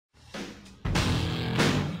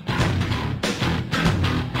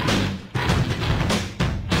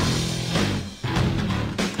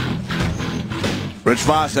Rich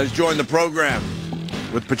Vos has joined the program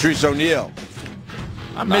with Patrice Oneal.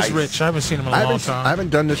 I miss Rich. I haven't seen him in a long time. I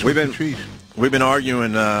haven't done this with Patrice. We've been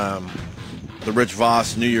arguing the Rich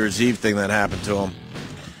Vos New Year's Eve thing that happened to him.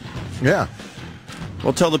 Yeah.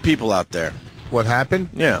 Well, tell the people out there. What happened?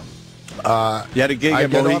 Yeah. You had a gig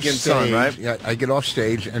at Mohegan Sun, right? Yeah, I get off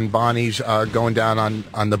stage, and Bonnie's going down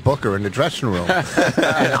on the booker in the dressing room.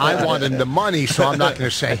 And I wanted the money, so I'm not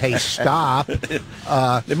going to say, hey, stop.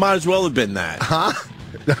 It might as well have been that. Huh?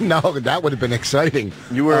 No, that would have been exciting.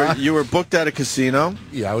 You were booked at a casino.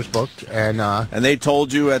 Yeah, I was booked. And they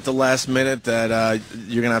told you at the last minute that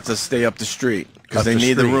you're going to have to stay up the street. Because they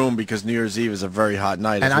need the room because New Year's Eve is a very hot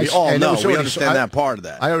night. And we all know. We understand that part of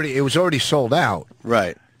that. It was already sold out.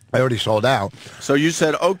 Right. I already sold out. So you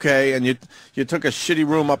said okay, and you took a shitty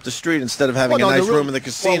room up the street instead of having a nice room in the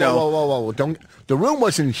casino. Whoa. The room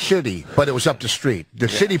wasn't shitty, but it was up the street. The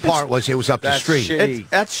shitty part was it was up the street.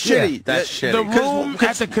 That's shitty. Yeah. That's shitty. The room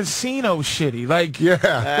at the casino shitty. Like,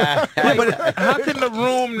 yeah. But how can the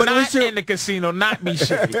room not in the casino not be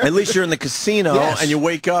shitty? At least you're in the casino, and you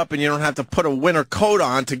wake up and you don't have to put a winter coat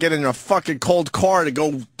on to get in a fucking cold car to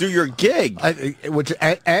go do your gig. If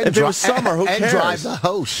it was summer, who cares? And drive the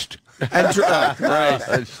host.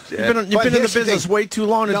 Right. You've been in the business way too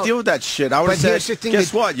long to deal with that shit. I would have said,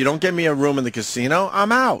 guess what? You don't get me a room in the casino,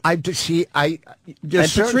 I'm out. And Patrice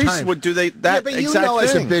would do that exact thing. You know,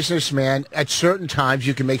 as a businessman, at certain times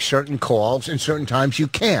you can make certain calls, and certain times you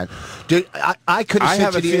can't. I could. I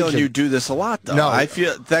have a feeling you do this a lot, though. No,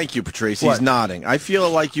 Thank you, Patrice. He's nodding. I feel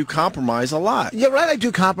like you compromise a lot. You're right. I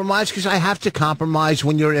do compromise because I have to compromise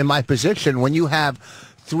when you're in my position. When you have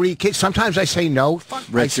 3 kids. Sometimes I say no.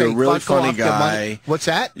 Rich, you're a really funny guy. What's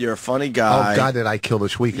that? You're a funny guy. Oh, God, did I kill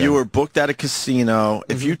this weekend. You were booked at a casino.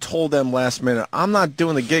 If you told them last minute, I'm not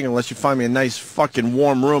doing the gig unless you find me a nice fucking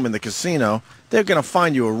warm room in the casino, they're going to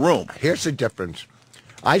find you a room. Here's the difference.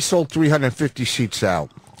 I sold 350 seats out.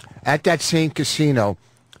 At that same casino,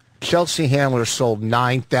 Chelsea Handler sold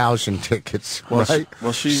 9,000 tickets. Right?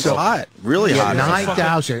 Well, she's hot, really hot.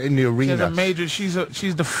 9,000 in the arena. She's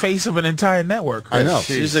the face of an entire network. I know.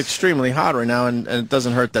 She's extremely hot right now, and it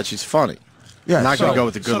doesn't hurt that she's funny. Yeah, I'm not going to go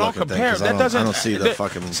with the good-looking thing because I don't see the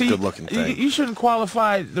fucking good-looking thing. You shouldn't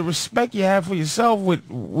qualify the respect you have for yourself with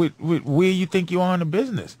where you think you are in the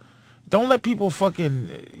business. Don't let people fucking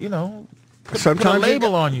put a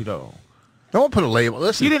label on you though. Don't put a label.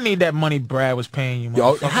 Listen, you didn't need that money Brad was paying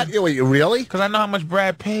you. Really? Because I know how much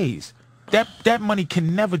Brad pays. That money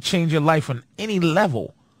can never change your life on any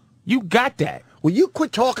level. You got that. Will you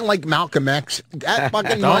quit talking like Malcolm X? That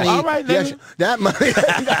fucking money. All right, then. Yes, that money.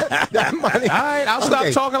 that money. All right, I'll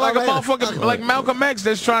stop talking like a motherfucker like Malcolm X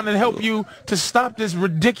that's trying to help you to stop this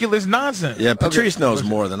ridiculous nonsense. Yeah, Patrice knows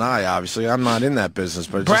more than I, obviously. I'm not in that business.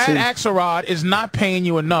 But Brad Axelrod is not paying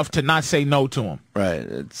you enough to not say no to him. Right.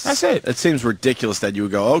 That's it. It seems ridiculous that you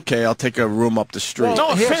would go, okay, I'll take a room up the street. Well, no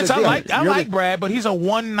offense, I like Brad, but he's a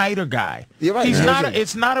one-nighter guy. You're right.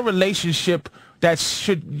 It's not a relationship that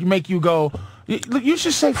should make you go, you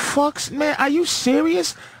should say, fucks, man, are you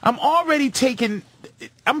serious? I'm taking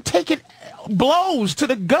blows to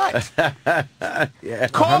the gut. Yeah,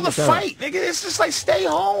 Call 100%. The fight, nigga. It's just like stay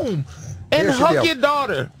home and hug your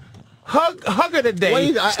daughter. Hug her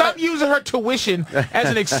today. Stop using her tuition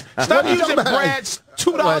as an stop using Brad's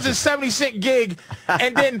 $2.70 gig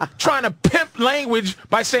and then trying to pimp language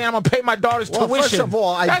by saying I'm gonna pay my daughter's tuition. First of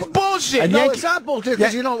all, that's bullshit. No, it's not bullshit.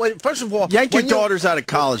 Because first of all, yank your daughters out of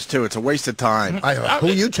college too. It's a waste of time. Who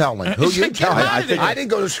you telling? Who you telling? I didn't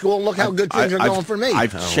go to school. Look how good things are going for me.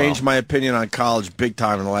 I've changed my opinion on college big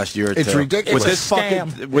time in the last year or two. It's ridiculous.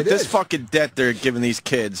 With this fucking debt they're giving these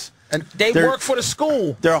kids. And they work for the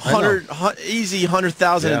school. They're easy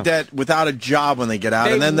 100,000 in debt without a job when they get out,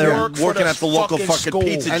 and then they're working at the local fucking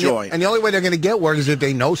pizza joint. And the only way they're going to get work is if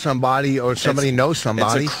they know somebody or somebody knows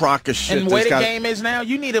somebody. It's a crock of shit. And where the game is now,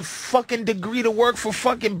 you need a fucking degree to work for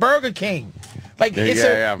fucking Burger King. Like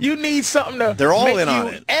you need something to. They're all in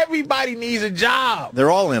on it. Everybody needs a job.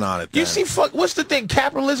 They're all in on it. You see, what's the thing?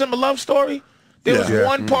 Capitalism, a love story. There was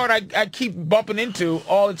one part I keep bumping into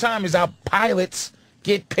all the time is how pilots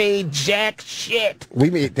get paid jack shit.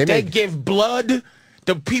 They give blood.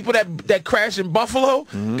 The people that crashed in Buffalo,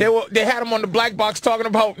 they had them on the black box talking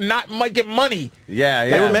about not making money. Yeah,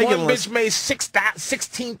 they were making. One bitch made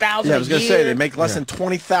 $16,000. Yeah, I was gonna say they make less than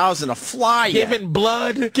 $20,000 a fly. Giving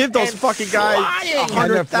blood. Give those fucking guys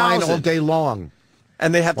 $100,000 all day long.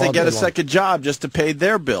 And they have to get a second job just to pay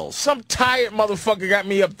their bills. Some tired motherfucker got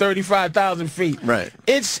me up 35,000 feet. Right.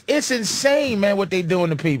 It's insane, man, what they doing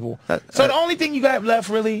to people. So the only thing you got left,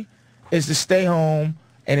 really, is to stay home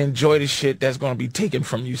and enjoy the shit that's going to be taken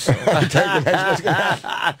from you soon. You got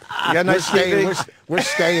nice TV? We're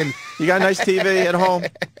staying. You got a nice TV at home?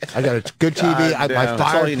 I got a good TV. My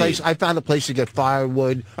fireplace. I found a place to get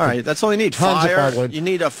firewood. All right, that's all you need. Tons of firewood. You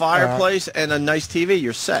need a fireplace and a nice TV.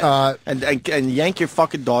 You're set. And yank your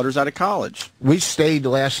fucking daughters out of college. We stayed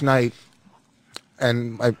last night,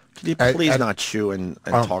 and Could you please not chew and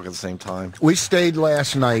talk at the same time? We stayed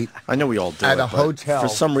last night. I know we all do at a hotel. For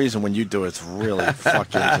some reason, when you do it, it's really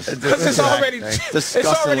fucking because it's already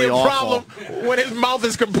a problem when his mouth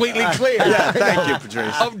is completely clear. Yeah, thank you,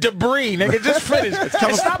 Patrice. Of debris, nigga. Just finish.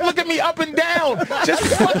 And stop looking me up and down. Just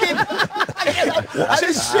fucking.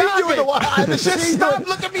 Just stop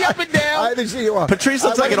looking me up and down. I didn't see you. Patrice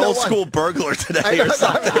looks like an old school burglar today or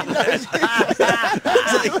something.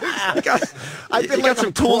 You got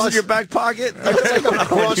some tools in your back pocket? It's like I'm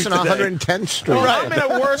crossing 110th Street. Well, I'm in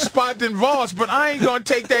a worse spot than Vos, but I ain't gonna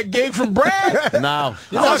take that gig from Brad. No,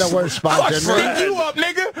 you're not in a worse spot than Brad. Stick you up,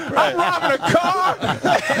 nigga. I'm robbing a car.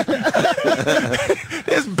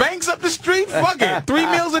 There's banks up the street. Fuck it. 3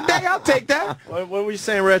 meals a day. I'll take that. What were you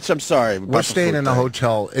saying, Rich? I'm sorry. We're staying in a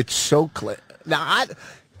hotel. It's so clear. Now,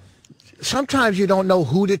 sometimes you don't know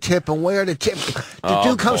who to tip and where to tip. The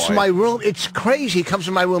dude comes to my room. It's crazy. He comes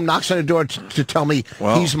to my room, knocks on the door to tell me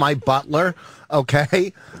he's my butler.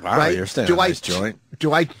 Okay? Wow, right? You're staying in a nice joint.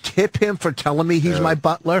 Do I tip him for telling me he's my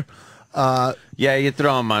butler? Yeah, you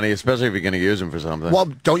throw him money, especially if you're going to use him for something. Well,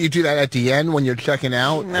 don't you do that at the end when you're checking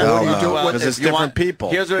out? No, because it's different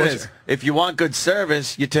people. Here's what it is. If you want good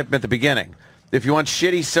service, you tip him at the beginning. If you want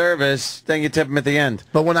shitty service, then you tip him at the end.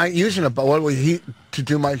 But when I'm using a butler, what would he to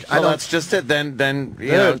do my? Well, that's just it. Then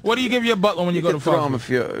you know. What do you give your butler when you go to throw him a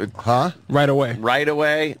few? Right away. Right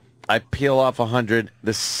away, I peel off 100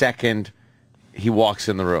 the second he walks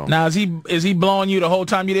in the room. Now is he blowing you the whole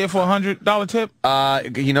time you're there for $100 tip?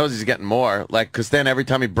 He knows he's getting more, because then every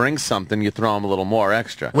time he brings something, you throw him a little more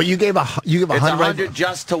extra. Well, you give 100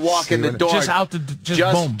 just to walk in the door,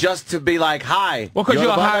 just to be like, hi. Well, because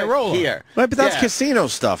you're a high roller. Here. Right, but that's casino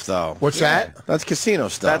stuff, though. What's that? That's casino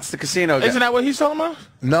stuff. That's the casino. Isn't that what he's talking about?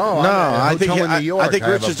 No, I think in New York. I think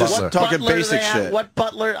Rich is just talking basic shit. What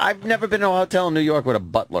butler? I've never been to a hotel in New York with a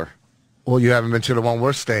butler. Well, you haven't been to the one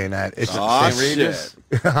we're staying at. It's St. Regis.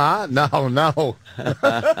 No.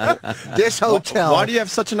 This hotel. Why do you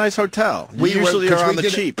have such a nice hotel? We usually are on the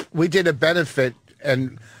cheap. We did a benefit,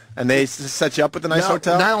 and they set you up with a nice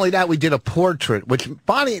hotel? Not only that, we did a portrait, which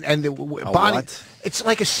Bonnie and Bonnie. What? It's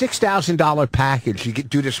like a $6,000 package. You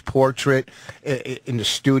do this portrait in the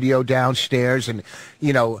studio downstairs, and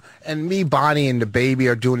and me, Bonnie, and the baby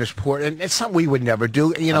are doing this portrait, and it's something we would never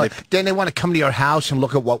do. Then they want to come to your house and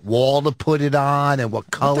look at what wall to put it on and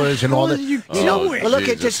what colors and all that. Look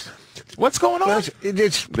at this. What's going on?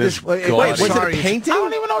 It's wait, was it a painting? I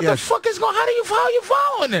don't even know what the fuck is going on. How are you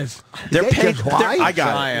following this? They're painting. I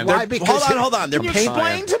got it. Why? Because hold on. Can you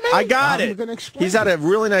explain to me? I got it. Explain. He's at a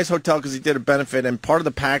really nice hotel because he did a benefit, and part of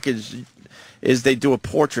the package is they do a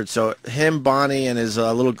portrait. So him, Bonnie, and his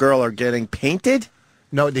little girl are getting painted.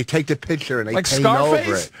 No, they take the picture and they like paint Scarface?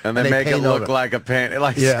 over it. And they make it look like a paint.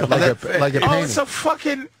 Like a painting. Oh, it's a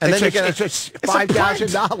fucking... And then it's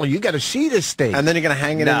 $5,000. You got to see this thing. And then you're going to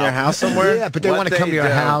hang it in your house somewhere? Yeah, but they want to come to your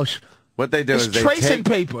house. What they do is they tracing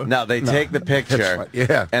paper. No, they take the picture,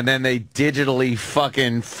 and then they digitally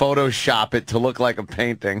fucking Photoshop it to look like a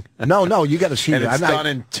painting. No, you got to see it. It's done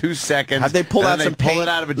in 2 seconds. Have they pulled out some paint? Pull it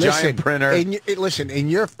out of a giant printer. In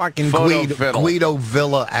your fucking Guido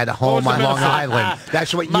Villa at home on Long Island,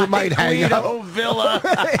 that's what you might hang up. Guido Villa.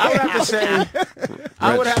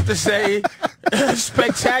 I would have to say,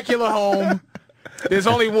 spectacular home. There's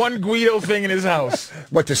only one Guido thing in his house.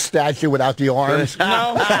 What, the statue without the arms?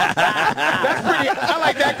 No. That's pretty... I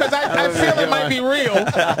like that because I feel it might be real. If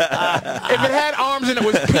it had arms and it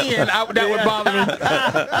was peeing, that would bother me.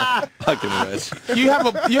 Fucking Rich.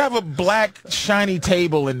 You have a black, shiny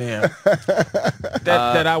table in there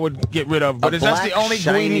that I would get rid of. But that's the only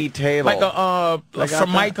shiny table. Like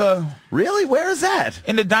Formica. Really? Where is that?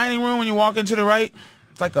 In the dining room when you walk into the right.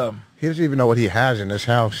 It's like a... He doesn't even know what he has in his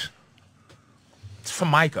house. It's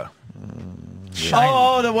Formica.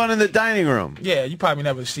 Oh, the one in the dining room. Yeah, you probably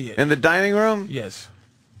never see it. In the dining room? Yes.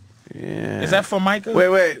 Yeah. Is that Formica?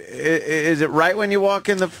 Wait. Is it right when you walk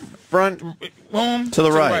in the front room? To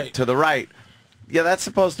the right. To the right. Yeah, that's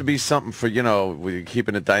supposed to be something for, we're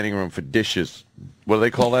keeping a dining room for dishes. What do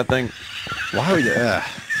they call that thing? Why would you?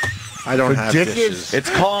 I don't have dishes.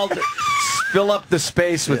 It's called... Fill up the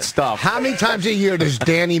space with stuff. How many times a year does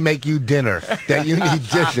Danny make you dinner that you need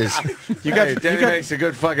dishes? Danny makes a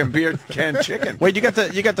good fucking beer can chicken. Wait, you got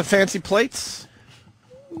the fancy plates?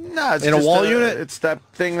 No, it's in a wall unit. It's that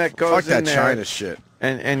thing that goes in there. Fuck that China shit.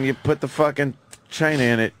 And you put the fucking China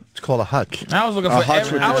in it. called a hutch. I was looking for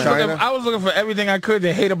I was looking for everything I could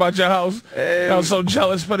to hate about your house. I was so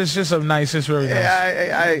jealous, but it's just so nice. It's very nice.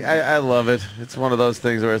 Yeah, I love it. It's one of those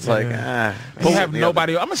things where it's like, you have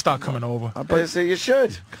nobody. I'm gonna start coming over. So you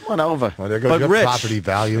should come on over. Well, there goes your property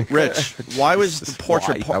value. Rich, why was the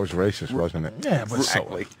portrait? That was racist, wasn't it? Yeah, but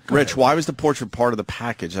exactly. Rich, why was the portrait part of the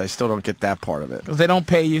package? I still don't get that part of it. Because they don't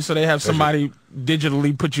pay you, so they have somebody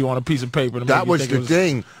digitally put you on a piece of paper. To that was the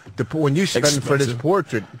thing. When you spend for this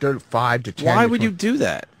portrait, they're 5 to 10. Why would you do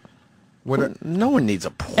that? No one needs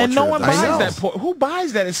a portrait. And no one buys that. Who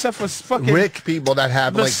buys that except for fucking rich people that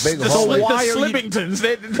have like big holes? The Slippingtons.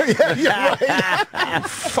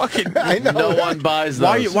 Fucking. I know. No one buys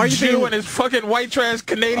those. Why are you Jew and his fucking white trash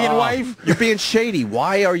Canadian wife? You're being shady.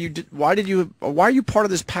 Why are you part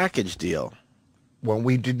of this package deal? When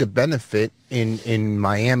we did the benefit in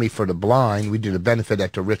Miami for the blind, we did a benefit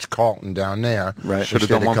at the Ritz-Carlton down there. Right. Should have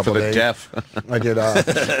done one for the deaf. I did.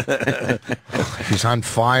 He's on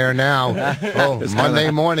fire now.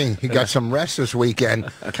 Monday morning. He got some rest this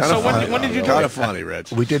weekend. So when did you do it? Kind of funny,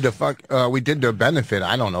 Rich. We did the benefit,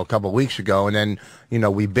 I don't know, a couple of weeks ago, and then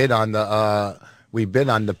we bid on the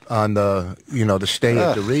the stay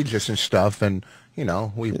at the Regis and stuff, and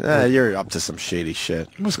you're up to some shady shit.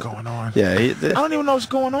 What's going on? Yeah, I don't even know what's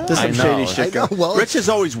going on. There's some shady shit going on. Well, Rich is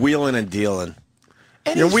always wheeling and dealing.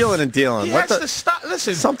 You're wheeling and dealing. He has to stop.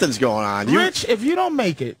 Listen, something's going on. Rich, if you don't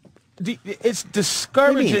make it, it's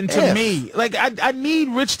discouraging to me. Like I need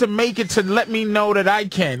Rich to make it to let me know that I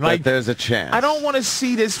can. Like there's a chance. I don't want to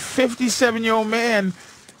see this 57-year-old man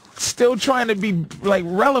still trying to be like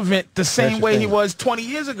relevant the same way he was 20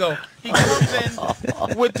 years ago. He comes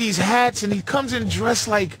in with these hats and he comes in dressed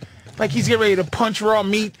like he's getting ready to punch raw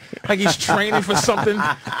meat, like he's training for something,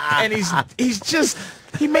 and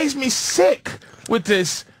he makes me sick with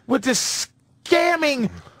this scamming.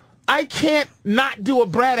 I can't not do a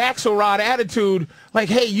Brad Axelrod attitude like,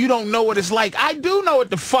 hey, you don't know what it's like. I do know what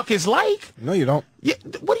the fuck it's like. No, you don't.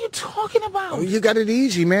 What are you talking about? Oh, you got it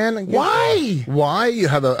easy, man. Why? Why? You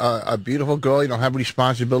have a beautiful girl. You don't have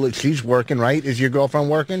responsibility. She's working, right? Is your girlfriend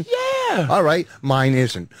working? Yeah. All right. Mine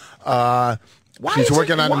isn't. She's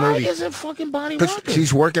working on a movie. Why isn't fucking Bonnie working?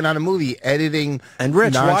 She's working on a movie, editing. And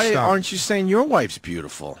Rich, why non-stop. aren't you saying your wife's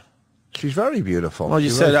beautiful? She's very beautiful. Well, you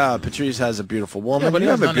said Patrice has a beautiful woman. Yeah, but you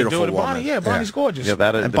have a beautiful woman. Bonnie. Yeah, Bonnie's gorgeous. Yeah,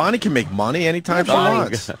 and Bonnie can make money anytime she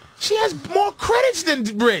wants. She has more credits than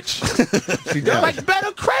Rich. She does. Like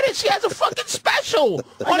better credits. She has a fucking special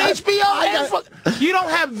on HBO. You don't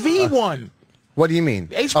have V1. What do you mean?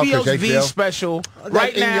 HBO's V special.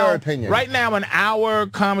 Right in now, your opinion. Right now, an hour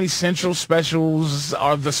Comedy Central specials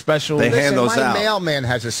are the special. They hand those out. My mailman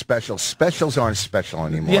has a special. Specials aren't special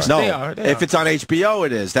anymore. Yes, they are. If it's on HBO,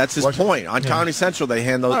 it is. That's his point. On Comedy Central, they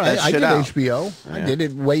hand those that shit out. I did HBO. Yeah. I did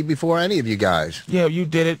it way before any of you guys. Yeah, you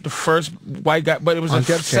did it. The first white guy, but it was a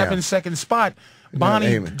 7-second spot.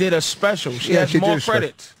 Bonnie did a special. She has more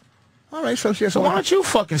credits. All right, so why don't you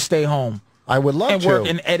fucking stay home? I would love and to. work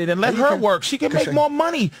and edit and let her work. She can make more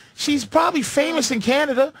money. She's probably famous in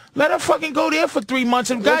Canada. Let her fucking go there for 3 months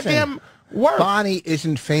and goddamn work. Bonnie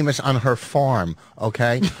isn't famous on her farm,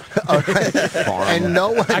 okay? And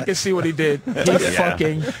no one... I can see what he did. He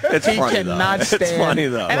fucking... He cannot stand... It's funny,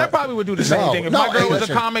 though. And I probably would do the same thing. If my girl was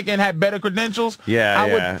a comic and had better credentials, I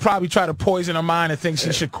would probably try to poison her mind and think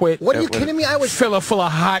she should quit. What are you kidding me? I would fill her full of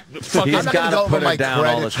hot fucking... He's got to put her down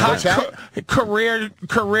all the time. Hot career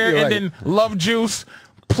and then love juice,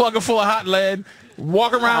 plug her full of hot lead,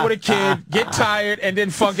 walk around with a kid, get tired, and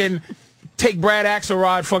then fucking... take Brad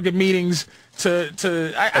Axelrod fucking meetings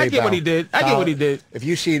I get what he did. I get what he did. If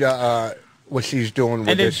you see what she's doing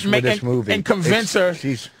with this movie and convince her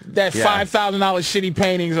that $5,000 shitty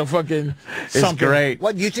paintings are fucking something. It's great.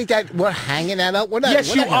 What, you think that we're hanging that up?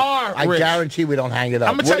 Yes, you are, I guarantee we don't hang it up.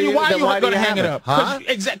 I'm going to tell you why you're going to hang it up.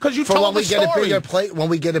 Because you told the story. When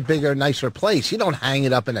we get a bigger, nicer place, you don't hang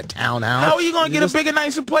it up in a townhouse. How are you going to get a bigger,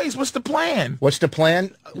 nicer place? What's the plan? What's the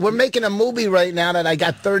plan? We're making a movie right now that I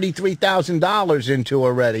got $33,000 into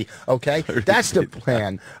already. Okay, that's the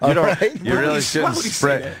plan. You really shouldn't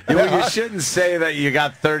spread. You shouldn't say that you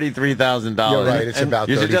got $33,000. You're right. It's about 35.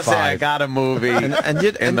 You should just say I got a movie in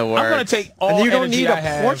the works. I'm going to take all you don't energy need I a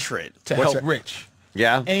have portrait to help Rich.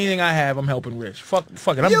 Yeah. Anything I have, I'm helping Rich. Fuck it.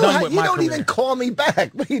 I'm done with my career. You don't even call me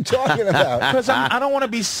back. What are you talking about? Because I don't want to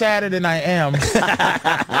be sadder than I am. I'm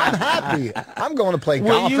happy. I'm going to play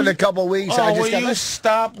golf in a couple weeks. Will you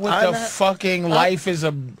stop with the fucking life is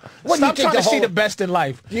a... Stop trying to see the best in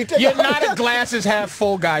life. You're not a glasses half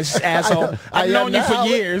full guy, asshole. I've known you for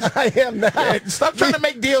years. I am now. Stop trying to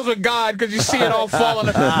make deals with God because you see it all falling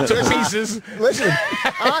to pieces. Listen,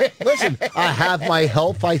 I have my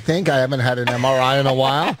health, I think. I haven't had an MRI in a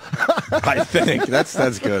while. I think that's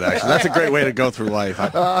good. Actually, that's a great way to go through life.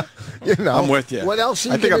 You know, I'm with you. What else?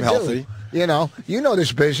 I think I'm healthy. You know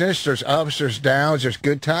this business. There's ups, there's downs, there's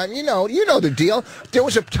good time. You know the deal. There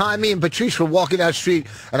was a time me and Patrice were walking down the street,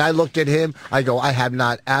 and I looked at him. I go, I have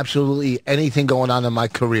not absolutely anything going on in my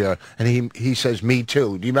career, and he says, me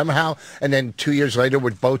too. Do you remember how? And then 2 years later,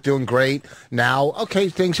 we're both doing great. Now, okay,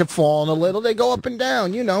 things have fallen a little. They go up and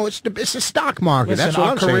down. You know, it's the stock market. Listen, that's what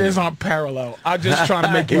I'm saying. Our careers aren't parallel. I'm just trying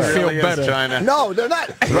to make you feel better. No, they're not.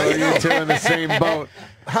 Throw you two in the same boat.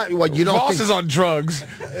 What, you don't Voss think... is on drugs.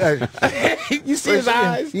 You see his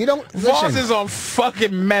eyes? You don't. Voss is on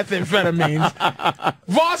fucking methamphetamines.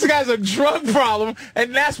 Voss has a drug problem,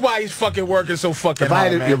 and that's why he's fucking working so fucking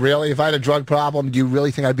hard, man. If I had a drug problem, do you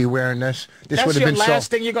really think I'd be wearing this? This would have been the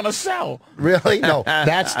last thing you're gonna sell. Really? No,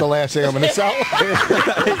 that's the last thing I'm gonna sell.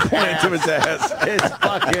 He pointed to his ass. His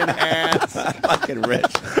fucking ass. Fucking rich.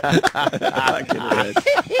 Fucking rich.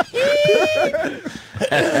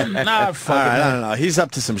 Nah, fuck I don't know. He's up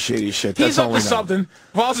to some shady shit. That's He's up all we to know. something.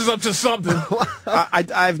 Voss is up to something.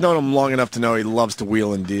 I've known him long enough to know he loves to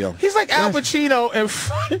wheal and deal. He's like Al Pacino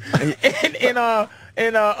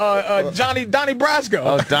in Donnie Brasco.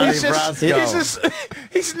 Oh, Donnie Brasco.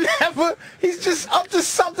 He's just up to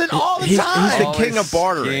something all the time. He's the king of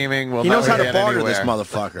bartering. Scheming, he knows how to barter this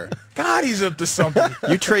motherfucker. God, he's up to something.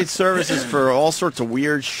 You trade services for all sorts of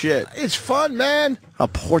weird shit. It's fun, man. A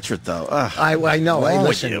portrait, though. Ugh. I know. Hey, Wrong with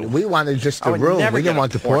listen, you? we wanted just the room. We didn't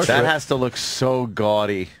want the portrait. That has to look so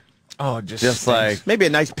gaudy. Oh, just like maybe a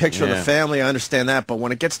nice picture of the family. I understand that, but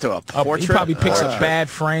when it gets to a portrait, he probably picks a bad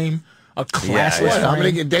frame. A classless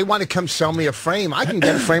frame. They want to come sell me a frame. I can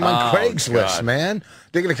get a frame on Craigslist, man.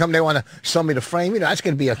 They're going to come. They want to sell me the frame. You know, that's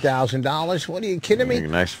going to be $1,000. What are you kidding me?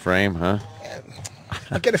 Nice frame, huh?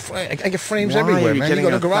 I get frames everywhere, man. You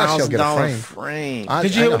go to the garage sale, get a frame.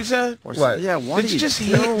 Did you hear what he said? What? Yeah, what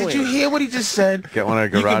Did you hear what he just said? Get one at a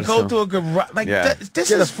garage You can go sale. to a garage. Like, this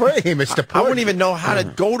get is a frame. It's the I wouldn't even know how to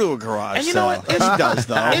go to a garage And you know what? He does,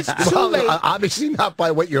 though. It's too late. Obviously not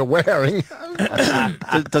by what you're wearing.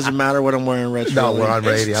 It doesn't matter what I'm wearing, Rich. No, really. we're on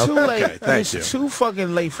radio. It's too late. Okay, thank you. It's too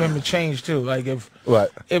fucking late for him to change, too. Like,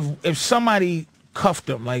 if somebody cuffed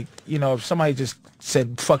him, like, you know, if somebody just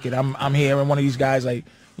said, fuck it, I'm here, and one of these guys, like,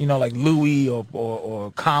 you know, like Louis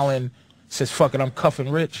or Colin says, fuck it, I'm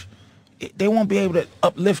cuffing Rich, they won't be able to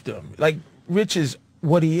uplift him. Like, Rich is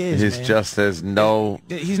what he is, He's man. just as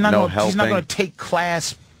he's not gonna take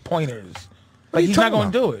class pointers. Like, he's not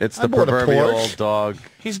gonna do it. It's the proverbial old dog.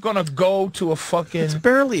 He's gonna go to a fucking It's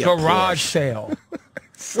barely a garage Porsche. sale.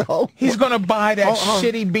 So He's gonna buy that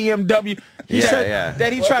shitty BMW. He said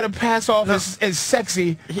that he tried to pass off as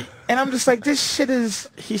sexy, and I'm just like, this shit is.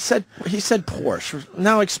 He said Porsche.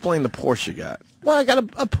 Now explain the Porsche you got. well, I got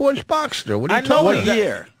a Porsche Boxster. What are you talking what about? he got.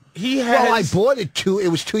 Year. He has. Well, I bought it it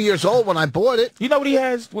was 2 years old when I bought it. You know what he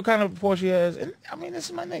has? What kind of Porsche he has? And, I mean, this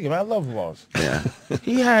is my nigga. Man. I love Voss. Yeah.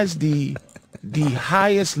 He has the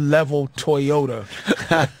highest level Toyota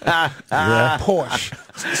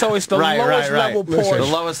Porsche. So it's the lowest level Porsche. The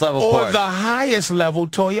lowest level or Porsche. the highest level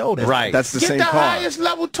Toyota. Right. That's the Get same the car. highest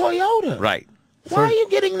level Toyota. Right. Why are you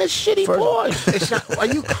getting this shitty Porsche? It's not, are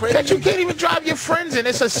you crazy? That you can't even drive your friends in.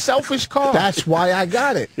 It's a selfish car. That's why I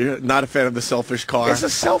got it. You're not a fan of the selfish car. It's a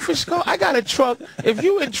selfish car. I got a truck. If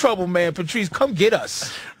you in trouble, man, Patrice, come get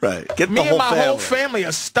us. Right. Get Me the and whole my family. whole family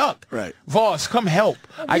are stuck. Right. Voss, come help.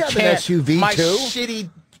 I have an can't. SUV my too? shitty.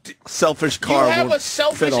 Selfish You car. have won't a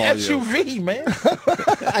selfish fit all you. SUV, man.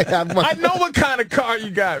 I have my, I know what kind of car you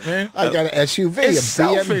got, man. I got an SUV, It's a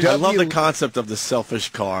selfish. BMW. I love the concept of the selfish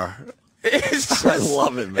car. It's just, I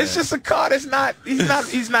love it, man. It's just a car that's not. He's not.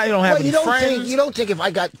 He don't have Well, any you don't friends. think if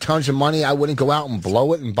I got tons of money, I wouldn't go out and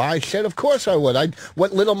blow it and buy shit? Of course I would.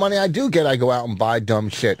 What little money I do get, I go out and buy dumb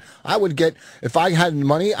shit. I would get, if I had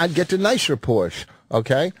money, I'd get the nicer Porsche,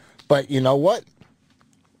 okay? But you know what?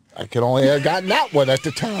 I could only have gotten that one at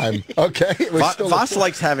the time, okay? It was still Voss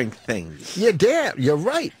likes having things. Yeah, damn, you're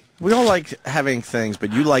right. We all like having things,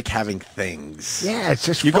 but you like having things. Yeah, it's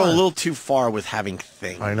just You fun. go a little too far with having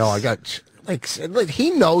things. I know, I got... Like,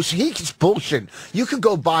 he knows, he's bullshit. You could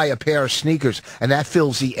go buy a pair of sneakers, and that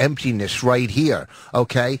fills the emptiness right here,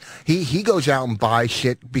 okay? He goes out and buys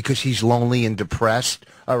shit because he's lonely and depressed,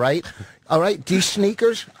 all right? All right, these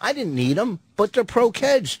sneakers, I didn't need them, but they're pro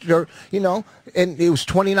kids. They're, you know, and it was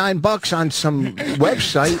 $29 on some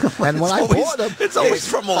website, and when I bought them... It's always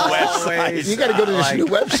from a website. You got to go to this new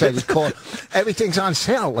website. It's called, everything's on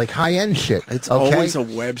sale, like high-end shit. It's okay? always a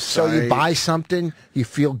website. So you buy something, you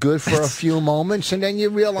feel good for a few moments, and then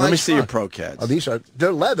you realize... Let me see your fuck. pro kids. Oh,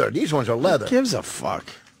 they're leather. These ones are leather. Who gives a fuck?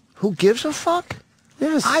 Who gives a fuck?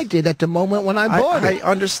 Yes. I did at the moment when I bought it. I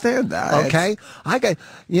understand that. Okay? I got,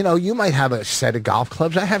 you might have a set of golf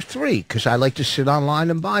clubs. I have 3 because I like to sit online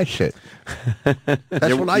and buy shit.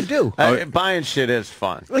 That's what I do. Buying shit is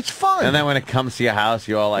fun. It's fun. And then when it comes to your house,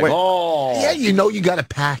 you're all like, oh. Yeah, you got a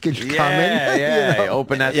package coming. Yeah,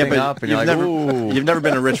 open that thing up and you're like, ooh. You've never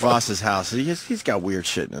been to Rich Voss's house. He's got weird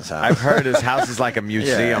shit in his house. I've heard his house is like a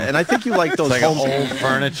museum. Yeah, and I think you like those like old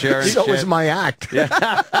furniture and so shit. is my act.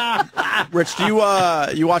 Rich, do you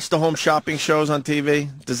watch the home shopping shows on TV?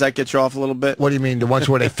 Does that get you off a little bit? What do you mean, the ones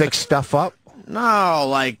where they fix stuff up? No,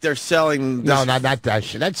 like they're selling... No, not that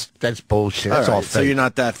shit. That's bullshit. That's all fake. So you're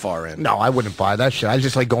not that far in. No, I wouldn't buy that shit. I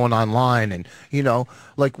just like going online and,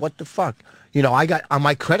 like, what the fuck? I got on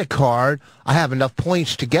my credit card, I have enough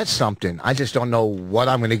points to get something. I just don't know what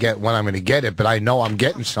I'm going to get when I'm going to get it, but I know I'm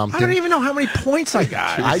getting something. I don't even know how many points I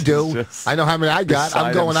got. I do. I know how many I got.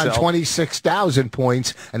 I'm going on 26,000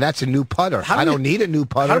 points, and that's a new putter. I don't need a new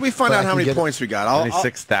putter. How do we find out how many points we got?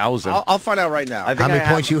 26,000. I'll find out right now. How many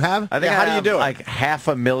points you have? I think how do you do it? Like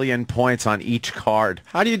 500,000 points on each card.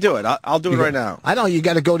 How do you do it? I'll do it right now. I know. You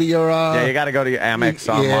got to go to your... yeah, you got to go to your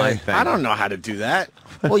Amex online thing. I don't know how to do that.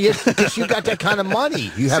 Well, because you got that kind of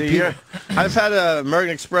money. You have people. I've had a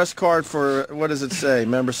American Express card for, what does it say,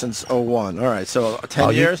 member since 01. All right, so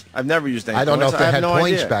 10 years? I've never used any I don't know if they had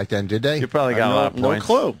points idea. back then, did they? You probably got a lot of points.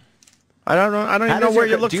 No clue. I don't know. I don't even know where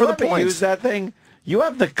you look for the points. Use that thing? You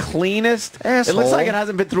have the cleanest. Asshole. It looks like it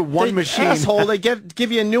hasn't been through one machine. Asshole, they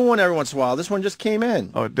give you a new one every once in a while. This one just came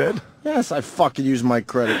in. Oh, it did? Yes, I fucking use my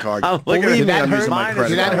credit card. Did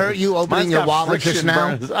that hurt you opening your wallet just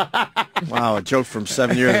now? Wow, a joke from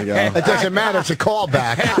 7 years ago. It doesn't matter. It's a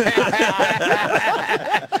callback.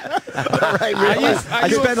 Right, I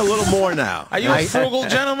spend a little more now. Are you a frugal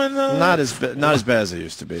gentleman, though? Not as bad as I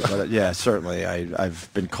used to be, but yeah, certainly I've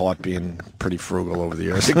been caught being pretty frugal over the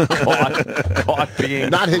years. caught being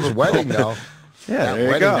not his wedding though. Yeah,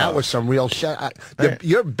 there you go. That was some real shit.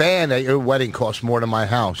 Your band at your wedding cost more than my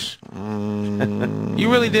house.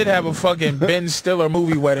 You really did have a fucking Ben Stiller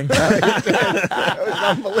movie wedding. That was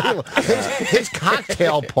unbelievable. His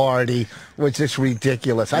cocktail party was just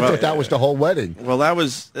ridiculous. I thought that was the whole wedding. Well, it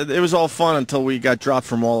was all fun until we got dropped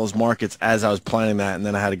from all those markets as I was planning that, and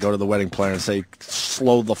then I had to go to the wedding planner and say,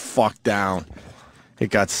 slow the fuck down. It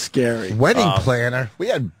got scary. Wedding planner? We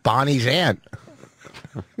had Bonnie's aunt.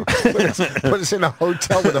 Put us in a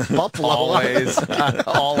hotel with a buffalo. Always.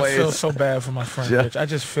 I feel so bad for my friend Rich. I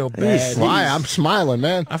just feel bad. Why? I'm smiling,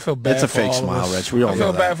 man. I feel bad. It's a fake smile, Rich. We all know that.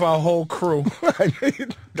 I feel bad for our whole crew.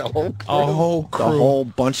 The whole crew. Our whole crew. The whole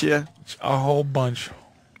bunch of you? A whole bunch.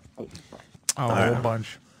 A whole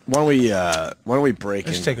bunch. Why don't we break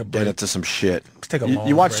Let's and take a break. get into some shit? Let's take a long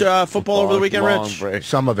You watch football over the weekend, Rich? Break.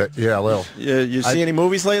 Some of it, yeah, a little. You see any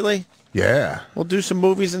movies lately? Yeah. We'll do some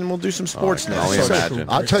movies and we'll do some sports now.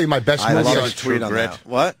 I'll tell you my best I movie. love to tweet on that.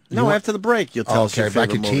 What? No, after the break, you'll tell us your if I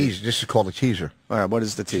favorite could movie. tease. This is called a teaser. All right, what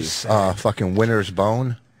is the tease? Fucking Winter's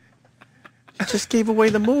Bone. You just gave away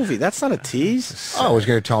the movie. That's not a tease. Oh, I was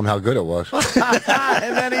going to tell him how good it was. And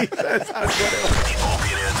then he says how good it was. The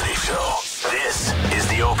Opie and Anthony Show. This is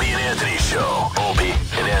the Opie and Anthony Show. Opie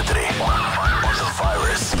and Anthony on the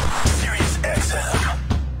virus. Sirius XM.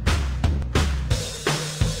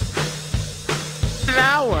 An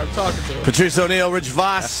hour I'm talking to him. Patrice Oneal, Rich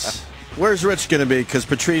Voss. Where's Rich going to be? Because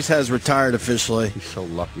Patrice has retired officially. He's so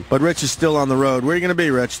lucky. But Rich is still on the road. Where are you going to be,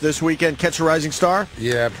 Rich? This weekend, catch a rising star?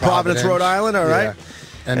 Yeah, Providence, Rhode Island, all right?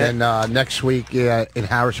 And then next week, in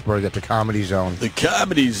Harrisburg at the Comedy Zone. The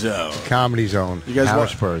Comedy Zone. Comedy Zone. You guys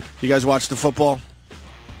Harrisburg. You guys watch the football?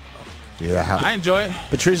 Yeah. I enjoy it.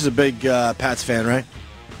 Patrice is a big Pats fan, right?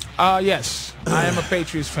 Yes. I am a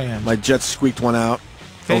Patriots fan. My Jets squeaked one out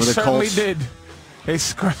over the Colts. They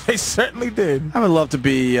certainly did. I would love to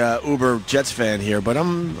be uber Jets fan here, but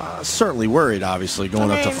I'm certainly worried, obviously,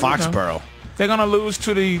 going up to Foxborough. They're going to lose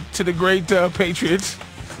to the great Patriots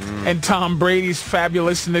and Tom Brady's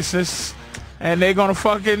fabulousness, and they're going to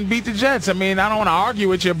fucking beat the Jets. I mean, I don't want to argue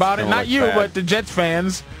with you about it. Not you, but the Jets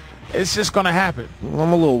fans. It's just going to happen. Well,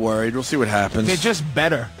 I'm a little worried. We'll see what happens. They're just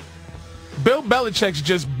better. Bill Belichick's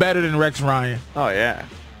just better than Rex Ryan. Oh, yeah.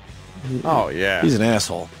 Oh, yeah. He's an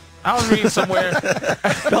asshole. I was reading somewhere.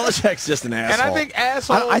 Belichick's just an asshole. And I think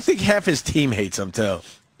assholes... I think half his team hates him, too.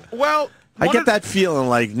 Well... I get that feeling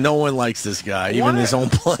like no one likes this guy, even his own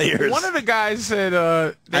players. One of the guys said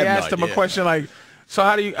they asked him a question like, "So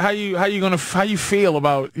how you feel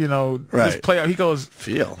about this player?" He goes,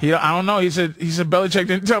 "Feel? I don't know." He said Belichick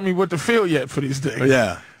didn't tell me what to feel yet for these things.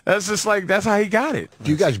 Yeah. That's just like, that's how he got it. Do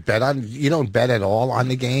you guys bet on? You don't bet at all on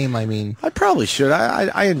the game? I mean, I probably should.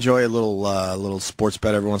 I enjoy a little sports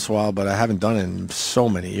bet every once in a while, but I haven't done it in so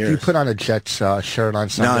many years. You put on a Jets shirt on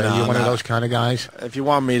Sunday. No, Are you one of those kind of guys? If you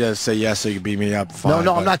want me to say yes, so you can beat me up. Fine,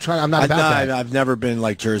 no, I'm not trying. I'm not about that. I've never been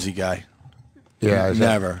like Jersey guy. Yeah,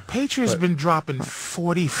 never. Patriots been dropping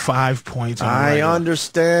 45 points. I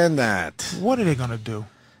understand that. What are they gonna do?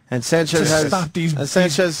 And Sanchez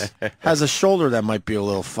has a shoulder that might be a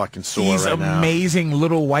little fucking sore these right now. Amazing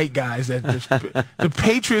little white guys that the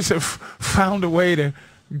Patriots have found a way to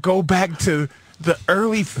go back to the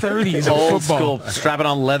early 30s of Old football. school, strapping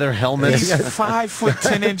on leather helmets. These 5 foot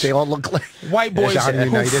 10 inch they all look like white boys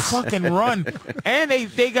who fucking run. And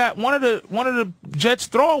they got one of the Jets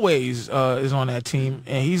throwaways is on that team,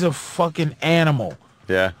 and he's a fucking animal.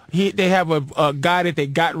 Yeah. They have a guy that they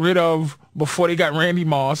got rid of before they got Randy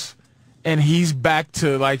Moss, and he's back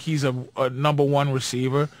to like he's a #1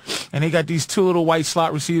 receiver. And they got these 2 little white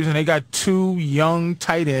slot receivers, and they got 2 young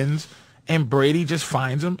tight ends, and Brady just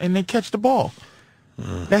finds them, and they catch the ball.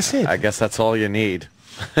 That's it. I guess that's all you need.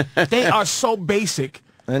 They are so basic.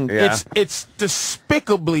 And it's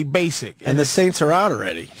despicably basic. And the Saints are out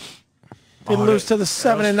already. They lose to the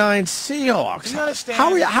 7-9 Seahawks. You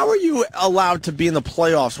understand? How are you allowed to be in the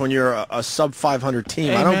playoffs when you're a sub 500 team?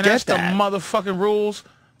 Hey, I don't man, get that's that. the motherfucking rules.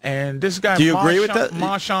 And this guy, Do you agree with that?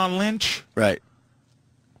 Marshawn Lynch, Right.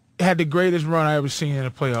 had the greatest run I ever seen in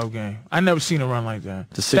a playoff game. I never seen a run like that.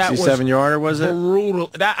 The 67-yarder, was it?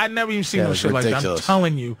 Brutal. I never even seen no shit ridiculous. like that. I'm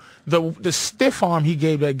telling you, the stiff arm he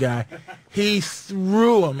gave that guy, he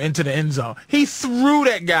threw him into the end zone. He threw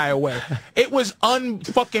that guy away. It was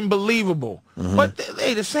unfucking believable. But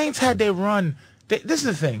the Saints had their run. This is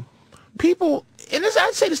the thing. People, and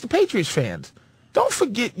I'd say this to Patriots fans, don't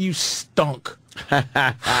forget you stunk.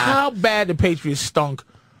 How bad the Patriots stunk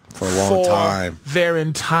For a long time. Their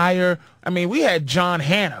entire, I mean, we had John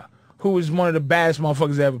Hanna, who was one of the baddest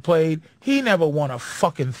motherfuckers that ever played. He never won a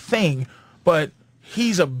fucking thing, but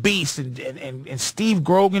he's a beast. And Steve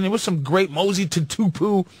Grogan, there was some great Mosey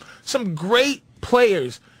Tutupu, some great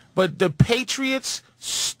players. But the Patriots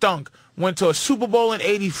stunk. Went to a Super Bowl in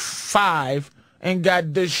 '85 and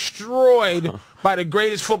got destroyed by the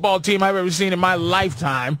greatest football team I've ever seen in my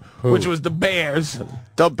lifetime, which was the Bears.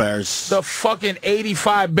 The Bears. The fucking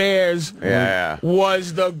 '85 Bears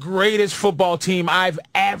was the greatest football team I've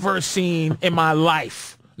ever seen in my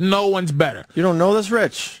life. No one's better. You don't know this,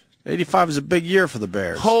 Rich? '85 is a big year for the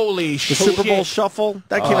Bears. Holy shit. The Super Bowl shuffle?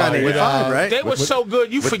 That came out in '85, right? They were so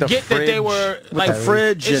good, you forget that they were like the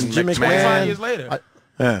fridge and Jim McMahon. 25 years later.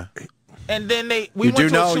 Yeah. And then you do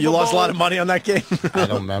know you lost a lot of money on that game. I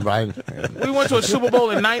don't remember. We went to a Super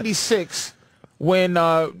Bowl in '96 when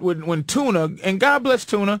Tuna, and God bless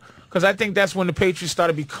Tuna, because I think that's when the Patriots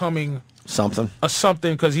started becoming something.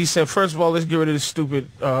 Because he said, first of all, let's get rid of this stupid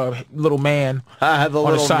little man. The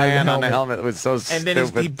little man on the helmet was so stupid.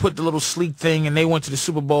 And then he put the little sleek thing, and they went to the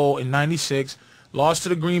Super Bowl in '96, lost to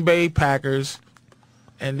the Green Bay Packers,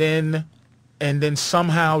 and then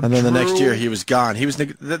somehow. And then the next year he was gone. He was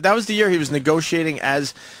that was the year he was negotiating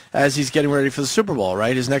as he's getting ready for the Super Bowl,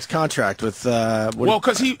 right? His next contract with.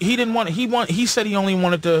 Because he didn't want. He said he only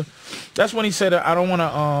wanted to. That's when he said, I don't want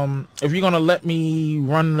to. If you're gonna let me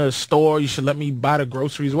run the store, you should let me buy the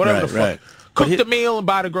groceries, whatever the fuck. Right. Cook the meal and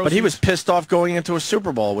buy the groceries. But he was pissed off going into a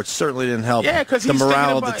Super Bowl, which certainly didn't help the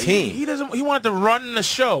morale of the team. He wanted to run the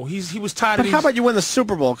show. He was tired of these. How about you win the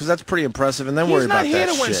Super Bowl? Because that's pretty impressive, and then worry about that shit. He's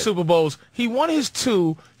not here to win Super Bowls. He won his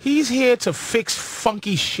 2. He's here to fix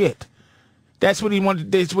funky shit. That's what he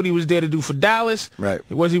wanted. That's what he was there to do for Dallas. Right.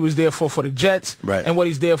 What he was there for the Jets. Right. And what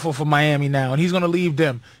he's there for Miami now. And he's going to leave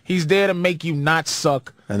them. He's there to make you not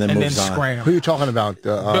suck and then scram. Who are you talking about?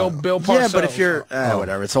 Bill Parcells. Yeah, but if you're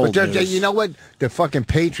whatever, it's old news. You know what? The fucking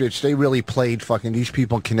Patriots, they really played fucking these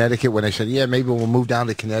people in Connecticut when they said, yeah, maybe we'll move down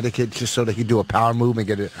to Connecticut just so they could do a power move and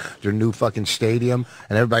get their new fucking stadium.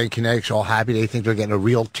 And everybody in Connecticut's all happy. They think they're getting a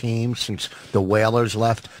real team since the Whalers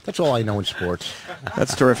left. That's all I know in sports.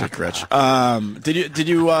 That's terrific, Rich. Did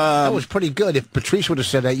you? That was pretty good. If Patrice would have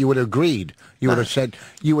said that, you would have agreed. You would have said.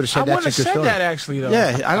 You would have said I that's a wouldn't good have story. said that actually though.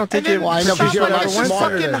 Yeah, I don't think. Well, I know because you're a lot this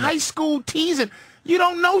smarter fucking than high school teasing. You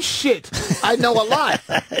don't know shit. I know a lot.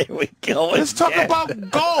 Here we go. Let's talk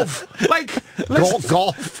about golf.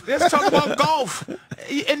 Golf. Let's talk about golf.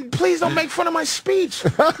 And please don't make fun of my speech.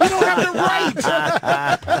 You don't have the right.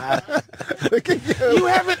 Look at you. You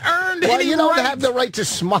haven't earned any you don't right. have the right to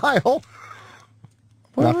smile.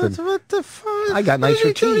 Nothing. What the fuck? I got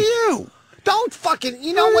nicer teeth. You? Don't fucking.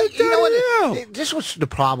 You know what? You know what? This was the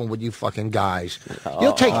problem with you fucking guys.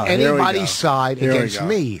 You'll take anybody's side against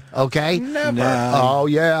me. Okay? Never. No. Oh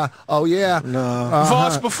yeah. Oh yeah. No.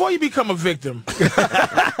 Vos, before you become a victim,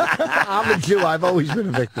 I'm a Jew. I've always been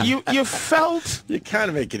a victim. You felt. You kind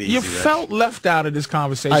of make it easy. You felt left out of this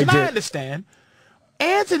conversation. I understand.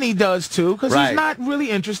 Anthony does too, because he's not really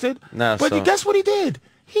interested. No, but guess what he did?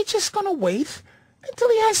 He's just gonna wait until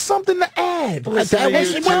he has something to add.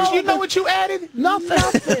 You know what you added?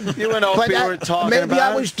 Nothing. You and Opie were talking maybe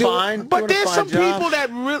about I was fine. But there's some people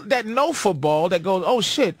that know football that goes, oh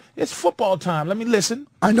shit, it's football time. Let me listen.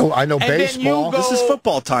 I know and baseball. This is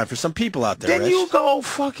football time for some people out there. Then Rich. you go,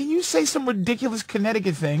 fucking, you say some ridiculous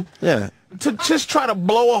Connecticut thing. Yeah. To just try to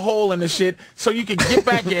blow a hole in the shit so you can get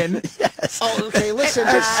back in. Yes. Oh, okay, listen.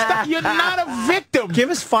 Stop. You're not a victim. Give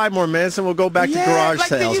us 5 more minutes and we'll go back to garage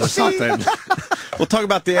sales or something. We'll talk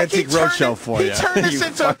about the Antique Roadshow for you. You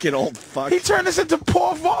fucking old fuck. He turned us into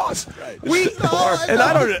poor Vos. Right.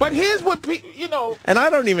 But here's what you know. And I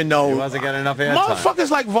don't even know. He wasn't getting enough airtime. Motherfuckers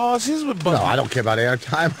like Vos. Here's what bugs me. I don't care about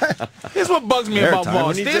airtime. Here's what bugs me about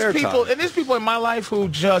Vos. There's people in my life who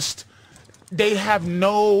they have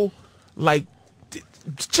no, like,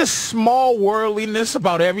 just small worldliness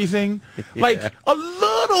about everything. Like a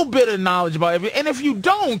little bit of knowledge about everything. And if you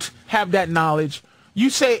don't have that knowledge,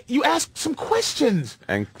 you ask some questions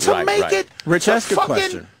to make it. Rich, ask a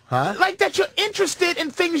question. Huh? Like that you're interested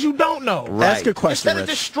in things you don't know. Right. Ask a question, instead of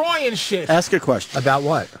destroying shit. Ask a question. About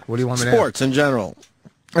what? What do you want me to ask? Sports in general.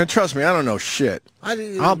 And trust me, I don't know shit.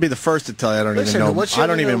 I'll be the first to tell you I don't even know. I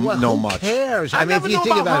don't even know much. Who cares? I never knew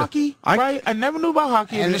about hockey, right? I never knew about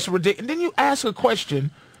hockey, and it's ridiculous. And then you ask a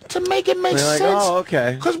question to make it make sense. Oh,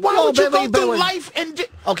 okay. Because why would you go through life and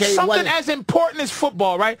something as important as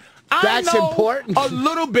football, right? I know important. A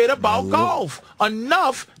little bit about golf,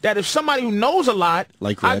 enough that if somebody who knows a lot,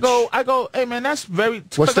 like I go, hey man, that's very.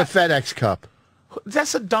 What's the FedEx Cup?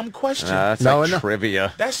 That's a dumb question. That's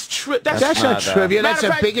trivia. That's not trivia. That's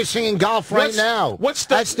the biggest thing in golf right now.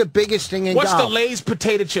 That's the biggest thing in golf. What's the Lay's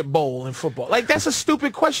potato chip bowl in football? Like, that's a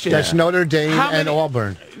stupid question. That's Notre Dame and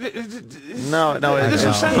Auburn. No, that's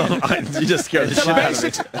what I'm saying. You just scared the shit out of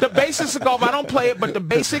me. The basics of golf, I don't play it, but the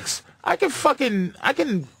basics, I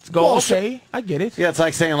can go, okay, I get it. Yeah, it's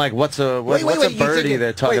like saying, like, what's a birdie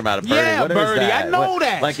they're talking about? A birdie. Yeah, what birdie. Is that? I know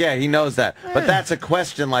that. Like, yeah, he knows that. Yeah. But that's a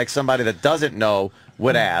question like somebody that doesn't know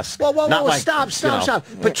would ask. Whoa, stop.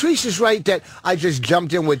 Patrice is right that I just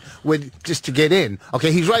jumped in with just to get in.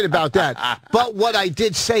 Okay, he's right about that. But what I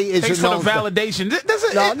did say is thanks for the validation.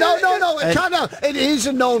 No. It is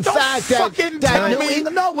a known fact that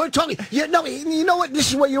we're talking. You know what? This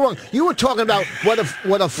is what you're wrong. You were talking about what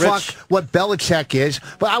Belichick is,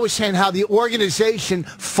 but I was saying how the organization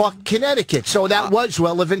fucked Connecticut. So that was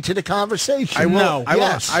relevant to the conversation. I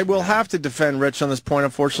will have to defend Rich on this point.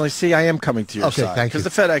 Unfortunately, see, I am coming to your side. Thank you. Because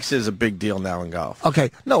the FedEx is a big deal now in golf.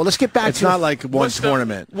 Okay, no, let's get back to it's not like one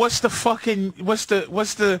tournament. What's the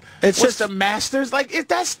Masters? Like, for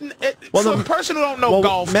a person who don't know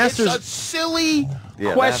golf, Masters, it's a silly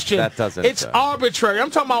question. That doesn't. It's arbitrary.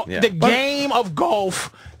 I'm talking about the game of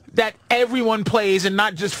golf that everyone plays and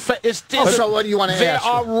not just so what do you want to ask? There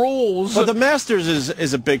are rules. But the Masters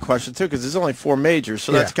is a big question too, because there's only 4 majors,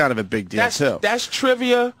 so that's kind of a big deal too. That's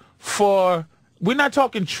trivia for. We're not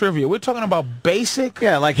talking trivia. We're talking about basic.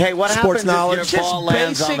 Yeah, like, hey, what sports happens knowledge? if your ball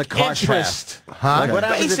lands on the cart path? Like, what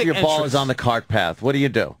happens if your ball is on the cart path? What do you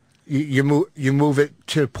do? You move it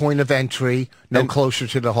to point of entry, closer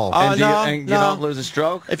to the hole. And you don't lose a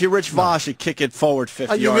stroke? If you're Rich Vos, you kick it forward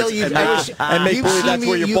 50 yards and make believe that's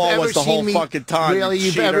where your ball was the whole fucking time. Really,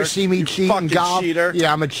 you've ever seen me cheat in golf? Cheater.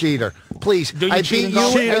 Yeah, I'm a cheater. Please, I beat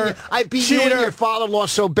you. I beat you and your father-in-law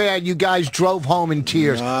so bad you guys drove home in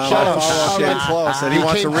tears. Shut up. Came close, and he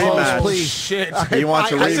wants a rematch. Please. Shit. He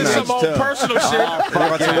wants a rematch. This is some old personal shit. He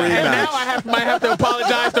wants a rematch. And now I might have to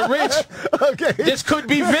apologize to Rich. Okay. This could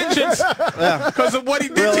be vengeance because of what he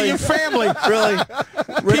did to your family. Really?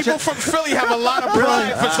 People from Philly have a lot of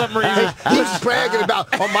pride for some reason. He's bragging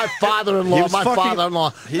about, my father-in-law,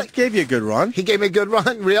 father-in-law. He gave you a good run. He gave me a good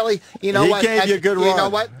run, really? You know what? He gave you a good run. You know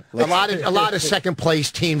what? A lot of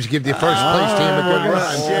second-place teams give the first-place team a good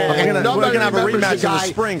run. Okay, we're going to have a rematch in the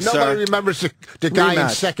spring, sir. Nobody remembers the guy in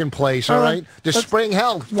second place, all right? The spring,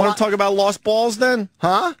 hell. Want to talk about lost balls, then?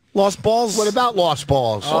 Huh? Lost balls? What about lost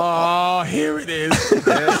balls? Oh, here it is.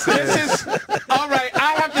 This is... All right,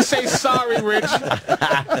 I have to say sorry, Rich.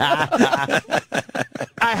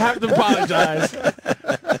 I have to apologize.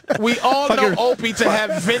 We all know Opie to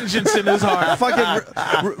have vengeance in his heart.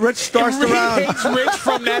 Fucking Rich starts around. He hates Rich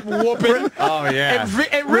from that whooping. Oh, yeah.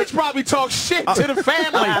 And Rich probably talks shit to the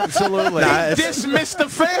family. Absolutely. He dismissed the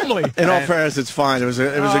family. In all fairness, it's fine. It was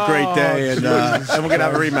a great day, and we're going to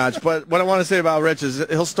have a rematch. But what I want to say about Rich is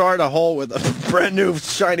he'll start a hole with a brand new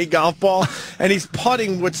shiny golf ball, and he's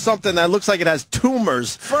putting with something that looks like it has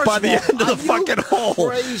tumors by the end of the fucking hole.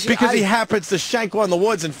 Crazy? Because he happens to shank one in the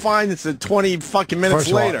woods and finds it 20 fucking minutes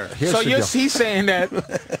later. So he's saying that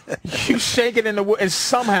you shake it in the woods and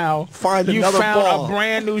somehow you found a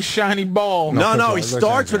brand new shiny ball. No, he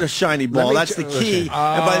starts with a shiny ball. That's the key. And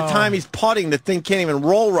by the time he's putting, the thing can't even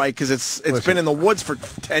roll right because it's been in the woods for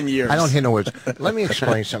 10 years. I don't hit no woods. Let me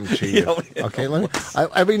explain something to you. Okay,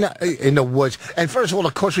 every night in the woods. And first of all,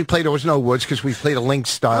 of course, we played. There was no woods because we played a link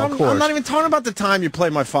style course. I'm not even talking about the time you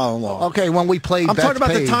played my father-in-law. Okay, when we played. I'm talking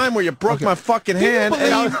about the time where you broke my fucking hand.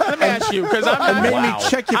 Let me ask you, because I'm made me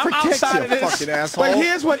check you for kicks, you fucking asshole. But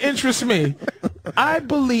here's what interests me. I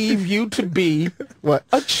believe you to be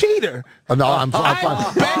a cheater. Oh, no,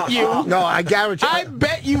 I bet you. No, I guarantee. I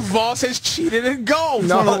bet you Vos has cheated in golf.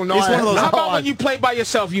 No. How about when you play by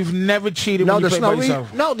yourself? You've never cheated when you play by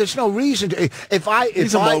yourself. No, there's no reason to.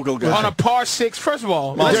 He's a mogul guy. On a par 6, first of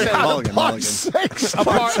all. Mulligan. Par 6. A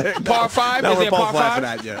par 5? No, is we're there both par 5? laughing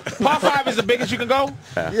at you. Par 5 is the biggest you can go?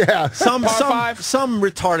 Yeah. Some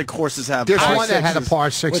retarded courses have There's par one that had a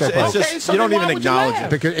par 6. You don't even acknowledge it.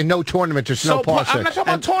 Because in no tournament, there's no par 6. I'm not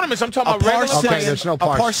talking about tournaments. I'm talking about regular playing. There's no a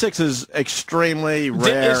par 6 is extremely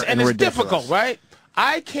rare and it's ridiculous. difficult, right?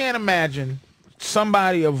 I can't imagine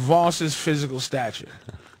somebody of Vos's physical stature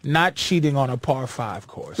not cheating on a par 5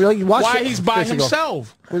 course. Really? Why he's by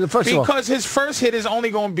himself? Well, because his first hit is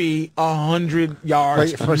only going to be 100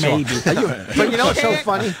 yards, maybe. But you know what's so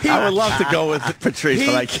funny? I would love to go with Patrice,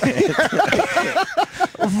 but I can't.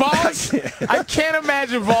 Vos, I can't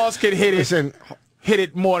imagine Vos could hit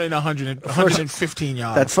it more than 115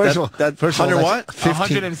 yards. That's first of all. 100 what?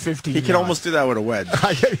 115. He can almost do that with a wedge.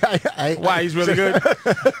 Why? He's really good.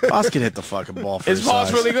 Vos can hit the fucking ball for his size.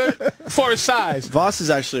 Is Vos really good for his size? Vos is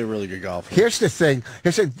actually a really good golfer. Here's the thing.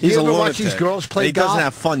 He's a lunatic. Watch these girls play golf? He doesn't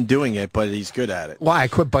have fun doing it, but he's good at it. Why? I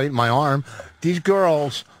quit biting my arm. These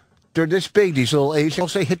girls, they're this big. These little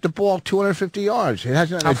Asians, they hit the ball 250 yards. It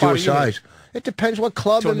has nothing to do with size. It depends what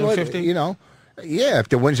club and what, you know. Yeah, if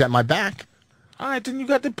the wind's at my back. All right, then you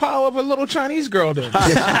got the power of a little Chinese girl then.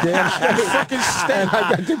 Yeah, you fucking stink.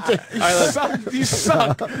 You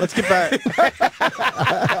suck. Let's get back.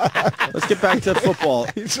 Let's get back to football.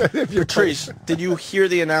 Patrice, did you hear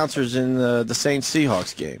the announcers in the Saints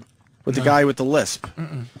Seahawks game with the guy with the lisp?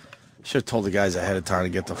 Should have told the guys ahead of time to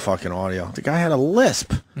get the fucking audio. The guy had a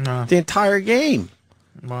lisp the entire game.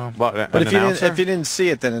 Wow. But if you didn't see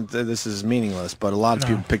it, then this is meaningless. But a lot of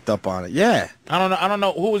people picked up on it. Yeah. I don't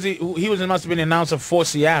know who was he. Must have been the announcer for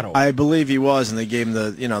Seattle. I believe he was, and they gave him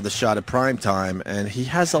the shot at prime time, and he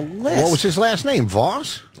has a lisp. What was his last name?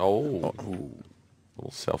 Vos? Oh.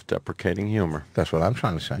 Little self-deprecating humor. That's what I'm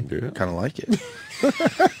trying to say. Yeah. Kind of like it.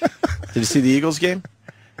 Did you see the Eagles game?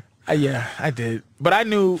 Yeah, I did. But I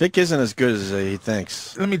knew Vic isn't as good as he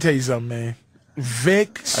thinks. Let me tell you something, man.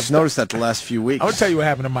 Vic. I've noticed that the last few weeks. I'll tell you what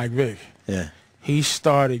happened to Mike Vick. Yeah. He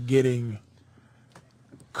started getting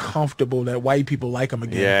comfortable that white people like him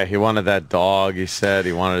again. Yeah, he wanted that dog. He said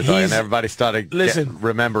he wanted a dog, and everybody started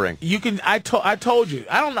remembering. You can. I told you.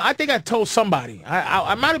 I don't know. I think I told somebody.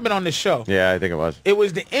 I might have been on this show. Yeah, I think it was. It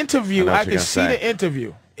was the interview. I could see the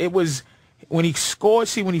interview. It was when he scored.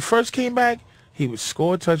 See, when he first came back, he would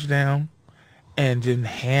score a touchdown, and then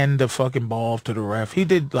hand the fucking ball to the ref. He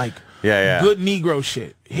did like. Good Negro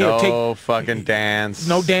shit. No fucking dance.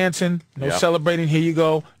 No dancing. No celebrating. Here you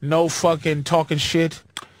go. No fucking talking shit.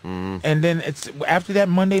 And then it's after that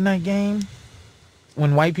Monday night game,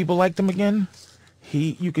 when white people liked him again,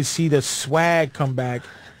 you could see the swag come back,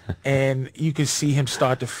 and you could see him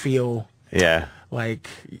start to feel like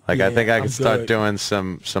I think I could start doing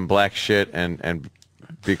some black shit and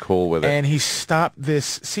be cool with it. And he stopped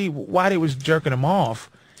this. See why they was jerking him off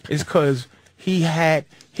is because he had.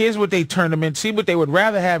 Here's what they turned him in. See what they would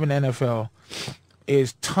rather have in the NFL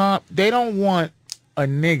is Tom. They don't want a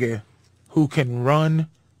nigga who can run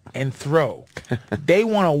and throw. They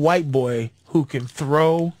want a white boy who can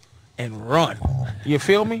throw and run. You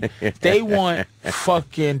feel me? They want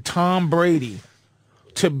fucking Tom Brady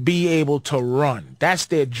to be able to run. That's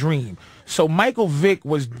their dream. So Michael Vick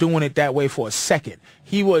was doing it that way for a second.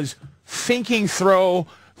 He was thinking throw.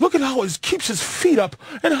 Look at how he keeps his feet up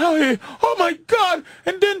and how oh my God,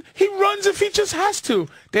 and then he runs if he just has to.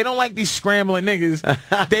 They don't like these scrambling niggas.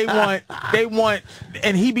 They want,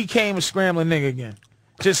 and he became a scrambling nigga again.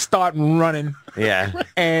 just start running. Yeah.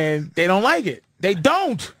 And they don't like it. They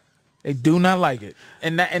don't. They do not like it.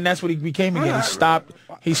 And that's what he became again.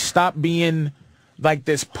 He stopped being like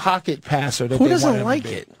this pocket passer. Who doesn't like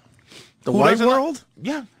it? The white world?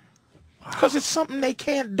 Yeah. Because it's something they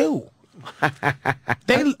can't do.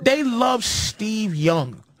 They love Steve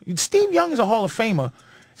Young. Steve Young is a Hall of Famer.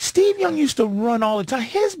 Steve Young used to run all the time.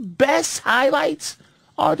 His best highlights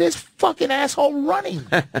are this fucking asshole running.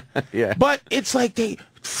 Yeah. But it's like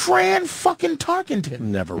Fran fucking Tarkenton.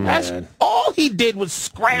 Never ran. That's all he did was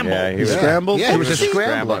scramble. Yeah, he scrambled? Yeah, he was a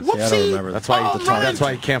scrambler. Whoopsie. Yeah, I don't remember. That's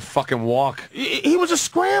why he can't fucking walk. He was a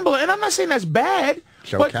scrambler, and I'm not saying that's bad.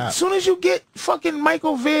 But as soon as you get fucking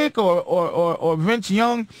Michael Vick or Vince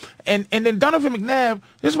Young and then Donovan McNabb,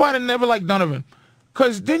 this is why they never like Donovan.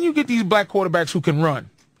 Because then you get these black quarterbacks who can run.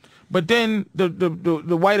 But then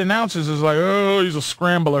the white announcers is like, oh, he's a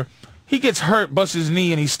scrambler. He gets hurt, busts his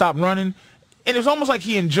knee, and he stopped running. And it's almost like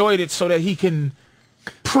he enjoyed it so that he can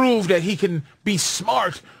prove that he can be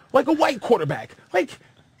smart like a white quarterback. Like,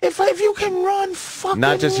 if you can run, fucking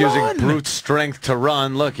Not just run. using brute strength to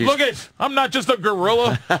run. Look it. I'm not just a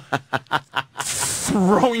gorilla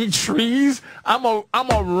throwing trees. I'm a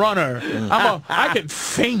runner. I can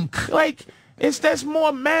think. Like, that's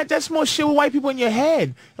more shit with white people in your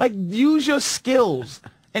head. Like, use your skills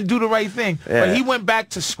and do the right thing. Yeah. But he went back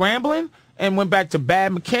to scrambling and went back to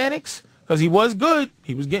bad mechanics because he was good.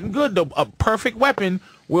 He was getting good. A perfect weapon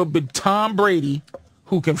will be Tom Brady,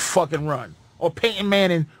 who can fucking run. Or Peyton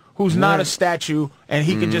Manning, who's not a statue, and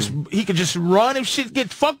he could just run if shit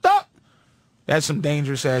gets fucked up. That's some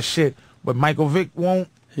dangerous ass shit. But Michael Vick won't.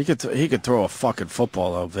 He could throw a fucking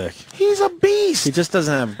football though, Vic. He's a beast. He just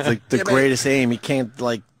doesn't have the greatest aim. He can't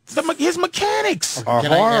like. His mechanics are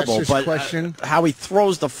Can horrible, I ask this but question? How he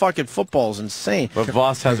throws the fucking football is insane. But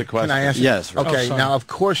Vos has a question. Can I ask? Yes. Okay. Now, of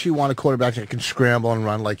course, you want a quarterback that can scramble and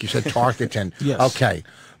run, like you said, Tarkenton. Yes. Okay.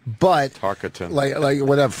 But Tarkenton. like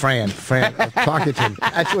whatever, Fran, Tarkenton.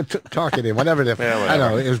 That's what Tarkenton, whatever. I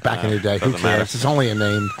know it was back in the day. Who Doesn't cares? matter. It's only a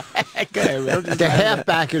name. The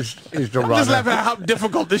halfback is the runner. I'm just laughing at how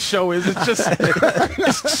difficult this show is. It's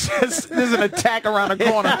just there's an attack around the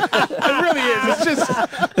corner. It really is.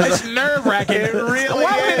 It's nerve wracking. It really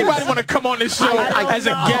Why would anybody want to come on this show as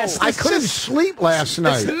a guest? I couldn't sleep last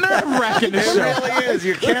night. It's nerve wracking. This It show. really is.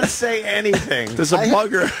 You can't say anything. There's a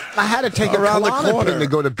bugger. I had to take around a the Klonopin corner to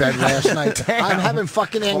go to bed last night. I'm having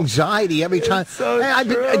fucking anxiety every time. I've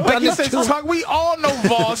done Like you this said, we all know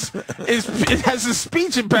Voss has a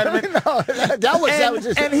speech impediment.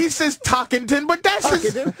 And he says Tarkenton, but that's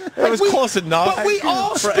his, That was close enough. But we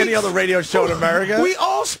all for any other radio show in America. We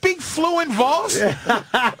all speak fluent Voss.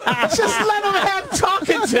 Just let him have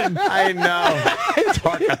Tarkenton. I know.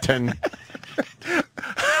 Tarkenton.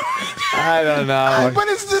 I don't know. But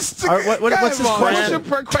it's just what's his question?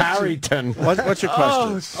 Tarkenton. What's your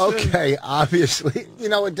question? Okay, obviously,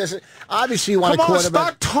 it doesn't. Obviously, you want Come a on,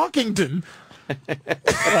 quarterback. start Tarkenton.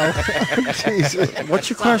 Jesus. What's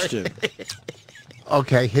your question?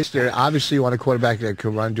 Okay, history. Obviously, you want a quarterback that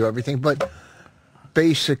can run, do everything, but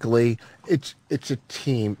basically, it's a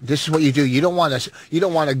team. This is what you do. You don't want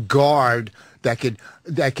a guard that could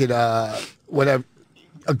whatever.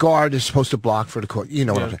 A guard is supposed to block for the court. You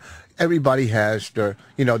know what I'm saying. Everybody has their.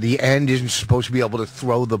 The end isn't supposed to be able to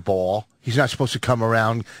throw the ball. He's not supposed to come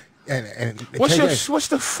around. And what's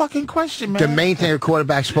the fucking question, man? The main thing a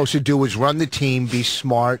quarterback's supposed to do is run the team, be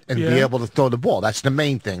smart, and be able to throw the ball. That's the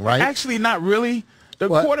main thing, right? Actually, not really. The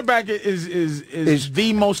quarterback is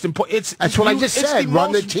the most important. That's what I just said.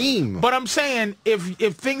 Run the team. But I'm saying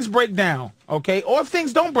if things break down, okay, or if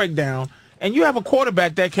things don't break down, and you have a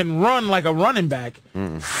quarterback that can run like a running back,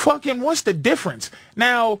 fucking what's the difference?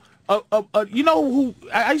 Now, you know who?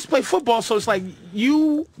 I used to play football, so it's like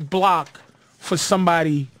you block for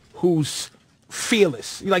somebody who's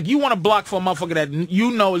fearless. Like, you want to block for a motherfucker that you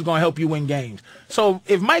know is going to help you win games. So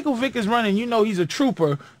if Michael Vick is running, he's a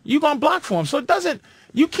trooper, you're going to block for him. So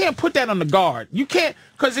you can't put that on the guard. You can't,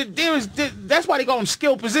 because that's why they go in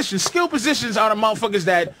skill positions. Skill positions are the motherfuckers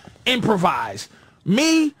that improvise.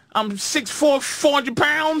 Me, I'm 6'4", 400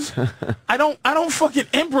 pounds. I don't fucking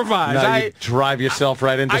improvise. No, you drive yourself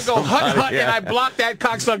right into I go hut, and I block that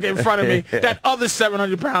cocksucker in front of me, that other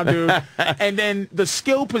 700-pound dude. And then the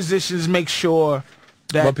skill positions make sure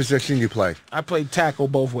that... What position you play? I played tackle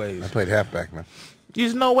both ways. I played halfback, man.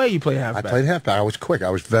 There's no way you play halfback. I played halfback. I was quick.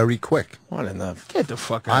 I was very quick. What enough? Get the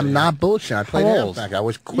fuck out of I'm here. not bullshit. I played halfback. I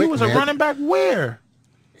was quick, You was a running back where?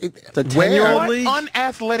 The 10-year-old What league?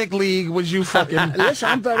 unathletic league was you fucking... Listen,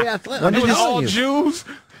 I'm very athletic. When It did was you- all Jews?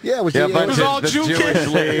 Yeah, it was, it was all Jew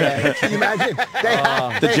kids. Yeah. Can you imagine?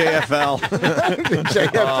 The JFL. The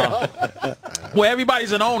JFL. Where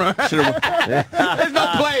everybody's an owner. There's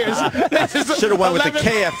no players. Should have went with the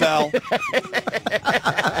KFL.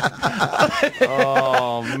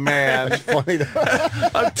 Oh, man. That's funny.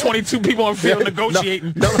 22 people on field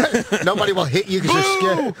negotiating. Nobody will hit you because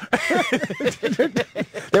they're scared.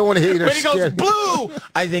 They want to hit you. When he goes, blue,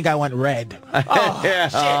 I think I went red. Oh, yeah.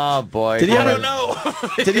 shit. Oh, boy. Did he I ever, don't know.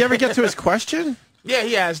 Did he ever get to his question? Yeah,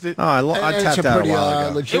 he asked it. Oh, I tapped out a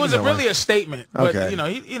while ago. It was really a statement. But, Okay.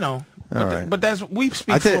 you know. All right. But that's, we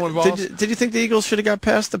speak fluent Vols. Did you think the Eagles should have got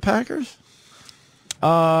past the Packers?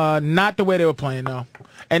 Not the way they were playing, no.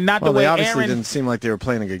 And not the way they obviously Aaron didn't seem like they were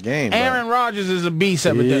playing a good game. Aaron Rodgers is a beast,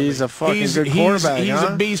 evidently. He's a fucking good quarterback, He's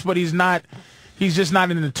a beast, but he's just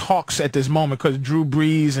not in the talks at this moment because Drew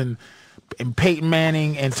Brees and Peyton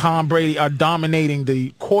Manning and Tom Brady are dominating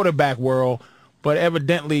the quarterback world. But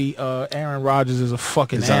evidently, Aaron Rodgers is a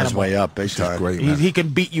fucking animal. On his way up, big time. Great, he can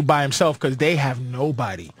beat you by himself because they have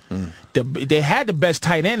nobody. They had the best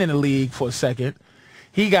tight end in the league for a second.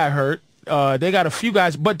 He got hurt. They got a few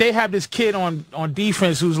guys, but they have this kid on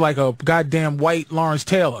defense who's like a goddamn white Lawrence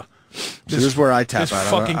Taylor. This is where I tap this out.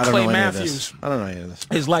 fucking I don't Clay know Matthews. I don't know any of this.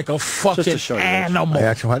 Is like a fucking animal.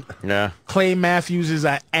 That's what? Yeah. Clay Matthews is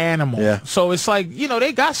an animal. Yeah. So it's like,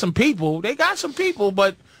 they got some people.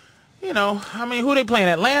 But I mean, who they playing?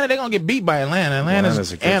 Atlanta? They're gonna get beat by Atlanta.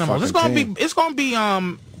 Atlanta's animals. It's gonna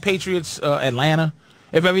be Patriots Atlanta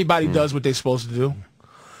if everybody does what they're supposed to do.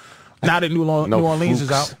 Now that New Orleans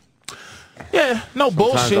is out. Yeah, no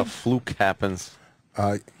bullshit. Sometimes a fluke happens.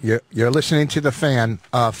 You're listening to the fan,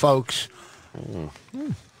 folks.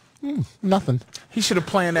 Nothing. He should have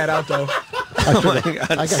planned that out though.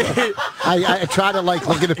 I try to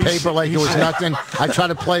look at the paper like it was nothing. I try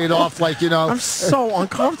to play it off like I'm so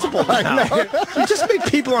uncomfortable now. You just make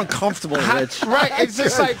people uncomfortable, Rich. Right? It's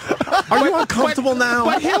just like, are you uncomfortable now?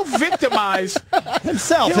 But he'll victimize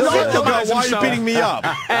himself. He'll go, why are you beating me up?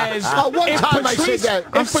 As one time I said that.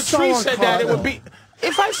 If Patrice said that, it would be.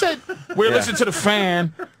 If I said we're listening to the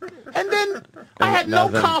fan, and then I had no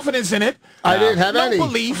confidence in it. I didn't have any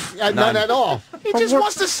belief. None at all. He just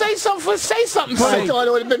wants to say something. Say something. I thought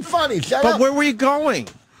it would have been funny. Shut up. But where were you going?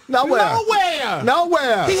 Nowhere.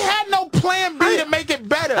 He had no plan B to make it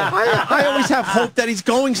better. I always have hope that he's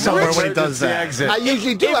going somewhere when he does that. I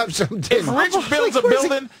usually do have something. If Rich builds a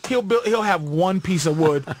building, he'll have one piece of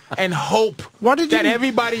wood and hope that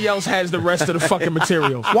everybody else has the rest of the fucking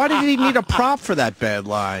materials. Why did he need a prop for that bad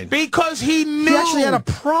line? Because he knew. He actually had a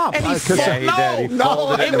prop. And he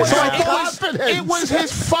it was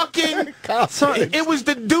his fucking. It was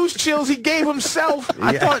the douche chills he gave himself.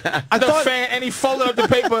 I thought, and he folded up the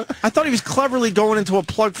paper. I thought he was cleverly going into a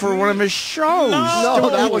plug for one of his shows. No,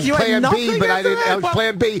 that was Plan B, but I didn't. That was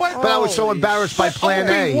Plan B, but I was so embarrassed by Plan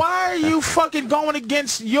A. Why are you fucking going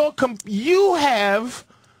against your? You have,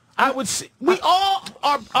 I would say, we all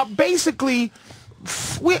are basically,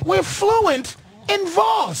 we're fluent in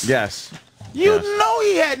Vos. Yes. You know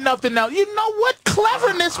he had nothing else. You know what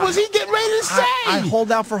cleverness was he getting ready to say? I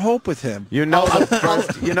hold out for hope with him. You know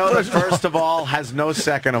the first of all has no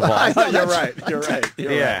second of all. You're right. You're right.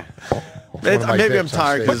 Yeah. Maybe I'm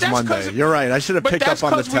tired because it's Monday. You're right. I should have picked up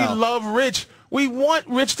on the tell. But that's because we love Rich. We want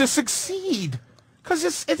Rich to succeed. Because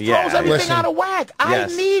it throws everything out of whack. I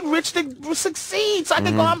need Rich to succeed so I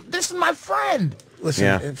can go, this is my friend.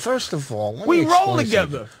 Listen, first of all, we roll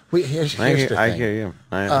together. Here's the thing. I hear you.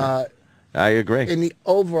 I agree. In the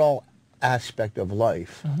overall aspect of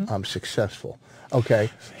life, I'm successful. Okay.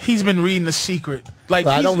 He's been reading The Secret.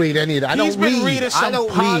 I don't read any of that. He's been reading some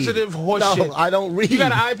positive horse shit. No, I don't read. You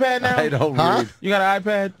got an iPad now? I don't read. You got an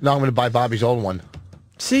iPad? No, I'm going to buy Bobby's old one.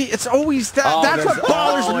 See, it's always that. That's what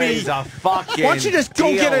bothers me. Why don't you just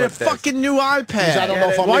go get a fucking new iPad? I don't know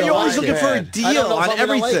if I'm Why are you always like looking for a deal on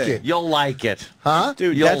everything? You'll like it. Huh?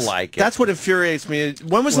 Dude, you'll like it. That's what infuriates me.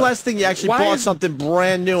 When was the last thing you actually bought something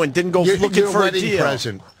brand new and didn't go looking for a deal?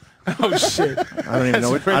 Present. Oh shit! I don't even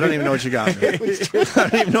know. I don't even know what you got me. I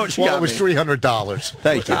don't even know what you got me. It was $300.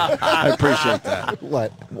 Thank you. I appreciate that.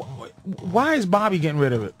 What? Why is Bobby getting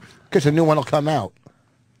rid of it? Because a new one will come out.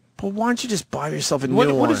 But why don't you just buy yourself a new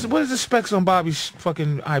one? What is the specs on Bobby's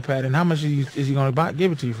fucking iPad, and how much is he going to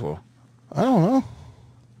give it to you for? I don't know.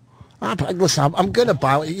 Listen, I'm gonna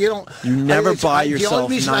buy it. You never buy yourself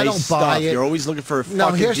nice stuff. You're always looking for a fucking deal.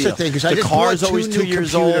 No, here's the thing, because the car's always 2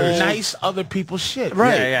 years old. Nice other people's shit.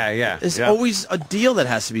 Right. Yeah. There's always a deal that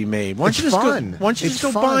has to be made. Why don't you just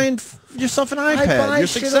go buying yourself an iPad? You're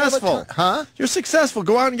successful. Huh? You're successful.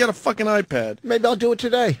 Go out and get a fucking iPad. Maybe I'll do it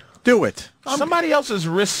today. Do it. Somebody else's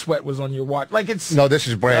wrist sweat was on your watch. Like it's No, this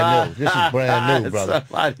is brand new. This is brand new, brother.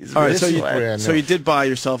 All right, brand so new. you did buy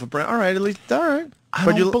yourself a brand. All right, at least all right. I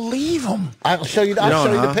don't believe him. I'll show you. I'll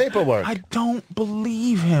show you the paperwork. I don't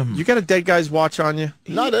believe him. You got a dead guy's watch on you?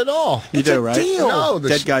 Not at all. You do, right? Deal. No,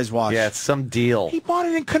 Dead guy's watch. Yeah, it's some deal. He bought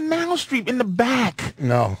it in Canal Street in the back.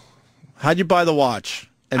 No. How'd you buy the watch?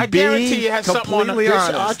 And I guarantee you had something on completely it.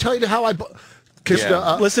 honest. I'll tell you how I bought.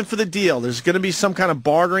 Listen for the deal. There's going to be some kind of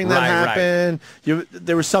bartering that happened.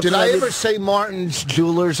 There was something. Did I ever say Martin's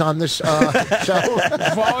Jewelers on this show?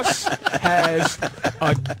 Voss has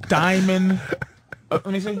a diamond. Let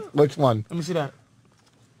me see. Which one? Let me see that.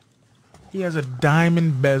 He has a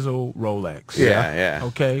diamond bezel Rolex. Yeah.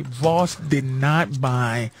 Okay. Voss did not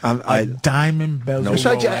buy a diamond bezel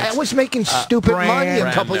Rolex. I was making stupid money a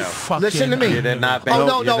couple. Listen to me. You did not.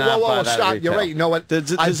 Oh no! Whoa! Stop! You're right. You know what? I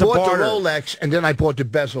bought the Rolex and then I bought the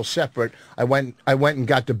bezel separate. I went and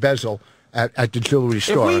got the bezel at the jewelry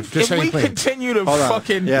store. If we continue to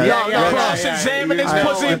fucking cross-examine this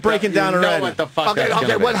pussy, I'm breaking down already. What the fuck?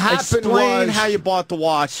 Okay. What happened Explain was how you bought the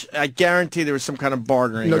watch. I guarantee there was some kind of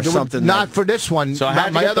bartering or something. Not for this one. So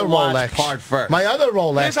my other Rolex part first. My other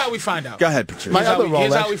Rolex. Here's how we find out. Go ahead, Patrice. My other Rolex.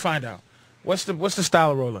 Here's how we find out. What's the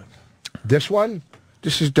style of Rolex? This one.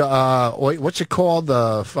 This is the what's it called?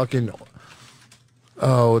 The fucking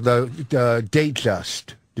the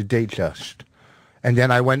Datejust. The Datejust. And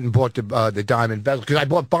then I went and bought the diamond bezel because I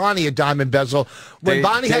bought Bonnie a diamond bezel. When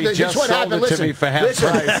Bonnie had just what sold happened. it to me for half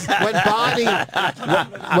price.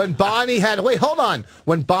 When Bonnie had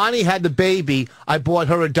when Bonnie had the baby, I bought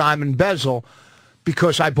her a diamond bezel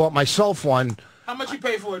because I bought myself one. How much you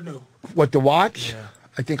pay for it new? What, the watch? Yeah.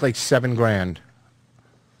 I think like $7,000.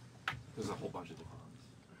 There's a whole bunch of different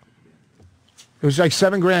ones. It was like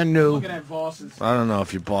 $7,000 new. Looking at Voss's. I don't know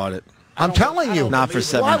if you bought it. I'm telling you. Not for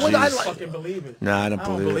 7 Why would I fucking believe it? No, I don't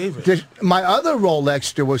believe it. My other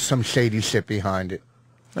Rolex, there was some shady shit behind it.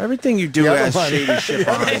 Everything you do has shady shit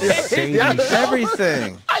behind it.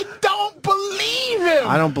 Everything. I don't believe him.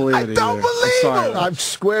 I don't believe it either. I don't believe him. I'm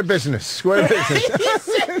square business. Square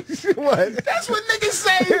business. What? That's what niggas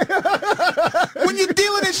say when you're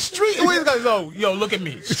dealing in street. Oh, yo, look at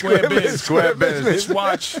me. Square business. Square business.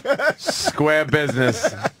 Watch. Square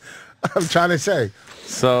business. I'm trying to say.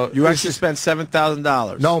 So you actually spent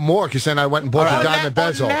 $7,000. No more, because then I went and bought the diamond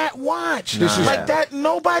bezel. On that watch. This is like that.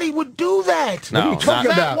 Nobody would do that. No, what are you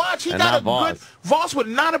talking about? That watch, he got a good. Voss would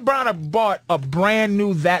not have bought a brand new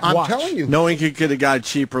watch. I'm telling you. Knowing he could have got it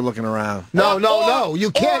cheaper looking around. No.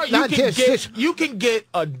 You can't. You can get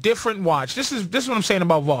a different watch. This is what I'm saying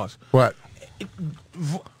about Voss. What?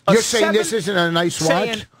 You're saying this isn't a nice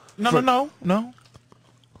watch? No.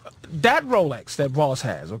 That Rolex that Voss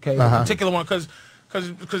has, okay, the particular one, because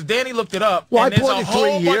Danny looked it up. Well, and I bought it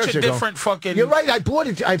 3 years ago. Different fucking. You're right. I bought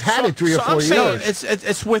it. I've had it 3 or 4 years.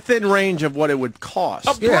 It's within range of what it would cost.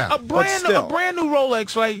 A brand new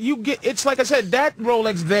Rolex, right? You get. It's like I said. That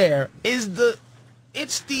Rolex there is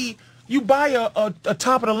you buy a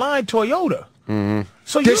top of the line Toyota. Mm-hmm.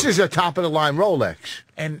 So this is a top of the line Rolex.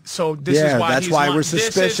 And so this is why that's why we're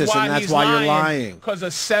suspicious, and that's why you're lying. Because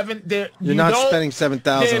you're not spending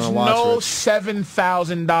 $7,000 on a watch. There's no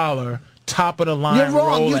 $7,000 top of the line. You're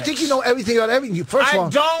wrong. Rolex. You think you know everything about everything. First of all, I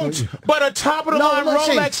don't. But a top of the line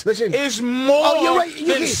Rolex is more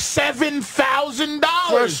than $7,000.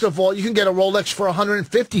 First of all, you can get a Rolex for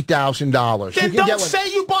 $150,000. Then don't say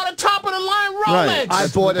you bought a top of the line Rolex. Right. I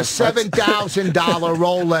bought a $7,000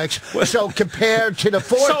 Rolex. So compared to the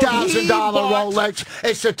 $4,000 Rolex,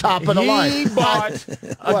 it's the top of the line. He bought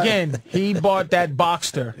he bought that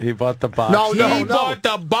Boxster. He bought the box. He bought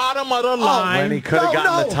the bottom of the line. When he could have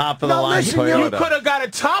gotten the top of the line Toyota. You could have got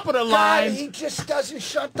a top of the line. God, he just doesn't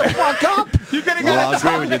shut the fuck up. You could have got a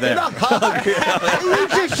top of the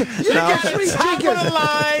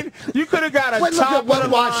line. You could have got a top of the line. What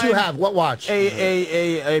watch you have? What watch?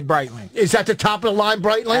 A Breitling. Is that the top of the line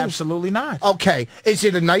Breitling? Absolutely not. Okay. Is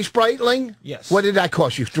it a nice Breitling? Yes. What did that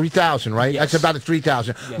cost you? $3,000, right? Yes. That's about a $3,000.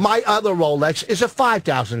 Yes. My other Rolex is a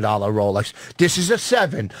 $5,000 Rolex. This is a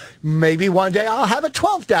 $7,000. Maybe one day I'll have a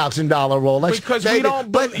 $12,000 Rolex. Because we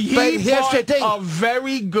don't. But here's the thing. A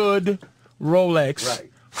very good Rolex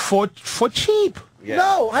for cheap. Yeah.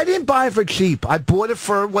 No, I didn't buy it for cheap. I bought it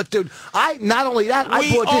for what the... Not only that,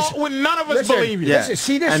 I bought this... None of us believe you. Listen,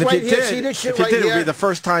 see this right here? See this shit right here? If you did, it would be the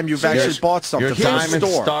first time you've actually bought something your from Diamond the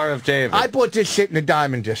store. Star of David. I bought this shit in the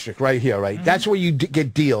Diamond District right here, right? Mm-hmm. That's where you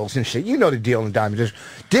get deals and shit. You know the deal in the Diamond District.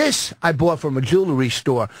 This I bought from a jewelry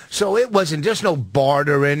store. So it wasn't... There's no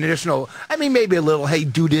bartering. There's no... I mean, maybe a little, hey,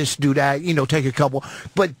 do this, do that, take a couple.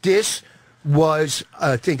 But this... was,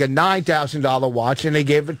 I think, a $9,000 watch, and they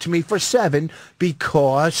gave it to me for $7,000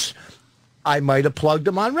 because I might have plugged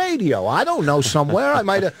them on radio. I don't know, somewhere. I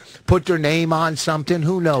might have put their name on something.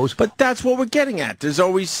 Who knows? But that's what we're getting at. There's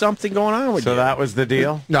always something going on with you. So that was the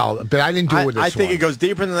deal? No, but I didn't do it with this I think one. it goes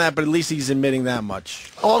deeper than that, but at least he's admitting that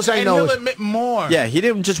much. All I know he'll is... admit more. Yeah, he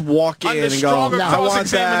didn't just walk in and go, I want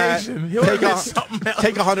that. He'll admit something else.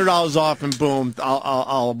 Take $100 off and boom,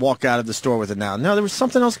 I'll walk out of the store with it now. No, there was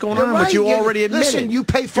something else going on, right. but you already admitted. Listen, you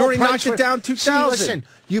pay full you already price knocked it down $2,000. Listen,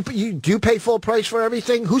 you do you pay full price for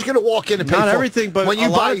everything? Who's going to walk in and pay Not full? everything, but when you a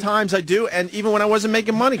buy, lot of times I do, and even when I wasn't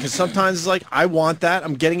making money, because sometimes it's like, I want that,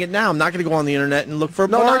 I'm getting it now. I'm not going to go on the internet and look for a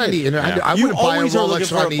bargain. Not on the internet. I You wouldn't buy a always are looking Rolex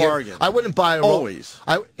for on a the bargain. I wouldn't buy a Always.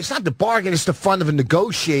 It's not the bargain. It's the fun of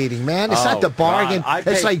negotiating, man. It's not the bargain. I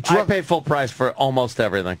It's like I pay full price for almost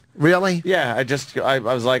everything. Really? Yeah, I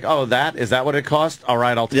was like, oh, is that what it cost? All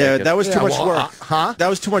right, I'll take it. Yeah, that was too much work. Huh? That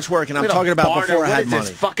was too much work, and I'm We don't talking about barter. before I What had is money.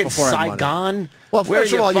 this, fucking Before I had money. Saigon? Well, Where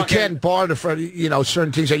first are of all, you fucking- can't barter for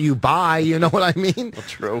certain things that you buy. You know what I mean?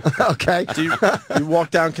 True. Okay. Do you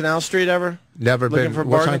walk down Canal Street ever? Never Looking been. for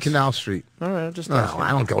What's on bargains? Canal Street? All right, I'm just No, asking.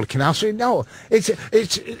 I don't go to Canal Street. No, it's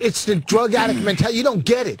the drug addict mentality. You don't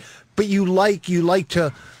get it, but you like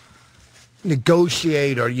to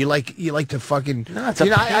negotiate, or you like to fucking. No, it's a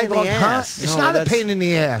pain in the ass. It's No, not a that's- pain in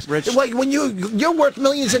the ass. Rich- Like when you're worth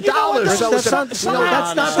millions of You know what, dollars. So that's it's not- a- no,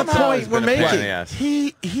 that's not the somehow point it's we're been a pain in making.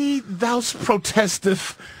 the ass. Thou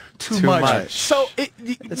protesteth too Too much. much. So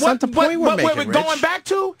It's not the point we're what making, we're going Rich. back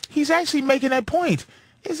to, he's actually making that point,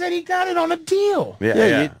 is that he got it on a deal.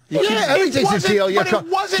 Yeah. Yeah, everything's a deal. But it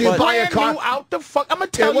wasn't You buy a brand car. new out the fuck. I'm going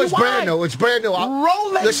to tell It you was why. brand new. It's brand new.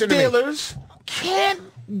 Rolex Listen to me. dealers can't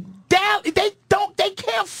they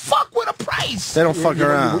can't fuck with a price. They don't fuck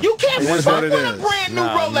around. You can't It is fuck what with it a is. brand new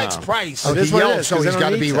Rolex no. price. Oh, It is he what it yells, is, so 'cause he's they don't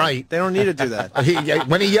gotta need be to. right. They don't need to do that.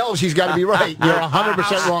 When he yells, he's got to be right. You're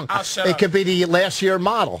 100% wrong. I'll shut It up. could be the last year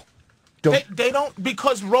model. They don't,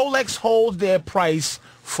 because Rolex holds their price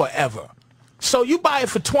forever. So you buy it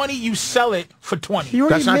for 20, you sell it for 20. He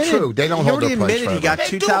already That's not admitted- true. They don't he hold already their price admitted he forever. got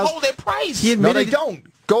They do 2,000. hold their price. He No, admitted they don't.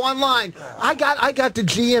 Go online. I got the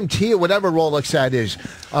GMT or whatever Rolex that is.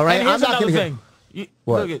 All right, And here's I'm not another going to thing.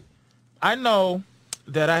 What? Look at, I know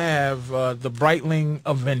that I have the Breitling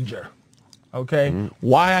Avenger. Okay,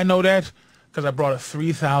 why I know that? Because I brought a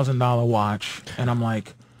 $3,000 watch, and I'm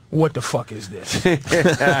like, what the fuck is this?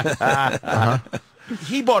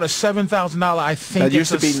 He bought a $7,000. I think That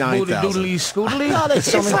used it's to a be $9,000. scootily.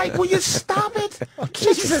 It's like, will you stop it?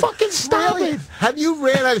 Just fucking stop Really? it. Have you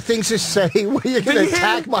ran out of things to say where you're going to you hear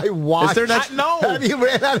attack me? my watch? Is there next- No. Have you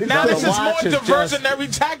ran out of Now things? this is more watch is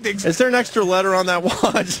diversionary tactics. Is there an extra letter on that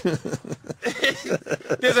watch?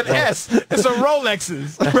 There's an S. It's a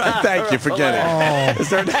Rolex's. Right, thank you for getting it. Is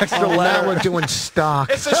there an extra Now letter? we're doing stock.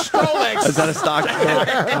 It's a Strolex. Is that a stock? All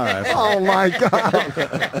right. Oh, my God.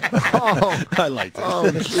 Oh, I like that. oh,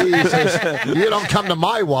 Jesus. You don't come to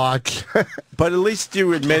my watch. But at least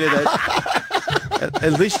you admitted that.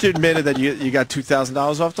 At least you admitted that you got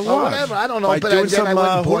 $2,000 off the watch. whatever, I don't know, By but doing then some I went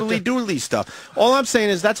and bought hoodly doodly stuff. All I'm saying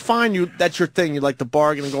is that's fine. That's your thing. You like to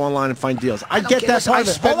bargain and go online and find deals. I don't get get that this. part I of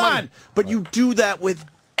it. spend Hold money. on, but you do that with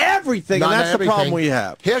everything, Not and that's the problem everything. we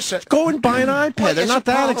have. Here's a- Go and buy an iPad. Well, They're it's not a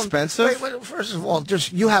that problem. expensive. Wait, first of all,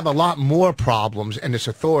 you have a lot more problems in this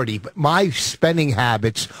authority, but my spending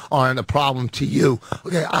habits aren't a problem to you.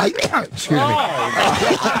 Okay, excuse me.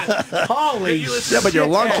 Holy Yeah, but your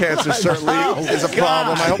lung cancer certainly is a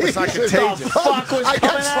problem. I hope it's not contagious. fuck was I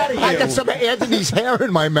coming out of I you? got some of Anthony's hair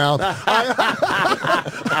in my mouth.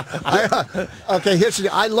 Okay, here's the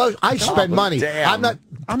I spend money. damn.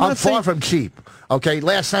 I'm not far saying- from cheap. Okay,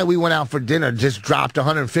 last night we went out for dinner, just dropped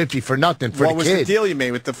 $150 for nothing for What the was kid. the deal you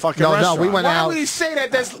made with the fucking No, restaurant? we went Why out. would he say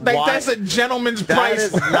that? That's Why? that's a gentleman's That price.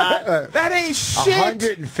 is not That ain't shit.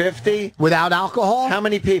 150. Without alcohol? How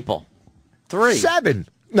many people? 3. 7.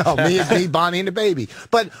 No, me, Bonnie, and the baby.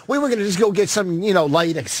 But we were going to just go get some,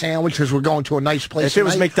 light sandwiches. We're going to a nice place. If it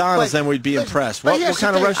was tonight. McDonald's, But- then we'd be but- impressed. but What here's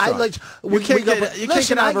kind the of thing. restaurant? You can't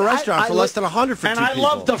get out of a restaurant for less than $100 for 2 And I people.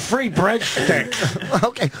 love the free breadsticks.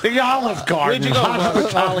 Okay. The Olive Garden. Where'd you go?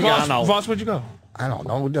 Italiano. Voss, where'd you go? I don't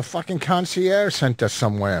know. The fucking concierge sent us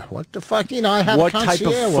somewhere. What the fuck? I have What a type of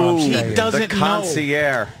concierge where I'm food? staying. He doesn't The know.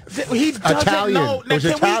 concierge. He doesn't Italian. know. It was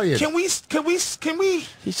Italian. Can we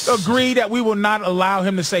agree that we will not allow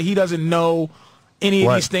him to say he doesn't know any of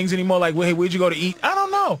What? these things anymore? Like, hey, where'd you go to eat? I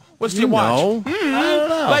don't know. What's your watch? know. I don't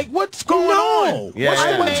know. Like, what's going on? Yeah. What's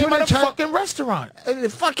I the went to name an of the Italian- fucking restaurant? A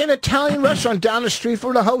fucking Italian restaurant down the street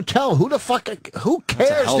from the hotel. Who cares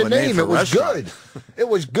hell of the a name name? for It a was restaurant. good. It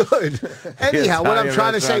was good. Anyhow, what I'm Italian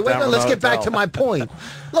trying to say, restaurant down let's from get the back to hotel. my point.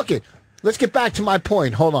 Look, Let's get back to my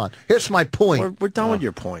point. Hold on. Here's my point. We're done with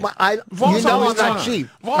your point. Vos I'm not cheap.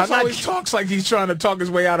 Vos always talks like he's trying to talk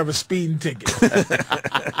his way out of a speeding ticket.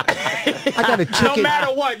 I got a ticket. No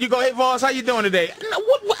matter what, you go, hey, Vos, how you doing today?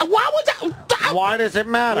 Why would that? Why does it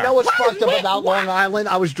matter? You know what's fucked up about Long Island?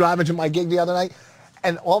 I was driving to my gig the other night,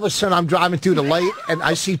 and all of a sudden I'm driving through the light, and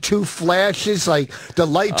I see two flashes. Like the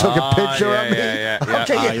light took a picture of me.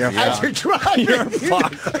 Okay, as you're driving,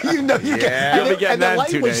 you know you get. You'll be getting and the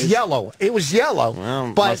light was yellow. It was yellow.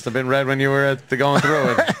 Well, but must have been red when you were going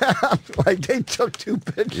through it. like they took two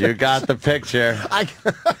pictures. You got the picture.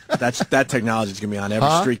 That technology is gonna be on every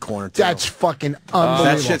street corner too. That's fucking unbelievable.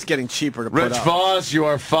 That shit's getting cheaper to put Rich up. Vos, you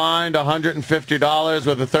are fined $150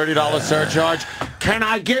 with a $30 surcharge. Can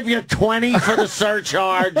I give you $20 for the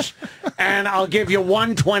surcharge, and I'll give you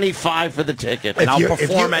 $125 for the ticket, and I'll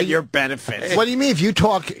perform at your benefit. What do you mean? If you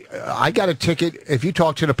talk, I got a ticket. If you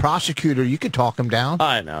talk to the prosecutor, you can talk him down.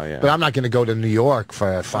 I know, yeah. But I'm not going to go to New York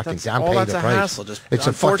for a fucking. I'm that's the a price. hassle. Just it's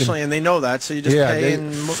unfortunately, and they know that, so you just pay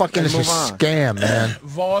and fucking and it's a move on. scam, man.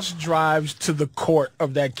 Vos drives to the court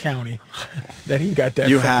of that county that he got that.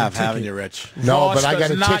 You ticket. haven't you, Rich? No, Vos but I got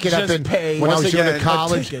does a not ticket up just in pay when I was doing again, a a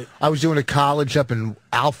college. ticket. I was doing a college up in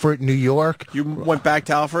Alfred, New York. You went back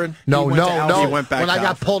to Alfred? No. He went back When to I got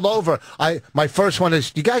Alfred. pulled over, my first one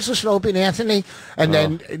is, do you guys listen to Opie and Anthony? And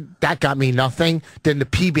then that got me nothing. Then the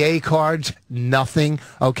PBA cards, nothing.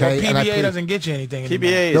 Okay. Well, and PBA doesn't get you anything.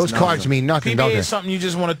 PBA is those cards mean nothing, don't PBA they? is something you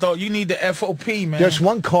just want to throw. You need the FOP, man. There's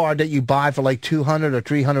one card that you buy for like $200 or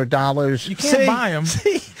 $300. You can't buy them.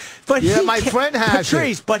 But yeah, my friend has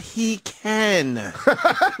Patrice, but he can.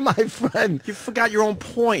 My friend. You forgot your own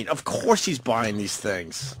point. Of course he's buying these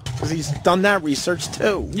things. Because he's done that research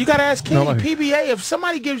too. You got to ask Kenny. No, PBA, if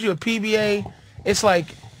somebody gives you a PBA, it's like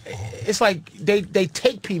they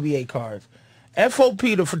take PBA cards.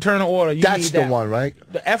 FOP, the fraternal order, you That's need the that. one, right?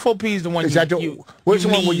 The FOP is the one Is that the, where's the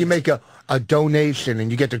one where you make a donation and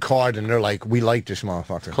you get the card and they're like, we like this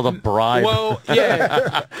motherfucker. Called a bribe. Well,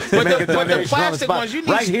 yeah. but make a the donation on the plastic spot. ones, you need,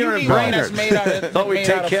 Right here you in need one that's Brainerd. made out of, Thought we'd made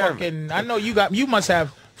take out of care of fucking, I know you must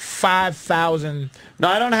have 5,000. No,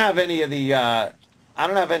 I don't have any of the. I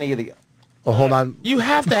don't have any of the. Oh, hold on. You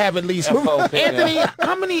have to have at least FOP, Anthony, yeah.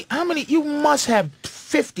 how many? You must have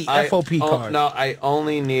 50 FOP cards. No, I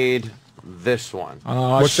only need this one.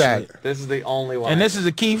 What's shit. that? This is the only one. And this is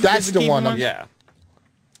a key. That's this is the key one. Yeah.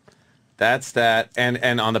 That's that,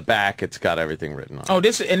 and on the back it's got everything written on it. Oh,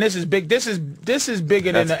 this is big. This is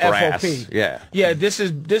bigger than the That's brass. FOP. Yeah. Yeah. This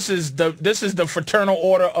is the fraternal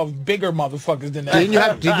order of bigger motherfuckers than that.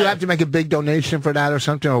 Did you have to make a big donation for that or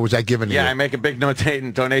something, or was that given to you? Yeah, I make a big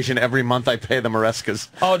donation every month. I pay the Marescas.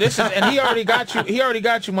 Oh, this is, and he already got you. He already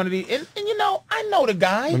got you one of these. And you know, I know the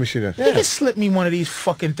guy. Let me see this. He can slip me one of these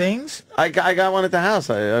fucking things. I got one at the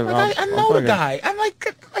house. I know the guy. I'm like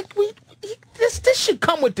this should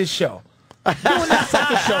come with this show. Doing this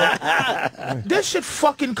fucking show. This should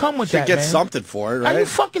fucking come with that, Get man. something for it, right? Are you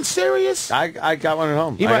fucking serious? I got one at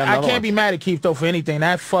home. I can't be mad at Keith though for anything.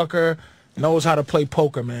 That fucker knows how to play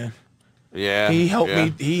poker, man. Yeah. He helped yeah.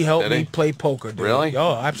 me. He helped Did me he? play poker, dude. Really?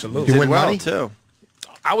 Oh, absolutely. You win well money? too.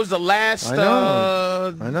 I was the last.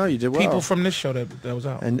 I know you did well. People from this show that was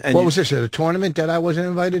out. And What was this, a tournament that I wasn't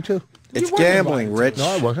invited to? It's You weren't gambling, invited. Rich. No,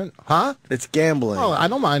 I wasn't. Huh? It's gambling. Oh, I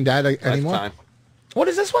don't mind that anymore. Lifetime. What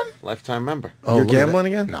is this one? Lifetime member. Oh, You're look at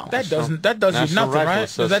gambling that. again? No. That does you National nothing, Rifle right?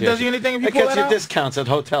 Does that does Association. you anything if you It pull gets that you out? discounts at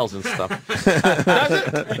hotels and stuff. Does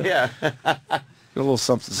it? Yeah. A little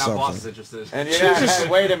something, Now Vos is something. interested. And yeah,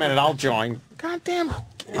 wait a minute, I'll join. Goddamn.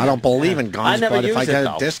 I don't believe in I guns, never but if I use it, get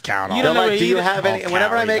though. a discount You on don't it. know- Like, do you either. have any? I'll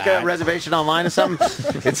Whenever I carry make that. a reservation online or something,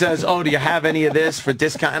 it says, "Oh, do you have any of this for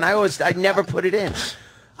discount?" And I never put it in.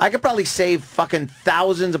 I could probably save fucking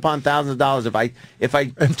thousands upon thousands of dollars if I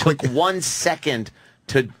took 1 second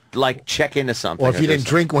to like check into something. Or if you didn't just-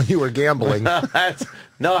 drink when you were gambling.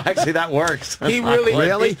 No, actually, that works. He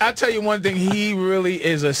really. I'll tell you one thing. He really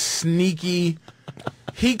is a sneaky.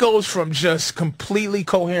 He goes from just completely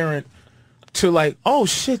coherent to like, oh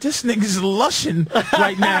shit, this nigga's lushing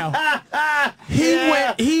right now.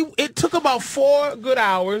 It took about 4 good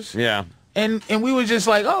hours. Yeah. And we were just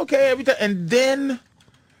like, oh, okay, everything. And then,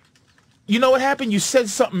 you know what happened? You said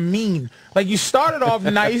something mean. Like you started off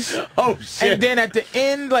nice. Oh shit. And then at the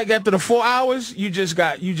end, like after the 4 hours, you just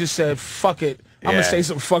said, fuck it. I'm gonna Yeah. say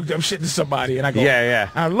some fucked up shit to somebody. And I go, Yeah.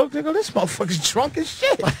 I looked and go, this motherfucker's drunk as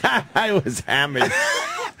shit. I was hammered.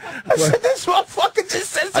 I said, this motherfucker just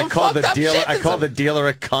said some I called fucked the up dealer. shit. I called the dealer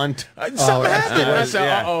a cunt. Something happened. And I said,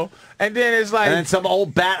 Yeah. uh-oh. And then it's like, And then some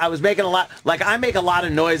old bat. I was making a lot. Like I make a lot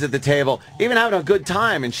of noise at the table, even having a good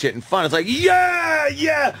time and shit and fun. It's like,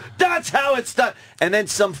 yeah, that's how it's done. And then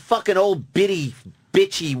some fucking old bitty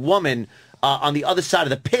bitchy woman on the other side of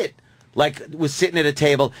the pit, like, was sitting at a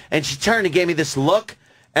table, and she turned and gave me this look,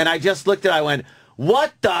 and I just looked at her, I went,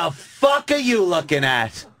 what the fuck are you looking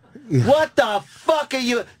at? What the fuck are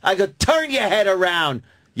you? I go, turn your head around,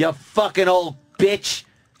 you fucking old bitch.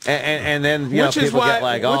 And then people get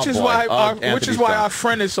like, oh, which is why our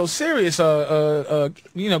friend is so serious.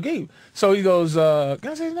 Gabe. So he goes, can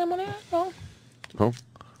I say his name on there? No. Who?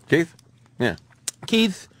 Keith? Yeah.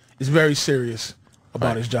 Keith is very serious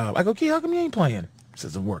about his job. I go, Keith, how come you ain't playing? He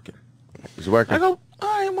says, I'm working. He's working. I go, all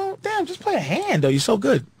right, well, damn, just play a hand, though. You're so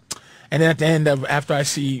good. And then at the end of, after I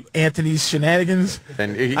see Anthony's shenanigans,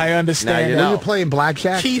 I understand. When you're playing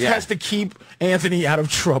blackjack, Keith has to keep Anthony out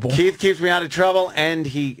of trouble. Keith keeps me out of trouble, and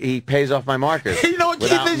he pays off my markers. You know what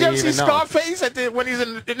Keith is? You ever see Scarface when he's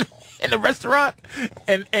in the restaurant?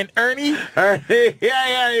 And Ernie,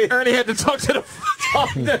 Ernie had to talk to the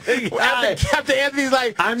guy. After Anthony's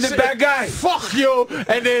like, I'm the bad guy. Fuck you.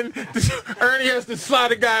 And then Ernie has to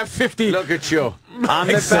slide the guy 50. Look at you. I'm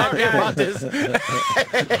the bad guy. About this.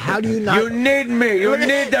 How do you not? You need me. You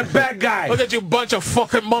need the bad guy. Look at you, bunch of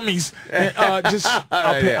fucking mummies. I'll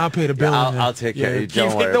pay the bill. I'll take care of you.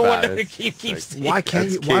 Don't worry about it. Why can't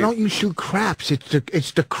you? Why don't you shoot craps?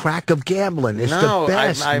 It's the crack of gambling. It's the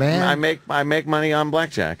best, man. I make money on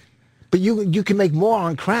blackjack. But you can make more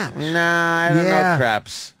on craps. Nah, I don't know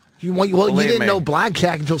craps. You didn't know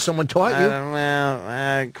blackjack until someone taught you.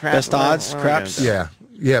 Craps. Best odds, craps.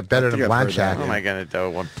 Yeah, better than blackjack. What am I gonna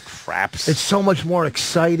do? What craps? It's so much more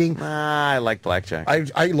exciting. I like blackjack.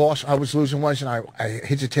 I lost. I was losing once, and I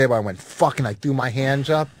hit the table. I went fucking. I threw my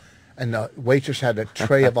hands up, and the waitress had a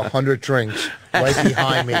tray of 100 drinks right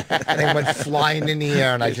behind me, and they went flying in the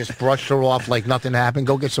air, and I just brushed her off like nothing happened.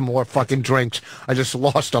 Go get some more fucking drinks. I just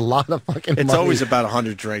lost a lot of fucking money. It's always about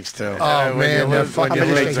 100 drinks too. Oh man, they're fucking. I'm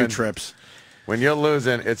gonna make 2 trips. When you're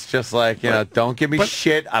losing, it's just like, don't give me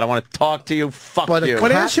shit. I don't want to talk to you. Fuck you.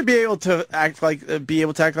 But he should be able to act like an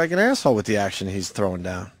asshole with the action he's throwing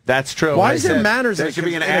down. That's true. Why does it matter? There should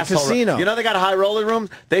be an asshole casino. You know they got high roller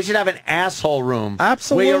rooms? They should have an asshole room.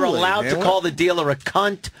 Absolutely. Where you're allowed to call the dealer a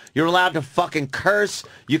cunt. You're allowed to fucking curse.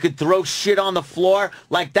 You could throw shit on the floor.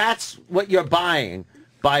 Like, that's what you're buying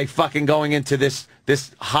by fucking going into this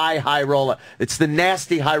high roller. It's the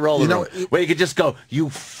nasty high roller room where you could just go, you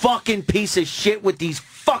fucking piece of shit with these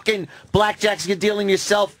fucking blackjacks you're dealing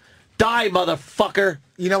yourself. Die, motherfucker.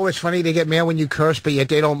 You know what's funny? They get mad when you curse, but yet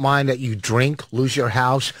they don't mind that you drink, lose your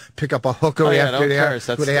house, pick up a hooker after don't curse.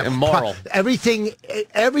 That's immoral. Everything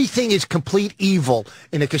is complete evil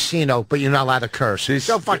in a casino, but you're not allowed to curse.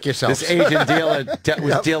 Go fuck yourself. This Asian dealer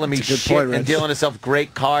was dealing me shit and dealing himself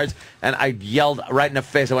great cards, and I yelled right in the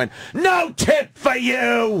face. I went, "No tip for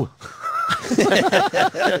you!"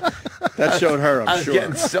 That showed her, I'm sure. I was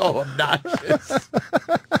getting so obnoxious.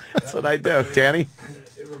 That's what I do, Danny.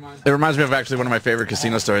 It reminds me of actually one of my favorite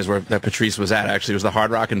casino stories that Patrice was at. Actually, it was the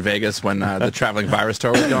Hard Rock in Vegas when the Traveling Virus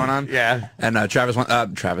Tour was going on. Yeah. And Patrice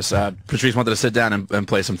wanted to sit down and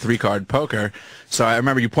play some 3-card poker. So I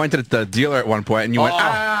remember you pointed at the dealer at one point and you went,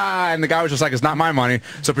 ah, and the guy was just like, it's not my money.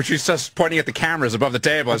 So Patrice starts pointing at the cameras above the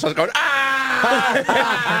table and starts going,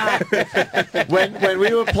 ah! when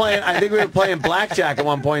we were playing, I think we were playing blackjack at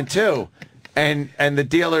one point too. And the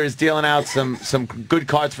dealer is dealing out some good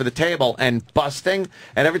cards for the table and busting.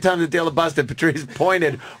 And every time the dealer busted, Patrice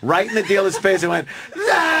pointed right in the dealer's face and went,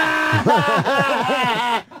 ah!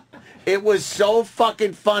 It was so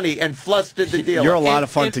fucking funny and flustered the dealer. You're a lot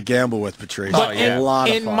of fun to gamble with, Patrice. But a lot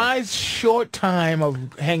of fun. In my short time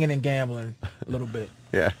of hanging and gambling a little bit,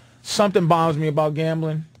 something bothers me about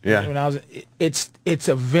gambling. Yeah. When it's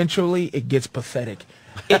eventually it gets pathetic.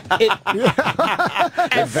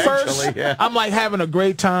 At first, I'm like having a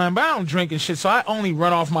great time, but I don't drink and shit, so I only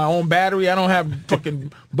run off my own battery. I don't have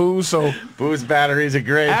fucking booze, so booze batteries are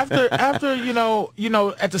great. After you know,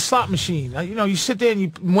 at the slot machine, you sit there and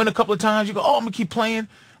you win a couple of times. You go, oh, I'm gonna keep playing.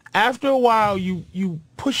 After a while, you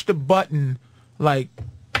push the button, like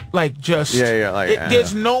just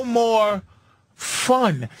there's no more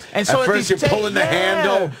fun. And so at first you're pulling the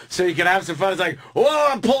handle so you can have some fun. It's like, whoa,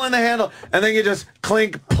 I'm pulling the handle, and then you just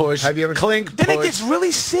clink, push. Have you ever clink? Then push. It gets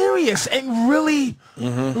really serious and really.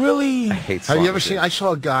 I hate. Have you ever seen? I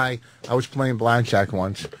saw a guy. I was playing blackjack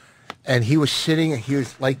once, and he was sitting. He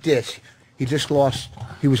was like this. He just lost.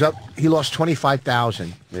 He was up. He lost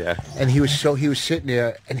 25,000. Yeah. And he was sitting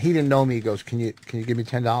there, and he didn't know me. He goes, "Can you give me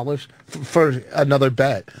 $10 for another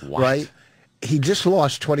bet?" What? Right. he just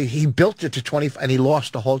lost 20. He built it to 20, and he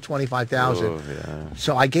lost the whole 25,000. Oh, yeah.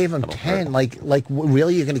 So I gave him 10. Like,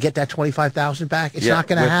 really, you're going to get that 25,000 back? It's not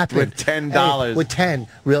going to happen. With $10. Hey, with 10,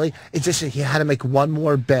 really? It's just he had to make one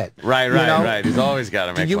more bet. Right. He's always got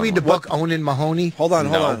to make. Did you read the book Onin Mahoney? Hold on.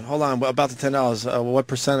 About the $10, what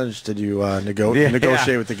percentage did you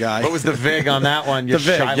negotiate with the guy? What was the vig on that one? The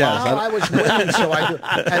vig, yes. I was winning, so I do.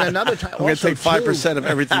 And another time, I'm going to take 5% of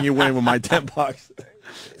everything you win with my $10.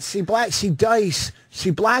 See dice. See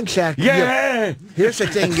blackjack. Yeah. Here's the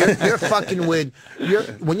thing. You're fucking with.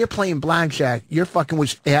 When you're playing blackjack, you're fucking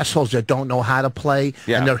with assholes that don't know how to play,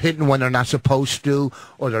 and they're hitting when they're not supposed to,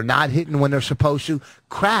 or they're not hitting when they're supposed to.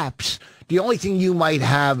 Craps. The only thing you might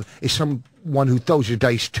have is someone who throws your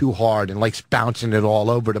dice too hard and likes bouncing it all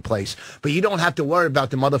over the place. But you don't have to worry about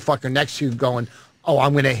the motherfucker next to you going, oh,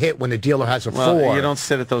 I'm going to hit when the dealer has a 4. You don't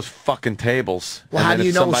sit at those fucking tables. Well, how do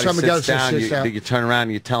you know when somebody else sits down? You turn around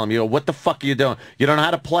and you tell them, what the fuck are you doing? You don't know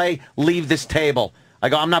how to play? Leave this table. I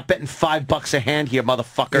go, I'm not betting $5 a hand here,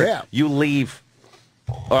 motherfucker. Yeah. You leave.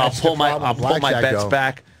 Or I'll pull my bets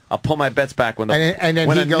back. I'll pull my bets back when and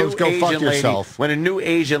then he goes, go fuck yourself. When a new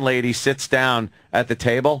Asian lady sits down at the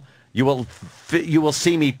table, you will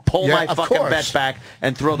see me pull my fucking bet back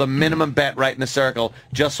and throw the minimum bet right in the circle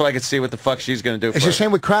just so I can see what the fuck she's going to do. It's the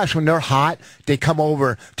same with Crash. When they're hot, they come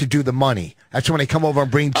over to do the money. That's when they come over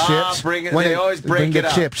and bring chips. They always bring the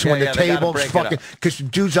chips. When the table's fucking, because the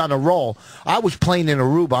dude's on a roll. I was playing in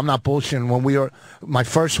Aruba. I'm not bullshitting. When we were, my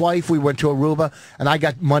first wife, we went to Aruba, and I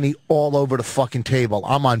got money all over the fucking table.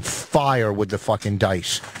 I'm on fire with the fucking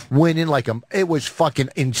dice. Winning it was fucking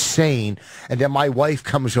insane. And then my wife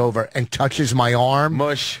comes over and touches my arm.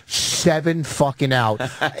 Mush. 7 fucking out.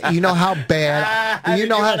 You know how bad. You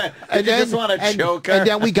know how. And then just want to choke her. And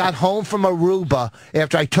then we got home from Aruba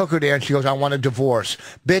after I took her there, and she goes, I want a divorce.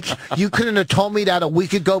 Bitch, you couldn't have told me that a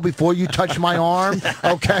week ago before you touched my arm,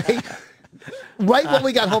 okay? Right when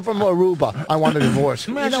we got home from Aruba, I want a divorce.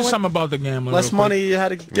 Let me ask you something about the gambling. Less money you had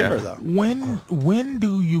to give her, though. When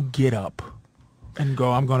do you get up and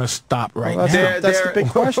go, I'm going to stop now? That's the big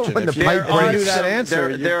question. When the If pipe you knew breaks, that answer,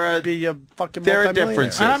 you'd be a fucking multimillionaire.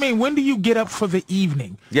 differences. I mean, when do you get up for the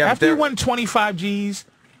evening? After you win 25 G's,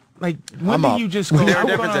 like, when do you just go? There are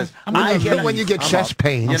differences. I get when you get chest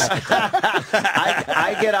pains.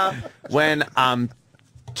 I get up when I'm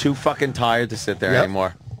too fucking tired to sit there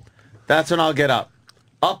anymore. That's when I'll get up.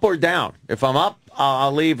 Up or down. If I'm up,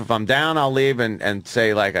 I'll leave. If I'm down, I'll leave and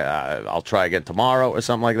say, like, I'll try again tomorrow or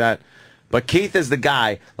something like that. But Keith is the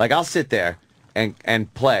guy. Like, I'll sit there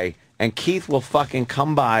and play, and Keith will fucking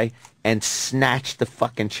come by and snatch the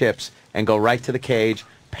fucking chips and go right to the cage,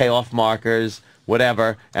 pay off markers,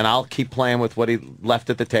 whatever, and I'll keep playing with what he left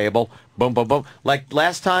at the table. Boom, boom, boom. Like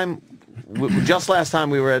last time, just last time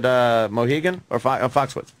we were at Mohegan or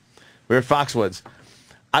Foxwoods. We were at Foxwoods.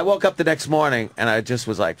 I woke up the next morning and I just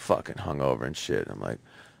was like fucking hungover and shit.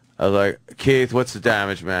 I was like, Keith, what's the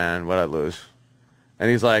damage, man? What'd I lose? And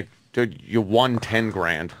he's like, dude, you won 10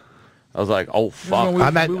 grand. I was like, oh, fuck. We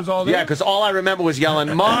was all there? Yeah, because all I remember was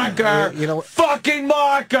yelling, marker, fucking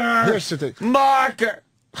marker, Here's the thing. marker.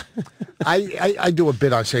 I do a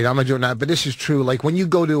bit on saying I'm not doing that, but this is true. Like when you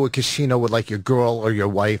go to a casino with like your girl or your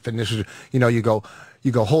wife, and this is, you go,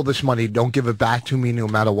 hold this money, don't give it back to me no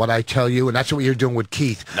matter what I tell you, and that's what you're doing with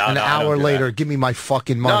Keith. An hour later, give me my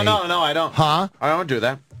fucking money. No, I don't. Huh? I don't do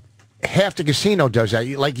that. Half the casino does that.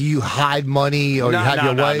 Like you hide money or you have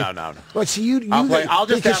your wife. No. But see, I'll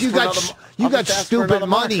just because ask you got stupid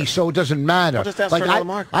money, so it doesn't matter. I'll just ask for another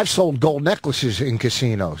marker. I've sold gold necklaces in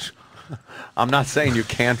casinos. I'm not saying you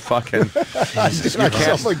can't fucking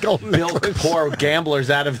bilk poor gamblers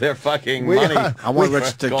out of their fucking money. I want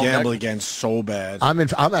Rich to gamble again so bad. I'm at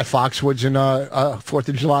Foxwoods in 4th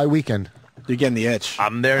of July weekend. You're getting the itch.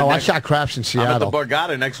 I'm there. I shot craps in Seattle. I'm at the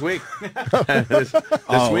Borgata next week.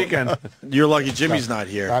 this weekend. You're lucky Jimmy's not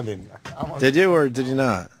here. I didn't. Did you or did you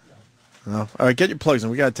not? No. All right, get your plugs in.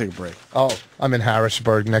 We got to take a break. Oh, I'm in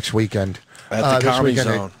Harrisburg next weekend. At the Comedy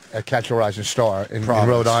Zone. At Catch a Rising Star in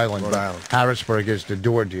Rhode Island. Harrisburg is the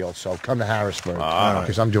door deal, so come to Harrisburg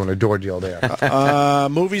because I'm doing a door deal there.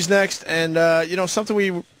 Movies next, and something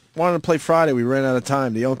we wanted to play Friday. We ran out of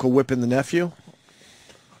time. The Uncle Whipping the Nephew.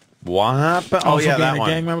 What happened? Oh, yeah, that one.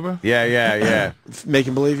 Gang member? Yeah.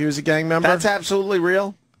 Making believe he was a gang member? That's absolutely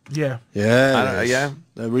real? Yeah. Yeah. Yeah?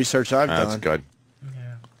 The research I've done. That's good.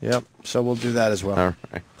 Yep. So we'll do that as well. All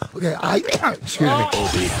right. Okay, excuse me.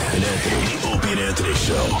 Opie and Anthony. The Opie and Anthony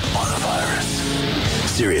Show on the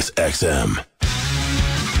Virus. Sirius XM.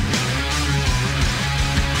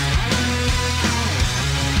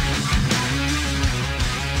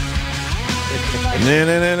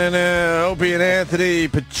 Opie and Anthony,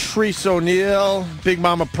 Patrice Oneal, Big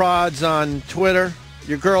Mama Prods on Twitter.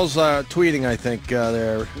 Your girl's tweeting, I think,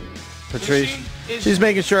 there, Patrice. She's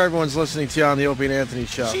making sure everyone's listening to you on the Opie and Anthony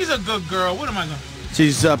show. She's a good girl. What am I going to do?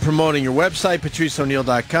 She's promoting your website,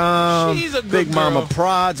 patriceoneal.com. She's a good Big girl. Mama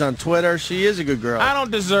Prods on Twitter. She is a good girl. I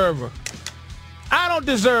don't deserve her. I don't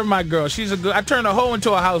deserve my girl. She's a good. I turned a hoe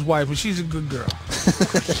into a housewife, but she's a good girl.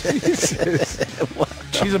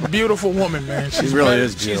 She's a beautiful woman, man. She really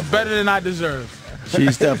is beautiful. She's better than I deserve.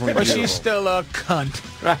 She's definitely But beautiful. she's still a cunt.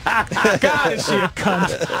 God, is she a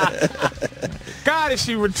cunt. God, is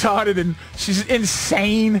she retarded, and she's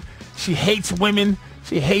insane. She hates women.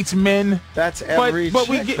 She hates men. That's every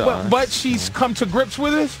chick, though. but she's come to grips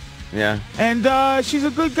with it. Yeah. And she's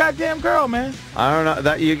a good goddamn girl, man. I don't know.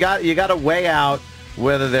 That you got to weigh out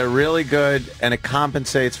whether they're really good and it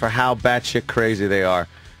compensates for how batshit crazy they are.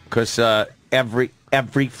 Because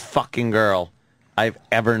every fucking girl I've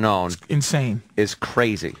ever known insane is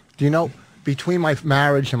crazy. Do you know, between my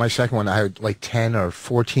marriage and my second one, I had like 10 or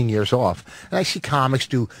 14 years off. And I see comics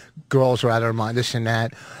do girls are out of their mind, this and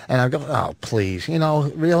that. And I go, oh, please, you know,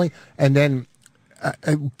 really? And then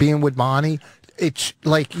being with Bonnie, it's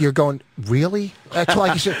like you're going, really? That's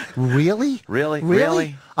like you said, really?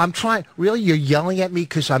 Really? I'm trying, really? You're yelling at me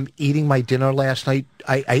because I'm eating my dinner last night?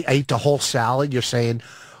 I ate the whole salad. You're saying,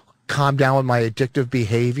 calm down with my addictive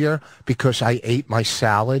behavior because I ate my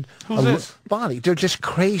salad. Who's this? Bonnie. They're just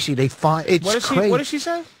crazy. They find it's crazy. What did she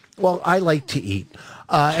say? Well, I like to eat.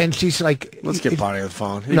 And she's like... Let's get Bonnie on the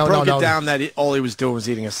phone. He No, broke no, it down that all he was doing was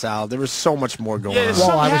eating a salad. There was so much more going on.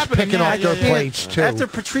 Well, I was picking off their plates, too. After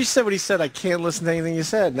Patrice said what he said, I can't listen to anything you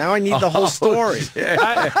said. Now I need the whole story. Get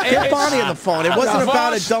Bonnie on the phone. It wasn't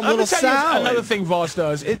about a dumb little salad. Another thing Vos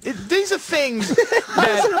does. These are things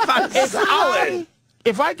that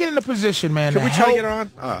if I get in a position, man, Can we try to get her help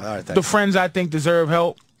on? Oh, all right, the friends I think deserve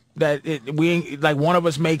help, that we ain't, like one of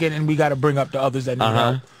us make it and we got to bring up the others that need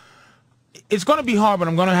help. It's going to be hard, but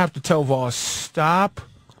I'm going to have to tell Vos, stop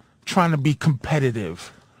trying to be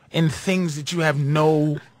competitive in things that you have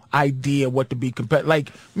no idea what to be competitive.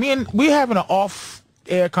 Like, we having an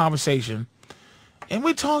off-air conversation, and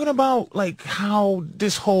we're talking about, like, how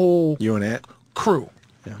this whole... You and Ant? Crew.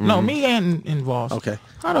 Yeah. No, me and Vos. Okay.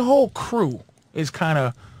 How the whole crew is kind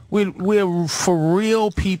of... We're for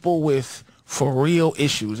real people with for real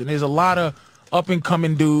issues, and there's a lot of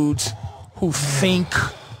up-and-coming dudes who think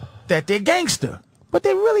that they're gangster, but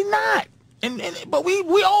they're really not. But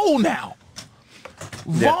we old now.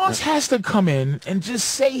 Vos has to come in and just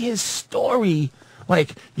say his story,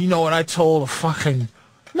 like, you know what I told a fucking...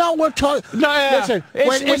 No, we're talking... No, yeah. Listen,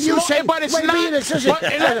 when you more, say... But it's wait, not... Let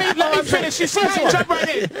me finish. You see, jump right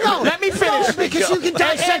in. No, let me finish. No, because you can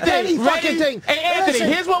dissect any fucking thing. Hey, Anthony, Listen,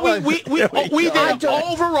 here's what we did an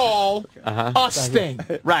overall us thing.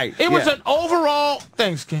 Right. It was an overall...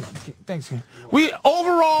 Thanks, Ken. We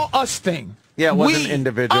overall us thing. Yeah, it wasn't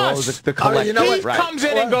individual. It was the collective. You know what? He comes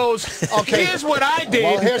in and goes, okay, here's what I did.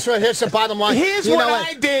 Well, here's the bottom line. Here's what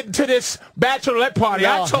I did to this bachelorette party.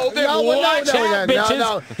 I told them, watch out, bitches.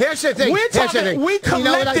 No. Here's the thing. We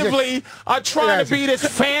collectively are trying to be this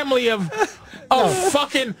family of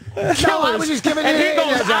fucking killers. No, I was just giving and you he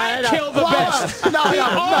goes, I kill the best. He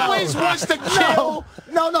always wants to kill.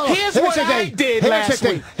 No. Here's what I did last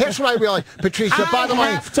week. Here's what I realized, Patrice. The bottom line.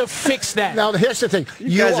 I have to fix that. Now, here's the thing.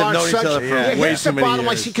 You guys have known each other for way here's too the many bottom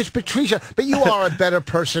line. years. Because Patricia, but you are a better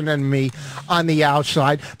person than me on the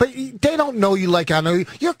outside. But they don't know you like I know you.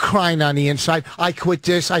 You're crying on the inside. I quit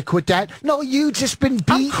this. I quit that. No, you just been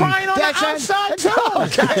beaten. I'm crying on the outside too.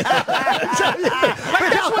 Okay.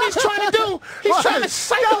 That's what he's trying to do. He's trying to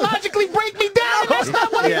psychologically break me down. That's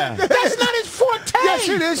not what. That's not his forte. Yes,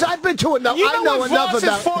 it is. I've been to enough. I know enough about.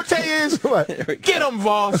 His forte is get him,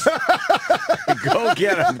 Vos. Go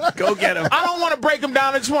get him. Go get him. I don't want to break him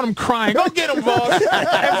down. I just want him crying. Go get him, Vos.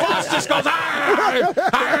 And Vos just goes, "Arr,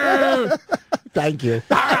 arr." Thank you.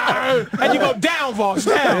 And you go down, Vos,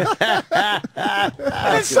 down. And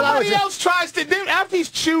then somebody else tries to, then after he's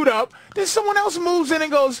chewed up, then someone else moves in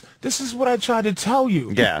and goes, this is what I tried to tell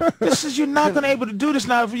you. Yeah. You're not going to be able to do this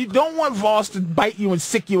now. If you don't want Vos to bite you and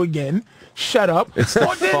sick you again, shut up. It's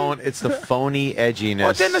the phony edginess.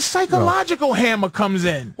 Or then the psychological hammer comes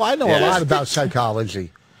in. Well, I know a lot about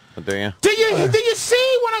psychology. Do you? Do you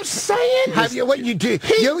see what I'm saying? Have you? What you do?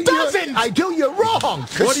 He doesn't. I do. You're wrong.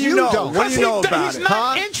 What do you know? Don't. What do you know about He's it?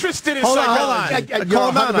 not interested in Hold on, psychology. hold on. You're Call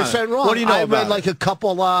him out on 100% it. wrong. What do you know I about read it? like a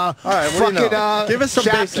couple right, what do you fucking know? Give us some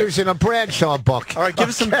chapters basics. in a Bradshaw book. All right, give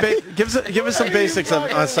us some give us some basics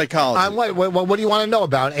on psychology. What do you want to know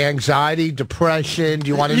about? Anxiety, depression? Do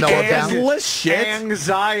you want to know about list shit?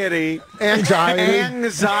 Anxiety. anxiety?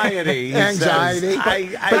 Anxiety. Anxiety.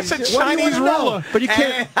 That's a Chinese ruler. But you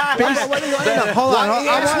can't. Hold on.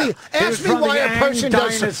 Ask me why a person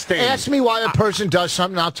does. Ask me why a person does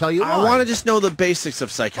something. I'll tell you why. I want to just know the basics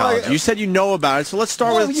of psychology. You said you know about it, so let's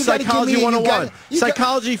start with you gotta Psychology give me- 101. you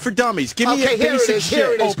Psychology for dummies. Give me Okay, a here it basic is. Here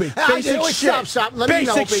shit. it is. Basic shit. Stop. Let me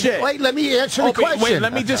know. Basic shit. Wait, let me answer the question. Wait,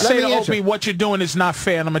 let me just say to Opie, what you're doing is not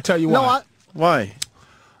fair, and I'm going to tell you why. No, Why?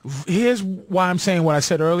 Here's why I'm saying what I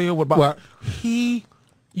said earlier. What?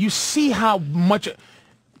 You see how much...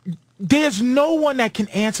 There's no one that can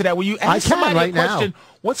answer that. When you ask somebody right a question,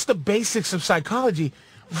 what's the basics of psychology?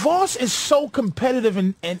 Voss is so competitive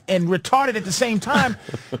and retarded at the same time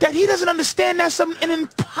that he doesn't understand that's an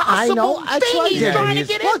impossible thing he's trying to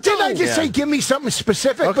get into. Didn't I just say give me something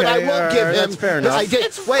specific? Okay, but I will give him. that's fair enough. I did.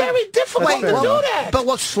 It's very difficult to do that. But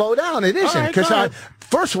let's slow down. It isn't right, because go ahead.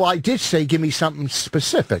 first of all, I did say give me something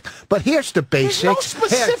specific. But here's the basics. There's no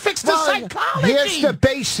specifics to psychology. Here's the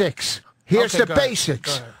basics. Here's Okay, the go ahead.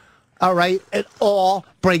 basics. Go ahead. All right, it all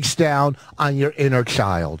breaks down on your inner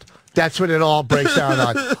child. That's what it all breaks down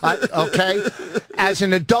on. Okay? As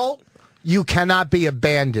an adult, you cannot be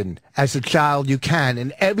abandoned. As a child, you can.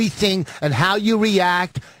 And everything and how you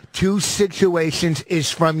react to situations is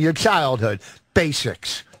from your childhood.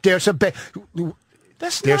 Basics. There's a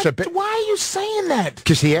Why are you saying that?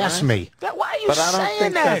 because he asked me. Why are you But I don't saying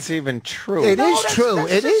think that? that's even true. It is that's- true.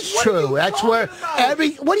 that's It just- is what are true. you That's where talking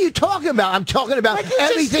about? what are you talking about? I'm talking about Like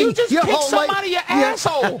everything. You just your picked whole some life. out of your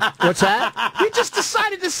asshole. What's that? You just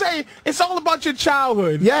decided to say it's all about your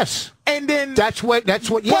childhood. Yes. And then That's what.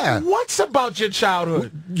 Yeah. But what's about your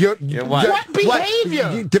childhood? What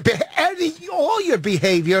behavior? All your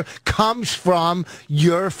behavior comes from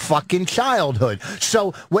your fucking childhood.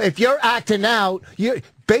 So if you're acting out, you're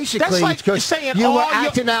basically That's like it's 'cause saying you were all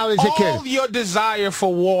acting out as a kid. All your desire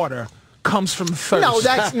for water comes from thirst. No,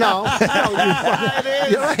 that's no.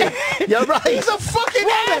 You're right. You're right. He's a fucking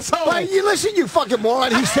asshole. But you listen, you fucking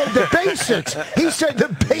moron. He said the basics. He said the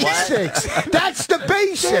basics. That's the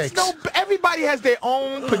basics. Everybody has their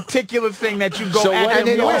own particular thing that you go So at. what And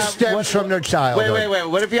if it you all have- stems from their childhood. Wait.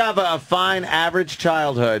 What if you have a fine average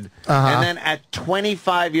childhood, and then at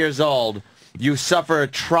 25 years old, you suffer a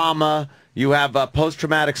trauma, you have a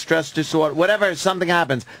post-traumatic stress disorder, whatever, something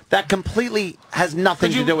happens, that completely has nothing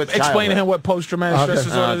Could you to do with explain childhood. to him what post-traumatic stress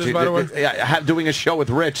disorder is, by the way? Doing a show with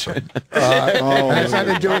Rich. That's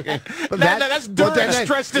nothing to do with that's during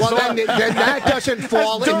stress disorder. Then that doesn't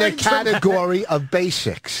fall in the during category of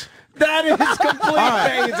basics. That is complete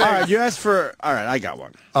basics. All right, you asked for... All right, I got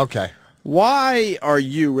one. Okay. Why are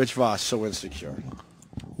you, Rich Voss, so insecure?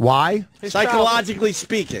 Why? Psychologically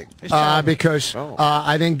speaking. Because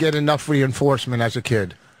I didn't get enough reinforcement as a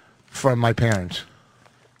kid from my parents.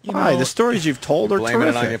 Why? The stories you've told are Blame it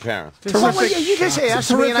terrific. on your parents. Well, you just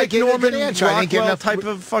asked me and I gave you a good answer. I didn't get Rockwell enough. type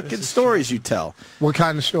of fucking stories you tell. What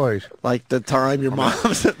kind of stories? Like the time your mom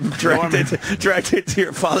dragged it to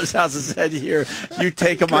your father's house and said, "Here, you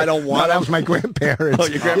take him. I don't want No, that him." was my grandparents. Oh,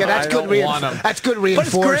 your grandparents. Yeah, that's I good. don't want 'em. That's good But it's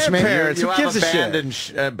reinforcement. grandparents. You Who have gives a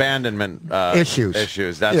shit? abandonment Issues.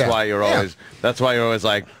 Issues. That's Yeah. why you're Yeah. always. That's why you're always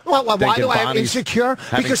like. Well, why thinking do I have Bonnie's insecure?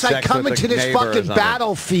 having Because I sex come with into a this neighbor or fucking something.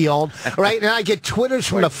 battlefield, right? And I get Twitters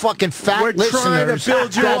from the fucking fat We're trying to listeners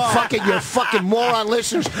build you that up. fucking your fucking moron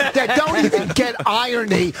listeners that don't even get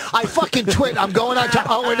irony. I fucking tweet. I'm going out to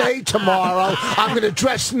O&A tomorrow. I'm going to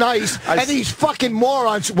dress nice. And these fucking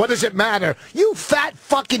morons. What does it matter? You fat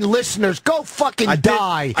fucking listeners, go fucking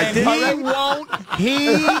die. I did. He won't.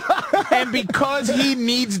 And because he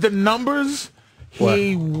needs the numbers,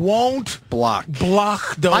 he won't Block.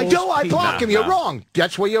 those. I do. I people. block him. You're wrong.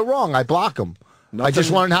 That's where you're wrong. I block him. I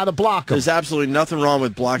just learned how to block them. There's absolutely nothing wrong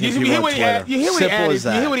with blocking You people hear on what he Twitter. added? You hear what he Simple added? as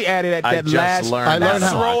You hear that. what he added at I that just last learned how.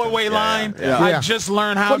 throwaway Yeah, line? yeah. I Yeah. just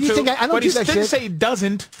learned how What do you to. think? I don't but do he that didn't shit. say he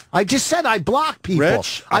doesn't. I just said I block people.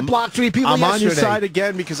 Rich, I blocked 3 people I'm yesterday. on your side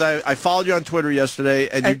again because I followed you on Twitter yesterday,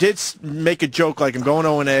 and you did make a joke like I'm going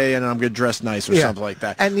O&A and I'm going to dress nice or Yeah. something like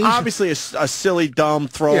that. And these- obviously a silly, dumb,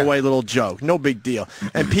 throwaway little joke. No big deal.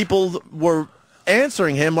 And people were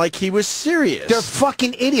answering him like he was serious. They're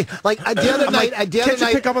fucking idiots. Like the other night, can't you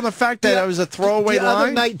pick up on the fact that it was a throwaway line? The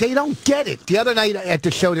other night, they don't get it. The other night at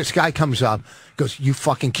the show, this guy comes up, goes, "You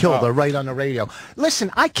fucking killed her right on the radio."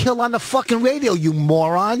 Listen, I kill on the fucking radio, you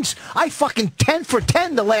morons. I fucking 10 for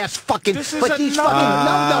 10 the last fucking. This is but these fucking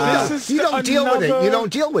no. You don't deal with it. You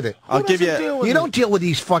don't deal with it. I'll give you. You don't deal with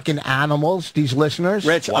these fucking animals, these listeners.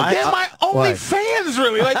 Rich, they're my only fans,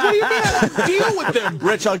 really. Like, what do you mean I don't deal with them?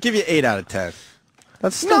 Rich, I'll give you 8 out of 10.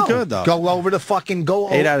 That's still good, though. Go over the fucking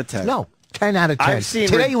 8 out of 10. No, 10 out of 10. I've seen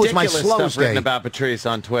Today was my ridiculous slowest stuff written day. about Patrice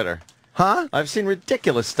on Twitter. Huh? I've seen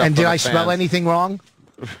ridiculous stuff. And did I fans. spell anything wrong?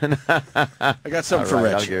 I got something for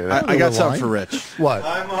right, Rich. I got something for Rich. What?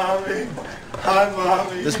 Hi, Mommy. Hi,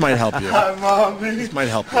 Mommy. This might help you. Hi, Mommy. This might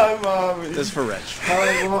help you. Hi, Mommy. This is for Rich.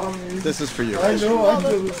 Hi, Mommy. This is for you. I know I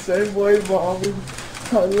feel the same way, Mommy.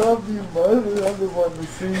 I love you, Mother. I've been wanting to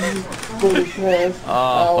see you for the past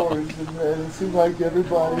hours, and man, it seems like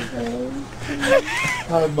everybody's home.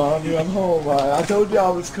 Hi, Mommy. I'm home. I told you I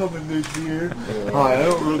was coming this year. Hi, I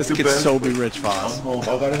don't look This the kid's best. so be Rich Foss. I'm home. I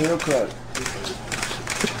got a haircut.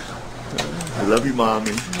 I love you,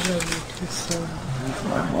 Mommy. Please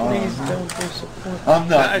don't disappoint. I'm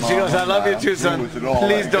not. She goes, "I love you too, son.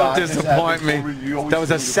 Please don't disappoint me." That was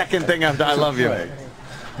the the second thing after "I love you."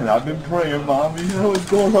 And I've been praying, Mommy. What's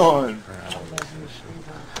going on?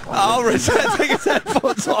 Oh, Rich, take his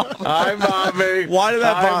headphones off. Hi, Mommy. Why did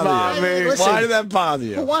that Hi, bother Mommy. you? Listen, Why did that bother Who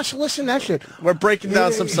you? wants to listen to that shit? We're breaking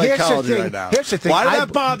down some psychology right now. Here's the thing. Why did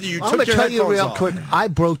that bother you? You I'm took going to your tell you headphones real off. quick. I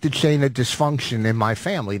broke the chain of dysfunction in my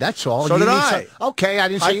family. That's all. So You did need I. Okay, I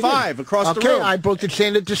didn't say High you did. five across the Okay, room. I broke the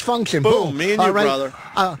chain of dysfunction. Boom, me and you, All right. brother.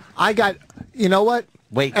 I got, you know what?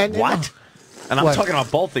 Wait, And- what? And I'm What? talking about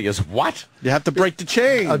both of you. What? You have to break the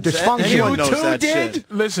chain. Dysfunction. Anyone You knows two that did?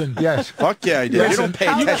 shit. Listen. Yes. Fuck yeah, I did. You Listen, don't pay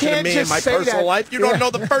you attention to can't me and just my say personal that. life. You don't know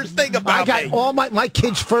the first thing I about got me. all my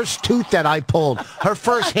kid's first tooth that I pulled. Her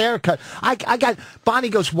first haircut. I got, Bonnie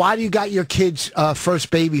goes, "Why do you got your kids' first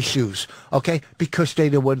baby shoes?" Okay, because they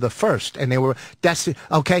were the first, and they were. That's it.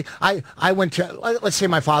 Okay. I went to, let's say,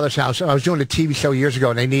 my father's house. I was doing a TV show years ago,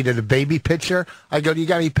 and they needed a baby picture. I go, "Do you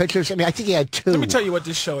got any pictures?" I mean, I think he had 2. Let me tell you what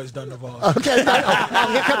this show has done to Vos. Okay.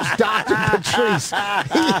 Here comes Dr. Patrice.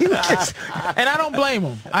 And I don't blame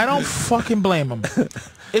him. I don't fucking blame him.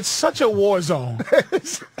 It's such a war zone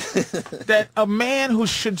that a man who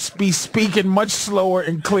should be speaking much slower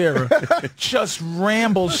and clearer just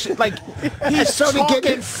rambles shit. Like, he's So to get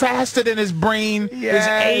talking it- faster than his brain Yes. is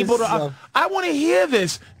able to. I want to hear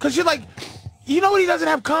this because you're like, you know what he doesn't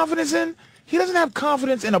have confidence in? He doesn't have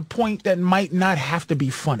confidence in a point that might not have to be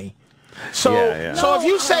funny. So, so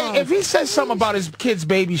if he says something about his kid's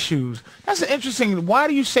baby shoes, that's an interesting. Why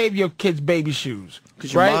do you save your kid's baby shoes?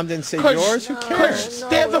 Because your mom didn't save yours? Who cares?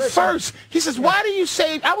 They're the first. He says, why do you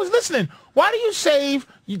save? I was listening. Why do you save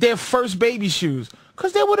their first baby shoes?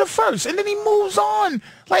 Because they were the first. And then he moves on.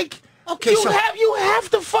 Like, Okay, you so- have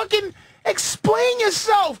to fucking explain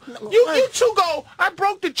yourself. You two go, I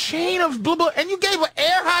broke the chain of blah, blah, and you gave an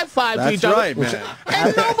air high five to That's each other. right, man.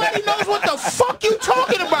 And nobody knows what the fuck you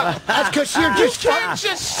talking about. That's because you're You just can't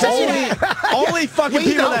just say that. Only fucking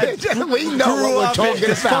people that we know grew what up we're in talking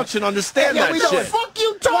about. dysfunction understand Yeah, that we What the shit. fuck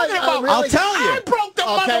you talking What, about? really? I'll tell you. I broke the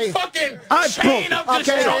Okay. motherfucking chain of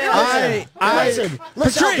Okay, destruction.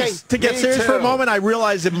 listen, Patrice, to get Me serious for a too. moment, I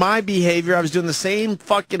realized that my behavior, I was doing the same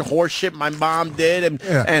fucking horse shit my mom did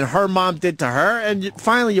and her mom did to her, and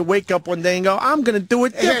finally you wake up one day and go, I'm going to do it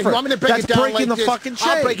different. Hey, you want me to break That's it down breaking like the this? fucking chain.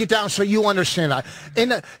 I'll break it down so you understand.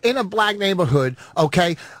 In a black neighborhood,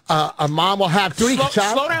 okay, a mom will have 3 Slow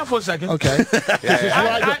child. down for a second. Okay.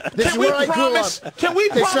 This is where I grew up. Can we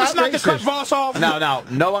It's promise not to racist. cut Voss off?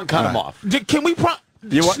 No one cut him off. Can we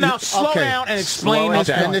now slow Okay. down and explain Slow this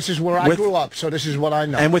down. And point? this is where I grew up, so this is what I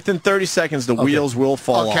know. And within 30 seconds, the wheels will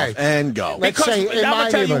fall Okay. off and go. Let's Because say in I'm my gonna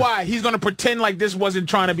tell you neighborhood. why. He's gonna pretend like this wasn't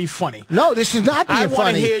trying to be funny. No, this is not being I funny.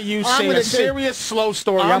 want to hear you I'm say gonna a serious, slow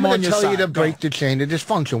story. I'm going on to your tell side. you to Go. break the chain of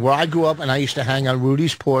dysfunction. Where I grew up, and I used to hang on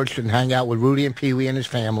Rudy's porch and hang out with Rudy and Pee Wee and his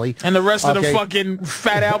family. And the rest of the Okay. fucking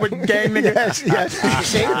Fat Albert gang nigga. Yes.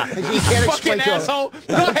 See? You can't Fucking explain to him. asshole.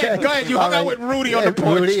 Go ahead. You hung out with Rudy on the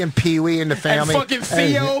porch. Rudy and Pee Wee and the family. And fucking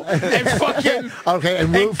Theo and fucking Okay,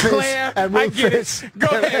 and Rufus. Claire. And I get Rufus. it. Go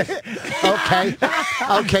ahead.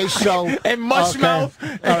 Okay, so. And Mushmouth.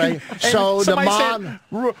 Okay. All right, And so the somebody mom.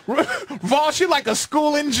 said, Voss, you like a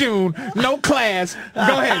school in June. No class. Go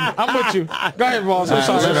ahead. I'm with you. Go ahead, Voss. I'm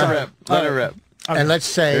sorry. Let it rip. Let it rip. And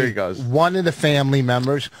let's Here say he goes. one of the family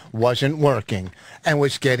members wasn't working and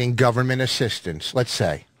was getting government assistance, let's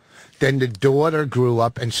say. Then the daughter grew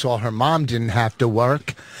up and saw her mom didn't have to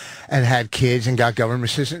work and had kids and got government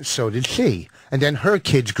assistance. So did she. and then her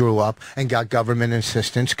kids grew up and got government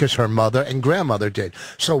assistance because her mother and grandmother did.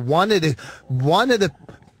 So one of the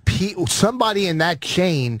somebody in that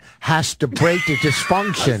chain has to break the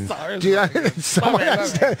dysfunction.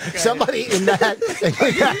 Somebody in that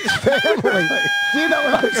family. Do you know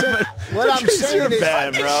what I'm saying? What I'm saying is,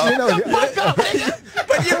 bad, bro. You know,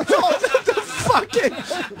 But you're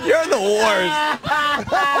you're the worst.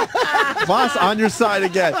 Boss, on your side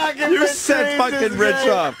again. You set fucking Rich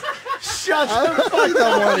up. Shut the fuck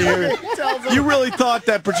up. You really thought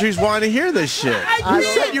that Patrice wanted to hear this shit. I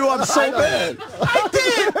set you up so bad. I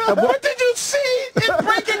did. What did you see it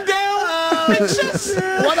breaking down? It's just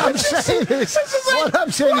what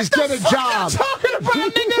I'm saying is get a job. Talking about,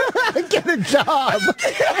 nigga. Get a job.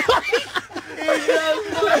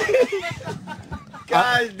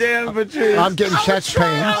 God damn, Patrice. I'm getting chest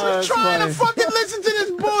pain. I was trying to fucking listen to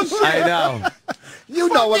this bullshit. I know. You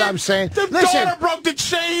know what I'm saying. The daughter broke the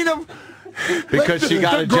chain of... Because she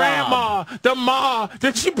got a grandma, job. the ma,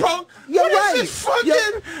 that she broke. You're what right. Is this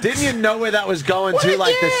fucking... Didn't you know where that was going to?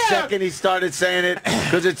 Like the second he started saying it?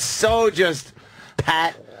 Because it's so just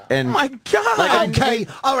pat and... Oh my God. Like, okay,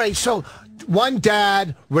 all right, so... One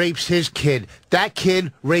dad rapes his kid. That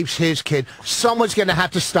kid rapes his kid. Someone's going to have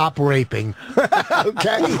to stop raping.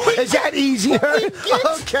 Okay? Is that easier?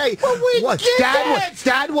 Okay.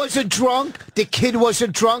 Dad was a drunk. The kid was a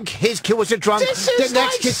drunk. His kid was a drunk. The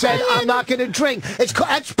next kid said, I'm not going to drink.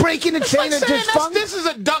 That's breaking the chain of dysfunction. This is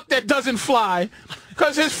a duck that doesn't fly.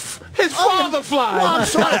 Because his father flies. Well, I'm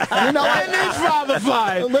sorry. You know, and his father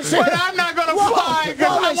flies. Listen, but I'm not going to fly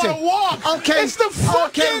because I want to walk. Okay. It's the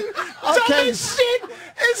fucking dumbest shit.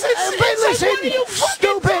 It's listen, what are you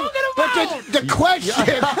stupid. talking about? But the question...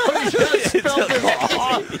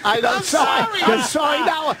 I'm sorry.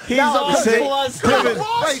 Now,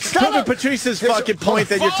 Pivot Patrice's fucking point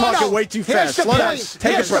that you're talking way too fast. Slow down.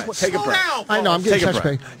 Take a breath. Take a breath. I know, I'm getting chest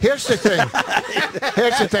pain. Here's the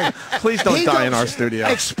thing. Please don't die in our studio.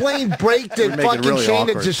 Explain, break the fucking really chain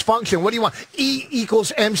awkward. of dysfunction. What do you want? E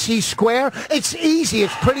equals MC square? It's easy.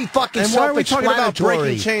 It's pretty fucking And why are we talking about self-explanatory.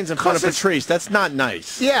 breaking chains in front of Patrice? That's not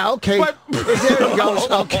nice. Yeah, okay. But, there he goes.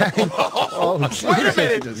 Okay. Wait a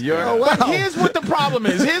minute. But here's what the problem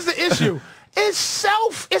is. Here's the issue. It's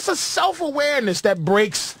a self-awareness that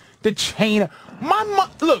breaks the chain.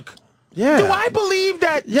 Look. Yeah. Do I believe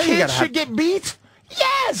that kids should get beat?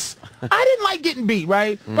 Yes. I didn't like getting beat,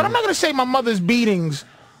 right? But I'm not going to say my mother's beatings.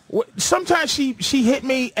 Sometimes she hit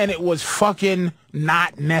me and it was fucking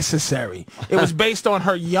not necessary. It was based on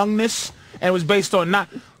her youngness and it was based on not.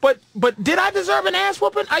 But did I deserve an ass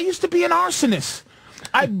whooping? I used to be an arsonist.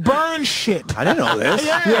 I burn shit. I didn't know this.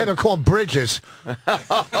 Yeah, they're called bridges. It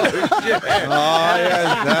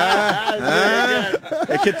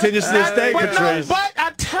continues to this day, Patrice. But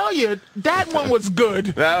I tell you, that one was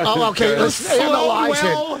good. Okay, let's analyze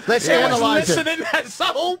it. Let's analyze it.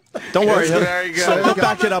 So, don't worry, very good. He'll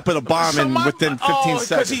back it up in a bomb within 15 seconds.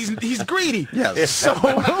 Because he's greedy. Yes. So,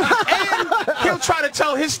 and he'll try to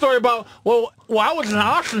tell his story about, well, I was an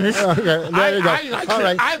arsonist. Okay, there you go.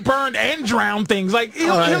 I burned and drowned things. Like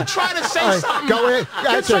he'll try to say something. Go ahead.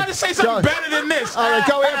 He'll try to say something better than this. All right,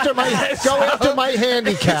 go after my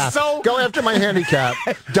handicap. Go after my handicap.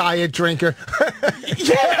 Diet drinker.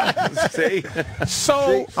 Yeah. See?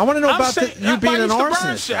 So I want to know about you being an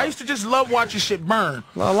arsonist. I used to just love watching shit burn.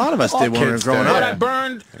 Well, a lot of us did when we were growing But I up.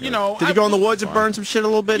 burned, Did you go in the woods and burn some shit a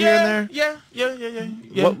little bit here and there?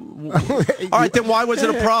 Yeah. All right, then why was it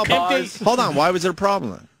a problem? Hold on, why was it a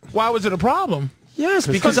problem then? Why was it a problem? Yes,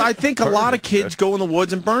 because I think a lot of kids go in the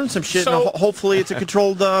woods and burn some shit, and hopefully it's a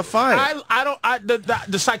controlled fire.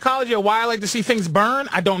 The psychology of why I like to see things burn,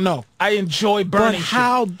 I don't know. I enjoy burning. But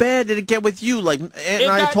how bad did it get with you? Like, Aunt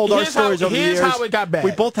and I told our stories over the years. Here's how it got bad.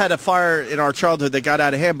 We both had a fire in our childhood that got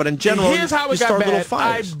out of hand, but in general, here's how it got bad. Little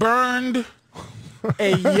fires. I burned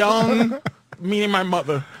a young, meaning my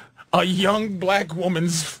mother, a young black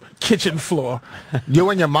woman's kitchen floor. You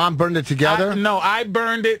and your mom burned it together? No, I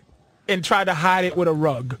burned it and tried to hide it with a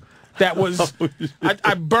rug. That was,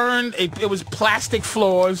 I burned, it was plastic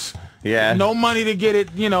floors. Yeah. No money to get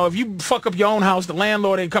it. You know, if you fuck up your own house, the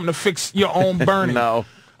landlord ain't coming to fix your own burning. No.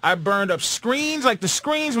 I burned up screens, like the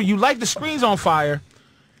screens, when you light the screens on fire,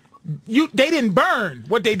 they didn't burn.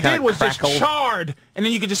 What they did was just charred, and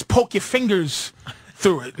then you could just poke your fingers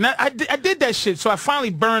through it. And I did that shit, so I finally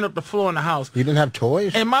burned up the floor in the house. You didn't have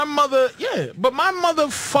toys? And my mother, but my mother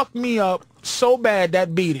fucked me up so bad,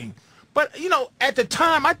 that beating. But, you know, at the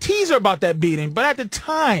time, I tease her about that beating, but at the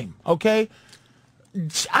time, okay,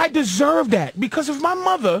 I deserved that. Because if my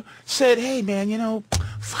mother said, hey, man, you know,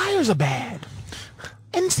 fires are bad.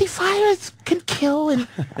 And see, fires can kill and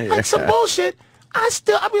like some bullshit.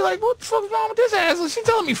 I'd be like, what the fuck's wrong with this asshole? She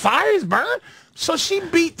telling me fire is burn? So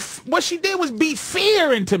what she did was beat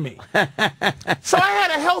fear into me. So I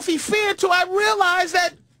had a healthy fear till I realized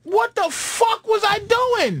that what the fuck was I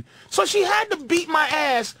doing? So she had to beat my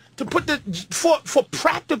ass to put for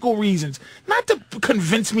practical reasons, not to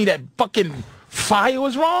convince me that fucking fire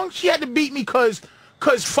was wrong. She had to beat me because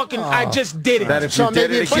fucking I just did it. That if you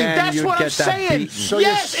did it again, that's you'd what get I'm saying. So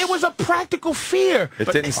yes, it was a practical fear.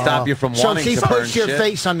 It didn't stop you from wanting to burn shit. So if she puts your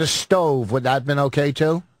face on the stove, would that have been okay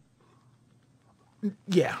too?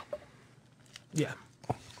 Yeah. Yeah.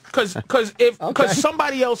 Because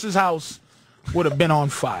somebody else's house would have been on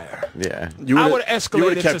fire. Yeah. I would have escalated. You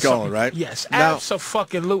would have kept to going, something. right? Yes, now,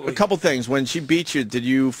 absolutely. A couple things. When she beat you, did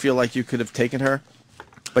you feel like you could have taken her?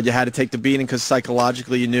 But you had to take the beating because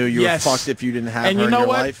psychologically you knew you were fucked if you didn't have her in your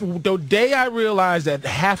life? And you know what? The day I realized that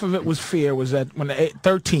half of it was fear was that when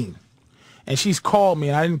 13. And she's called me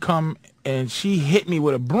and I didn't come, and she hit me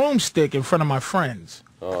with a broomstick in front of my friends.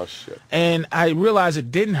 Oh, shit. And I realized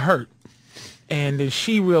it didn't hurt. And then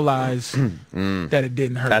she realized that it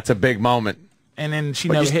didn't hurt. That's a big moment. And then she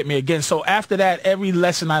never hit me again. So after that, every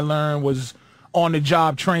lesson I learned was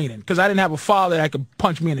on-the-job training. Because I didn't have a father that could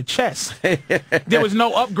punch me in the chest. There was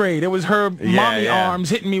no upgrade. It was her mommy arms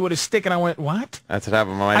hitting me with a stick, and I went, what? That's what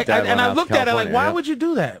happened to my dad. And I looked at her like, why would you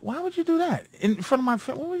do that? Why would you do that? In front of my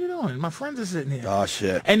friend? What were you doing? My friends are sitting here. Oh,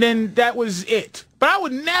 shit. And then that was it. But I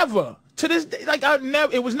would never, to this day, like,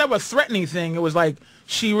 it was never a threatening thing. It was like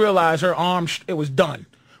she realized her arm, it was done.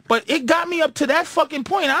 But it got me up to that fucking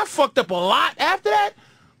point. I fucked up a lot after that.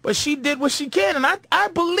 But she did what she can, and I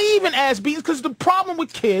believe in ass beatings because the problem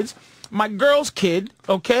with kids, my girl's kid,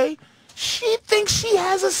 okay, she thinks she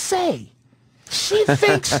has a say. She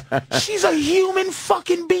thinks she's a human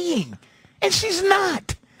fucking being, and she's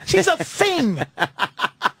not. She's a thing.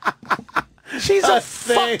 She's a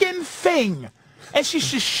fucking thing, and she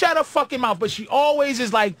should shut her fucking mouth. But she always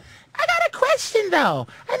is like, I got a question though,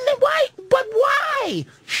 and then why? But why?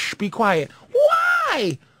 Shh, be quiet.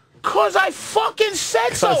 Why? Because I fucking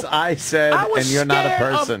said so. Because I said, and you're not a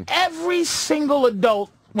person. Of every single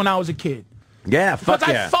adult when I was a kid. Yeah, fuck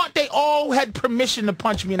Because yeah. I thought they all had permission to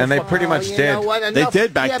punch me in the And they fucking pretty much you did. know what? They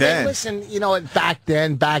did back then. But listen, you know what? Back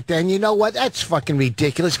then, you know what? That's fucking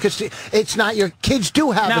ridiculous because it's not your kids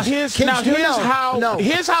do have. Now here's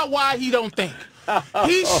why he don't think.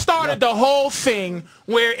 He started the whole thing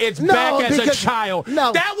where it's back as a child.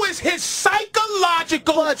 No. That was his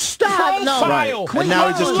psychological profile. No. Right. And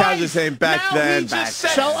now he just casually saying back then.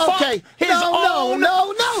 So okay,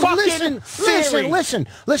 listen.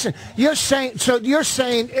 You're saying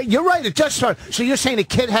you're right. It does start. So you're saying a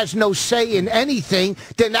kid has no say in anything.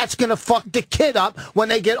 Then that's gonna fuck the kid up when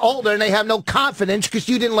they get older and they have no confidence because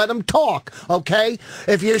you didn't let them talk. Okay,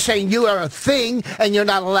 if you're saying you are a thing and you're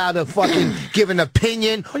not allowed to fucking give an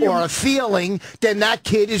opinion or a feeling, then that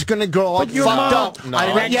kid is gonna grow up fucked up. No.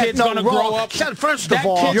 That kid's gonna grow up. First of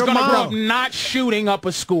all, your mom grow up not shooting up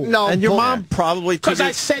a school. No, and your mom probably took because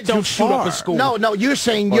I said don't shoot up a school. No, you're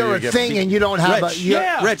saying you're a thing and you don't have Rich,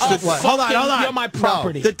 a. Rich, hold on. You're my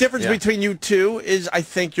property. The difference between you two is I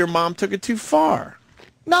think your mom took it too far.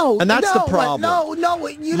 No, and that's the problem. No,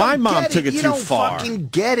 you my don't mom get took it you too don't far. Fucking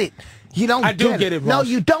get it. You don't. I do get it. Ross. No,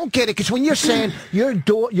 you don't get it because when you're saying your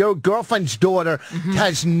girlfriend's daughter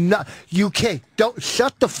has no, you can't. Don't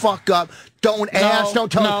shut the fuck up. Don't ask.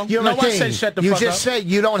 Don't tell. You're a thing. Said shut the you fuck just up. said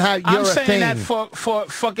you don't have. You're I'm a saying thing. that for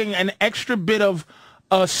fucking an extra bit of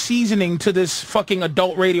seasoning to this fucking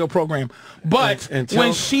adult radio program. But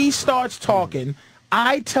when she starts talking,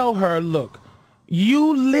 I tell her, look.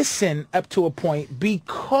 You listen up to a point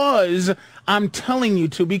because I'm telling you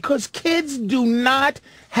to, because kids do not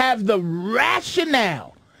have the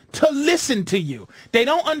rationale to listen to you. They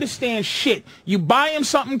don't understand shit. You buy them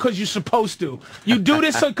something because you're supposed to. You do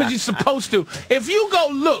this because you're supposed to. If you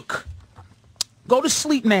go to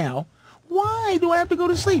sleep now, why do I have to go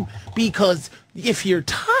to sleep? Because if you're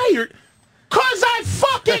tired... Because I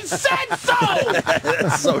fucking said so!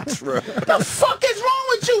 That's so true. The fuck is wrong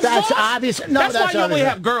with you, That's Voss? obvious. No, that's why you only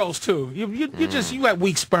have girls, too. You got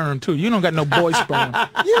weak sperm, too. You don't got no boy sperm.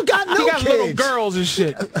 You got no You got kids. little girls and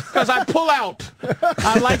shit. Because I pull out.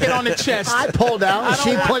 I like it on the chest. I pulled out and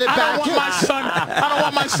she put it back in. I don't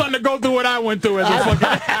want my son to go through what I went through as a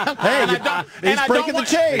fucking... He's breaking the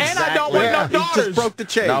chains. And I don't want no daughters. He just broke the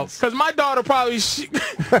chains. Because my daughter probably...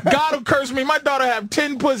 God will curse me. My daughter have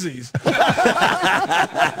 10 pussies.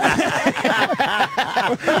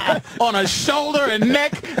 On a shoulder and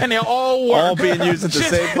neck, and they're all work. All being used at the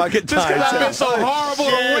same fucking time. Just because I've been so horrible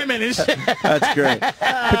to women and shit. That's great.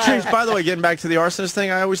 Patrice, by the way, getting back to the arsonist thing,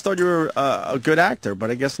 I always thought you were a good actor, but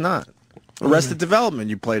I guess not. Arrested Development,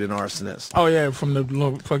 you played an arsonist. Oh, yeah, from the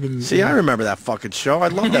fucking... See, I remember that fucking show. I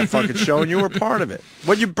love that fucking show, and you were part of it.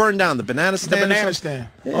 What'd you burn down, the banana stand? The banana stand.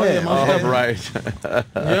 Yeah. Oh, yeah, right.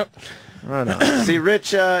 Yep. Right on. See,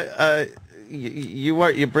 Rich, you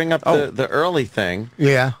bring up the early thing.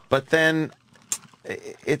 Yeah. But then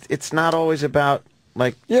it's not always about...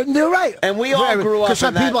 Like, you're right, and we all grew up. Because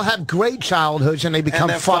some people have great childhoods and they become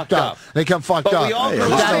fucked up. They become fucked up. We all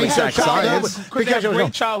grew up because they have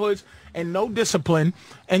great childhoods and no discipline.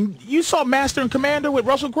 And you saw Master and Commander with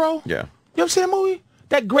Russell Crowe. Yeah. You ever seen that movie?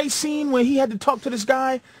 That great scene where he had to talk to this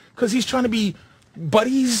guy because he's trying to be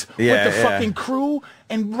buddies with the fucking crew,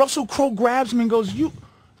 and Russell Crowe grabs him and goes,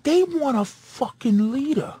 They want a fucking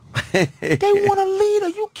leader. They want a leader.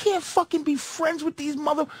 You can't fucking be friends with these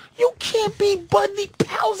You can't be buddy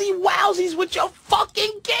palsy wowsies with your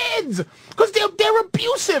fucking kids. Because they're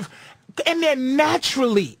abusive. And they're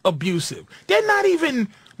naturally abusive. They're not even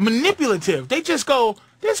manipulative. They just go,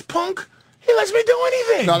 this punk, he lets me do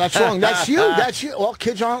anything. No, that's wrong. That's you. That's you. All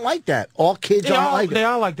kids aren't like that. All kids aren't like that. They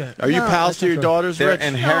are like that. Are you pals to your daughters, Rich?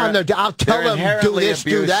 I'll tell them, do this,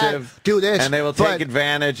 do that, do this. And they will take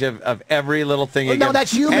advantage of every little thing you No,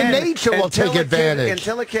 that's human nature will take advantage.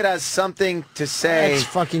 Until a kid has something to say that's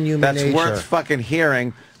fucking human nature. That's worth fucking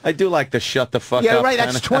hearing. I do like to shut the fuck up. Yeah, right.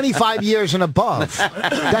 That's 25 years and above.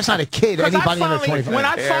 That's not a kid. Anybody under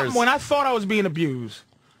 25. When I thought I was being abused,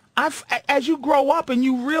 as you grow up and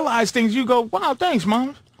you realize things, you go, wow, thanks,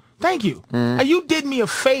 Mom. Thank you. And you did me a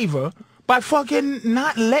favor by fucking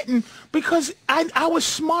not letting, because I was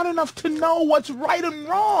smart enough to know what's right and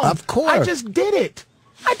wrong. Of course. I just did it.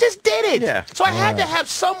 Yeah. So I had to have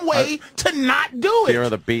some way to not do it. Fear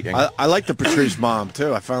of the beating. I like the Patrice mom,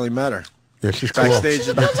 too. I finally met her. Yeah, she's cool. Backstage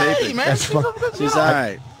at the taping. She's all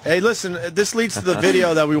right. Hey, listen, this leads to the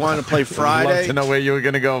video that we wanted to play Friday. I'd love to know where you were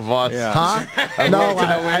going to go, Voss. Yeah. Huh? I'd love to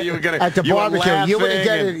know where you were going to. At the barbecue, you wouldn't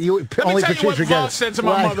get it. Let me tell you what Voss said to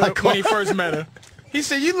my mother when he first met her. He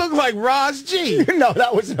said, "You look like Roz G." No,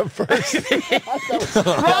 that wasn't the first.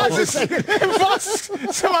 Voss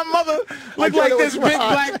said my mother looked like this big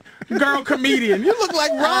black girl comedian. You look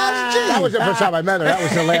like Roz G. That was the first time I met her. That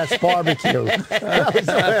was the last barbecue. That was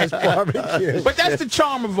the last barbecue. But that's the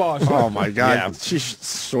charm of Voss. Oh, my God. Yeah. She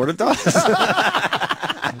sort of does.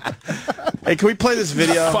 Hey, can we play this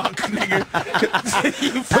video? Fuck, nigga.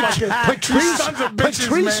 You fucking sons of bitches,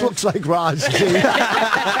 Patrice man. looks like Roz G.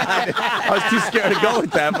 I was too scared to go with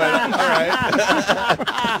that, but all right.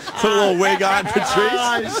 Put a little wig on, Patrice.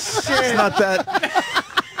 Oh, shit. It's not that...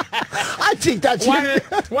 I think that's why did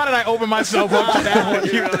I open myself up to that one?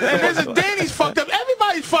 And Danny's fucked up.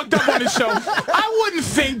 Everybody's fucked up on this show. I wouldn't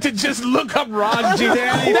think to just look up Roz G.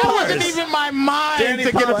 That wasn't even my mind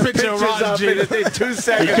to get a picture of Roz G. In 2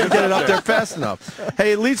 seconds. You couldn't get it up there fast enough.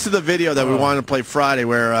 Hey, it leads to the video that we wanted to play Friday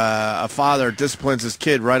where a father disciplines his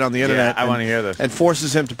kid right on the internet. I want to hear this. And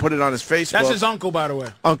forces him to put it on his Facebook. That's his uncle, by the way.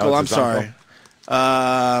 Uncle, I'm sorry.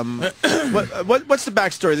 What's the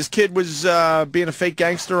backstory? This kid was being a fake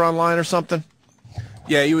gangster online or something?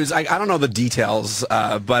 Yeah, he was. I don't know the details,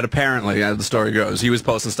 but apparently, the story goes, he was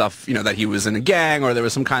posting stuff, that he was in a gang, or there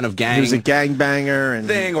was some kind of gang. He was a gangbanger and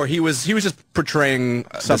thing, or he was just portraying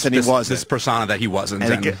something he wasn't. This persona that he wasn't.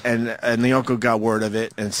 And the uncle got word of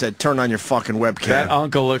it and said, "Turn on your fucking webcam." That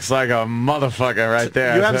uncle looks like a motherfucker right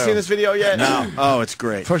there. You haven't seen this video yet? No. Oh, it's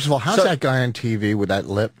great. First of all, how's that guy on TV with that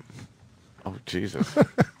lip? Oh, Jesus.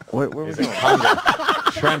 Where was he?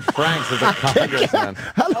 Trent Franks is a congressman.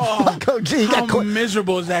 How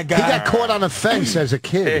miserable is that guy? He got caught on a fence as a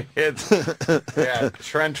kid.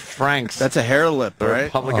 Trent Franks. That's a hair lip, right?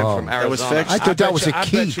 Republican from Arizona. That was fixed? I thought that was a I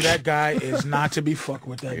key. bet you that guy is not to be fucked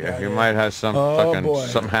with that guy. You might have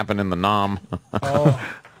something happen in the nom. I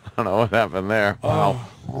don't know what happened there. Wow.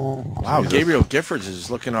 Wow, Gabriel Giffords is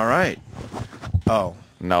looking all right. Oh.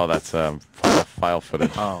 No, that's file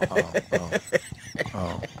footage. Oh.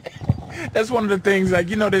 That's one of the things,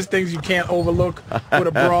 there's things you can't overlook with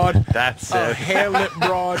a broad. That's a hair lip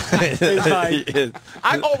broad. It's like,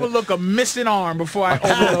 I overlook a missing arm before I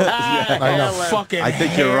overlook a fucking I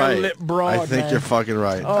think you're right. lip broad. I think you're fucking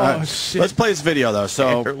right. Oh, shit. Let's play this video, though.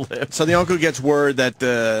 So the uncle gets word that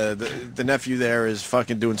the nephew there is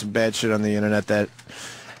fucking doing some bad shit on the internet that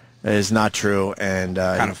is not true, and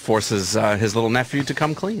kind of forces his little nephew to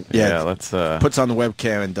come clean. Yeah, let's puts on the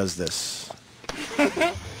webcam and does this.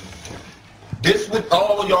 This with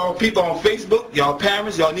all y'all people on Facebook, y'all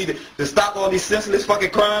parents, y'all need to stop all these senseless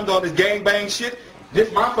fucking crimes, all this gangbang shit.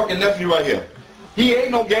 This my fucking nephew right here. He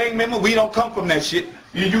ain't no gang member. We don't come from that shit.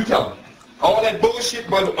 You tell him. All that bullshit,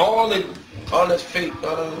 but all that's fake.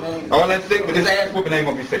 All that fake, but his ass whooping ain't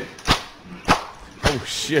gonna be fake. Oh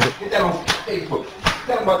shit. Get that on Facebook.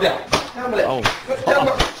 Tell him about that. Tell me that. Tell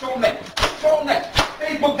me, show them that. Show them that.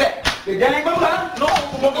 Facebook that. The gang member, huh? No,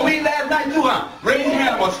 smoking weed last night too, huh? Raise your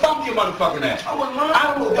hand, I'm gonna stomp your motherfucking ass. I wasn't lying.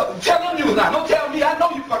 I don't know. Tell them you was lying. Don't tell me. I know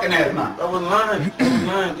you fucking ass now. I wasn't lying. I wasn't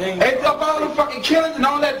lying, gang. Hey, up all them fucking killings and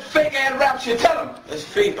all that fake ass rap shit. Tell them. That's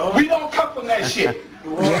fake. Oh. We don't come from that shit. Yeah,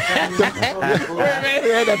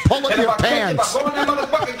 they pull up your pants. If I go in that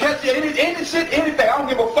motherfucking catch you, any shit, anything, I don't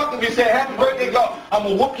give a fuck if you say happy birthday, go. I'm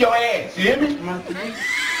gonna whoop your ass. You hear me? You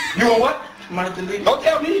gonna what? Don't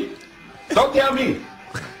tell me. Don't tell me.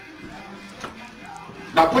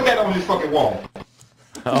 Now put that on this fucking wall.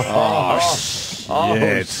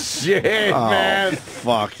 Shit, man.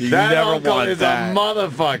 Fuck. You That never uncle want is that. a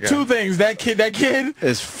motherfucker. Two things. That kid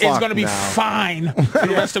is going to be now. fine for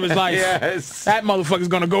the rest of his life. Yes. That motherfucker's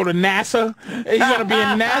going to go to NASA. He's going to be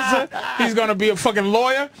in NASA. He's going to be a fucking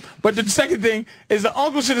lawyer. But the second thing is the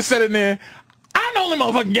uncle should have said in there, I'm the only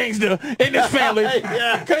motherfucking gangster in this family.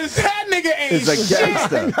 Because that nigga ain't It's a shit.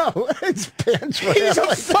 gangster. No, it's pants. He's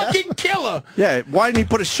a fucking killer. Yeah, why didn't he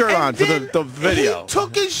put a shirt on for then the video? He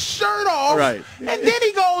took his shirt off. Right. And then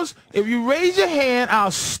he goes, if you raise your hand,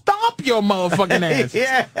 I'll stomp your motherfucking ass.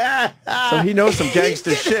 Yeah. So he knows some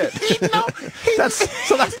gangster shit.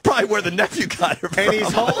 That's probably where the nephew got it from. And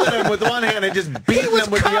he's holding him with one hand and just beating him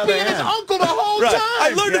with the other copying his hand. uncle the whole Right. time.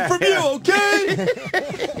 I learned it from you,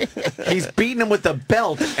 okay? He's beating him with the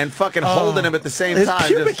belt and fucking holding him at the same His time.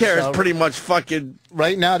 pubic Just- hair is pretty much fucking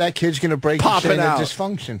Right now, that kid's going to break the Popping chain of out.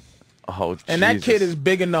 dysfunction. Oh, And that Jesus. kid is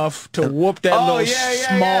big enough to whoop that little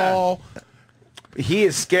small... He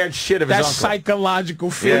is scared shit of his That uncle.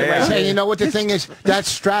 psychological feeling. Yeah. right Hey, there. you know what the thing is? That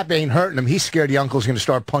strap ain't hurting him. He's scared the uncle's going to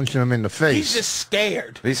start punching him in the He's face. just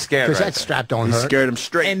scared. He's scared Because right that strap don't He hurt. scared him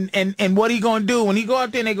straight. And what he gonna do when he go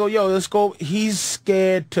out there and they go, yo, let's go? He's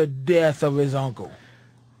scared to death of his uncle.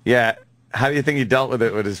 Yeah. How do you think he dealt with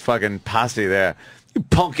it with his fucking posse there? You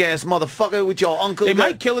punk-ass motherfucker with your uncle. They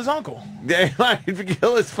might kill his uncle. They might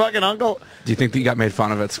kill his fucking uncle. Do you think that he got made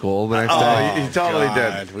fun of at school the next Oh, day? he totally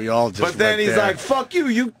God, did. we all just But then went he's there. like, fuck you.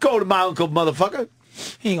 You go to my uncle, motherfucker.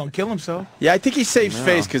 He ain't gonna kill himself. Yeah, I think he saves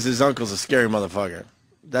face because his uncle's a scary motherfucker.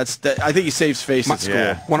 I think he saves face at school.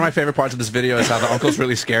 Yeah. One of my favorite parts of this video is how the uncle's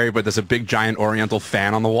really scary, but there's a big giant oriental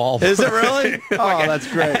fan on the wall. Is it really? Oh, that's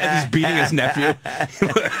great. He's beating his nephew.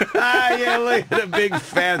 Yeah, look at the big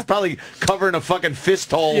fan. It's probably covering a fucking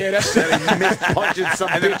fist hole. Yeah, that's that he missed punching some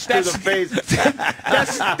bitch through the face.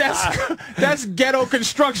 that's ghetto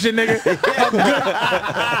construction, nigga. And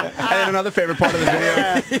then another favorite part of the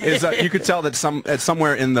video is you could tell that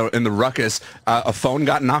somewhere in the ruckus a phone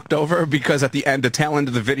got knocked over because at the tail end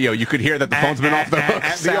of the video you could hear that the phone's been off the hook.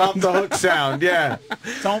 The off the hook sound, yeah.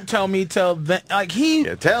 Don't tell me, tell them. Like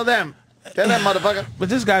Yeah, tell them. Tell them, motherfucker. But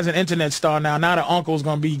this guy's an internet star now. Now the uncle's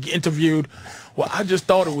gonna be interviewed. Well, I just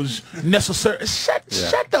thought it was necessary. Shut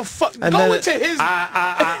the fuck. Go into his.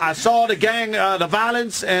 I saw the gang, the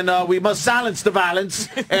violence, and we must silence the violence.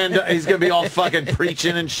 And he's gonna be all fucking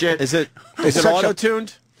preaching and shit. Is it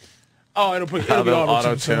auto-tuned? Oh, it'll be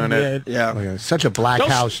auto-tune it. Yeah. Oh, yeah. Such a black Those-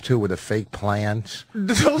 house, too, with the fake plans.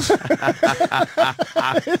 Those-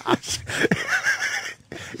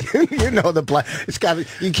 You know the black. It's got.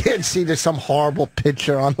 You can't see there's some horrible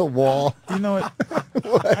picture on the wall. You know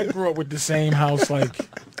what? I grew up with the same house, like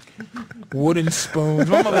wooden spoons.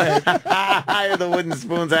 My mother had. I had the wooden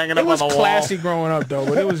spoons hanging It up on was the wall. classy growing up though,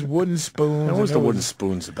 but it was wooden spoons. What was and the it wooden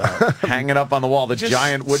spoons about? Hanging up on the wall, the just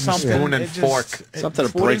giant wooden something- spoon and it just- fork. Something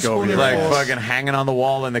to wooden break spoon over and your Like fork. fucking hanging on the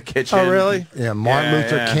wall in the kitchen. Oh, really? Yeah, Martin Yeah,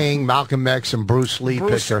 Luther yeah. King, Malcolm X, and Bruce Lee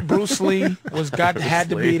picture. Bruce Lee had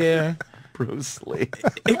to be there. Bruce Lee.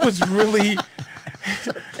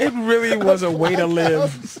 It really was a way to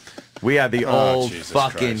live. We had the old Jesus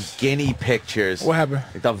fucking Christ. Guinea pictures. What happened?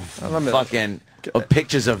 The fucking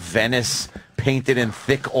pictures of Venice painted in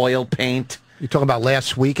thick oil paint. You talking about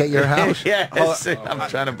last week at your house? Yes, I'm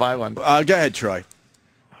trying to buy one. Go ahead, Troy.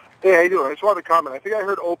 Hey, how you doing? I just wanted to comment. I think I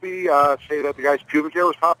heard Opie say that the guy's pubic hair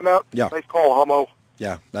was popping out. Yeah. Nice call, homo.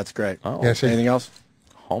 Yeah, that's great. Oh, Yes, Anything else?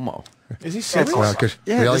 homo. Is he serious? Well, cause,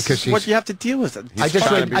 Yeah, really? this Because is what you have to deal with. I just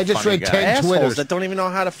trying to read. be I just funny read guy. 10 Assholes Twitters. that don't even know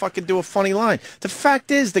how to fucking do a funny line. The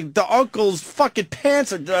fact is, the uncle's fucking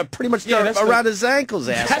pants are pretty much that's around his ankles,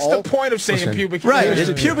 That's asshole. the point of saying Listen, pubic. Right, hair.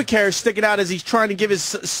 his pubic hair is sticking out as he's trying to give his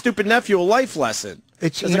stupid nephew a life lesson.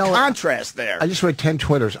 It's There's you a know what? contrast there. I just read 10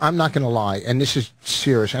 Twitters. I'm not going to lie, and this is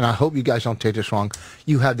serious, and I hope you guys don't take this wrong.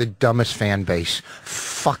 You have the dumbest fan base.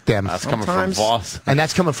 Fuck them. That's coming from Sometimes- Vos. And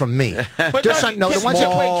that's coming from me. But Just no, the ones that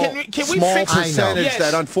can we small fix percentage Yes.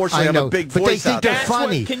 that unfortunately I have know, a big but they voice think out they're there.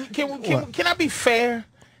 funny. Can I be fair?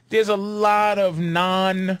 There's a lot of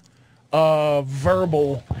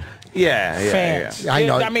non-verbal fans. I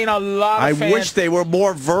know. I mean, a lot of fans. I wish they were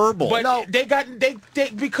more verbal. But no, they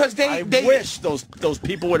because they wish those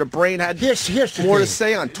people with a brain had here's more to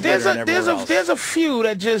say on Twitter. There's a few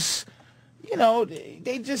that just, you know,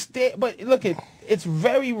 but look it's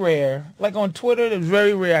very rare. Like on Twitter, it's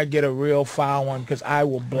very rare I get a real foul one because I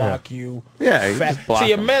will block you. Yeah, you just block so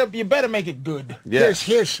you better make it good. Yeah.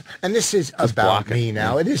 Here's and this is just about me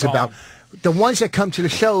now. It is about the ones that come to the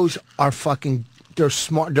shows are fucking. They're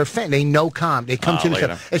smart. They're fan. They know calm. They come to the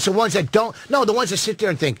show. It's the ones that don't. No, the ones that sit there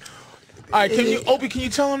and think. All right, Opie, can you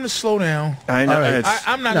tell him to slow down? I know. Right.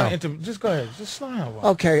 I'm not going to just go ahead. Just slow down.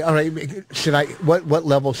 Okay, all right. Should I? What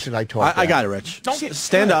level should I talk? I got it, Rich.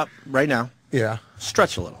 Stand up right now. Yeah.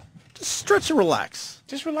 Stretch a little. Just stretch and relax.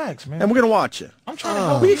 Just relax, man. And we're gonna watch it. I'm trying to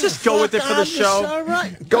help Will you. you just go with it for the show? All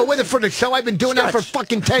right. Go with it for the show. I've been doing that for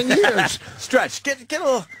fucking 10 years. Stretch. Get a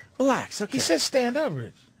little relax. Okay. He said stand up,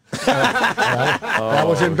 Rich. That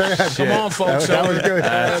wasn't bad. Come on, folks. That was good.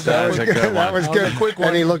 That was good. That was good. Quick one.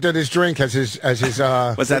 And he looked at his drink as his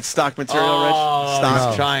Was that stock material, Rich? Stock.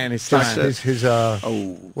 He's trying. He's trying. His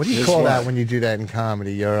what do you call that when you do that in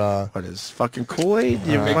comedy? Your what is fucking Kool-Aid?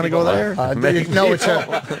 You want to go there? No, it's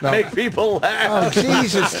a make people laugh. Oh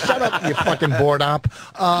Jesus! Shut up, you fucking board op.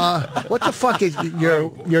 What the fuck is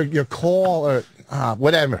your call or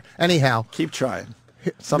whatever? Anyhow, keep trying.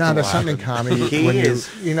 There's something comedy.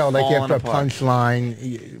 You know, like after a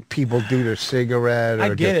punchline, people do their cigarette. Or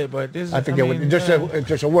I get it, but I forget what. Just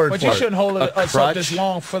a word for it. But you shouldn't hold us up this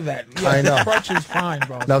long for that. Yeah, I know. Crutch is fine,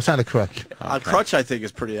 bro. No, it's not a crutch. A crutch, I think,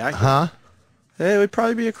 is pretty accurate. Huh? It would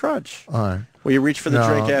probably be a crutch. All right. Well, you reach for the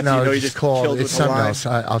drink after you know you just killed with the line.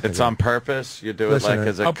 It's on purpose. You do it like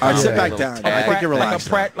as a. Sit back down. I think you're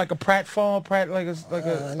relaxed. Like a pratfall, like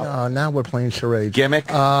a. No, now we're playing charades. Gimmick.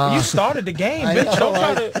 You started the game, bitch. Don't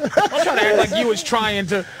try to act like you was trying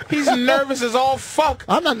to. He's nervous as all fuck.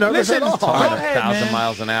 I'm not nervous at all. Go ahead, 1,000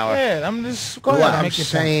 miles an hour. Yeah, I'm just. Go ahead. What I'm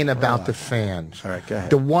saying about the fans. All right, go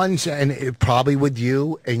ahead. The ones, and probably with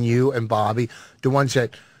you and Bobby, the ones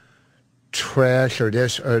that trash or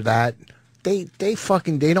this or that. They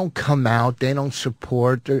don't come out. They don't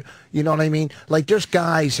support. You know what I mean? Like there's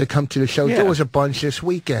guys that come to the show. Yeah. There was a bunch this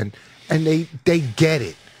weekend, and they get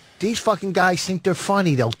it. These fucking guys think they're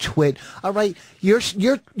funny. They'll twit. All right, you're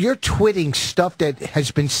twitting stuff that has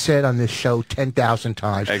been said on this show 10,000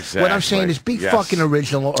 times. Exactly. What I'm saying is be fucking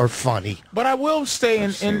original or funny. But I will stay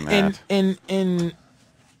in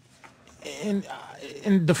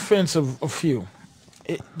defense of a few.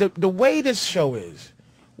 The way this show is.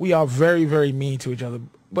 We are very, very mean to each other,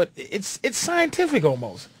 but it's scientific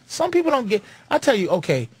almost. Some people don't get. I tell you,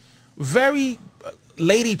 okay, very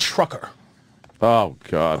lady trucker. Oh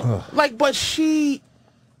God. Like, but she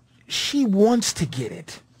wants to get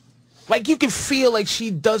it. Like you can feel like she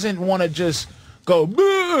doesn't want to just go.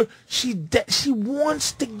 Bleh. She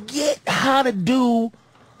wants to get how to do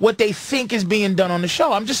what they think is being done on the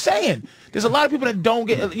show. I'm just saying. There's a lot of people that don't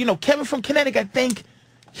get. You know, Kevin from Connecticut, I think.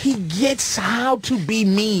 He gets how to be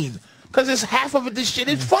mean because it's half of it. This shit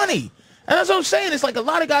is funny, and that's what I'm saying. It's like a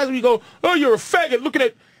lot of guys when you go, "Oh, you're a faggot." Looking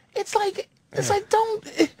at, it's like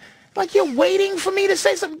don't like you're waiting for me to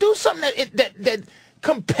say something. Do something that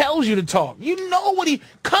compels you to talk. You know what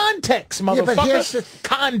context, motherfucker. Yeah, but here's the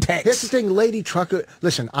context. Here's the thing, lady trucker.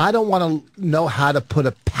 Listen, I don't want to know how to put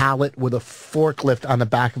a pallet with a forklift on the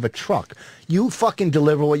back of a truck. You fucking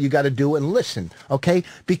deliver what you got to do and listen, okay?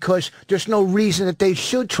 Because there's no reason that they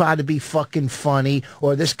should try to be fucking funny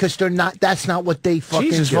or this, because they're not. That's not what they fucking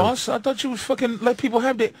Jesus, do. Voss, I thought you would fucking let people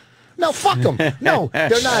have their. No, fuck them. No,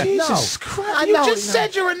 they're not. Jesus Christ! You just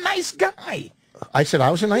said you're a nice guy. I said I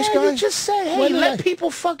was a nice guy? You just said, hey, let people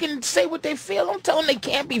fucking say what they feel. Don't tell them they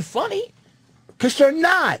can't be funny. Because they're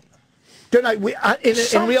not. They're not.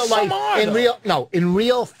 In real life, in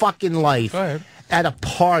real fucking life, at a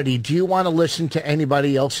party, do you want to listen to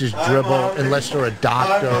anybody else's dribble unless they're a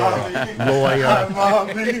doctor or a lawyer? Hi,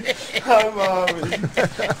 Mommy. Hi, Mommy.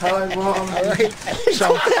 Hi, Mommy.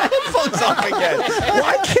 So, put the headphones off again.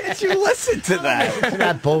 Why can't you listen to that?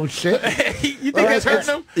 That bullshit. You think that's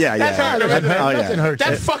hurting him? Yeah, that's hurting him. Nothing hurts.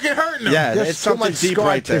 That's fucking hurting him. Yeah, there's it's so much deep scar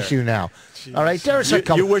right there. tissue now. All right, there's a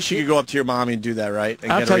couple. You wish you could go up to your mommy and do that, right?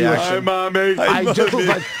 And I'll get tell a you what. reaction. Hi, Mommy. I do,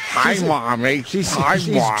 but hi, Mommy. She's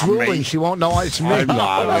Mommy. drooling. She won't know it's me. Hi,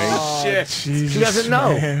 Mommy. Oh, shit. She doesn't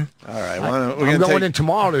know. Man. All right, I'm going in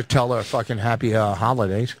tomorrow to tell her fucking happy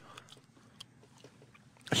holidays.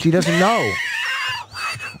 She doesn't know.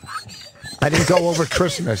 I didn't go over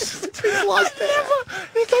Christmas. Why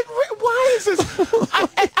is this?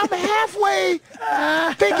 I'm halfway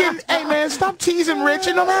thinking, hey, man, stop teasing Rich.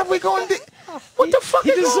 And I'm halfway going, what the fuck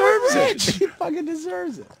is going on with Rich? He fucking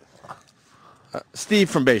deserves it. Steve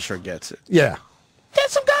from Bayshore gets it. Yeah.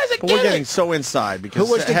 There's some guys that But get we're getting it. so inside because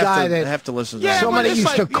Who was the guy that have to listen to Yeah, that. somebody but it's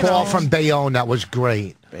used to like, you call know, from Bayonne that was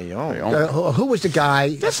great? Bayonne. Who was the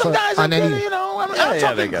guy? There's some guys that get it, you know. I'm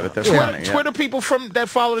talking they got it. They're Twitter, funny, yeah. Twitter people that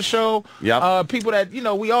follow the show. Yep. People that, you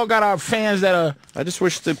know, we all got our fans that are I just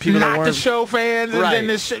wish the people that not the weren't... show fans. And Right. then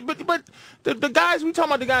this shit. But the guys, we talking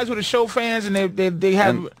about the guys who are the show fans and they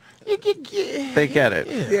have... They get it.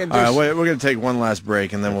 Yeah, All right, we're going to take one last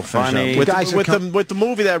break, and then we'll finish Funny. up. With the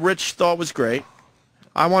movie that Rich thought was great.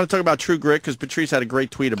 I want to talk about True Grit because Patrice had a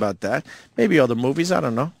great tweet about that. Maybe other movies, I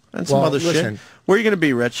don't know. And some other listen, shit. Where are you going to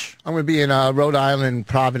be, Rich? I'm going to be in Rhode Island,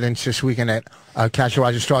 Providence this weekend at Catch the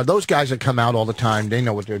Rising Star. Those guys that come out all the time, they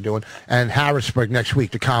know what they're doing. And Harrisburg next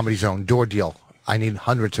week, the Comedy Zone, Door Deal. I need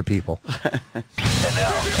hundreds of people. And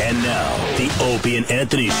now, the Opie and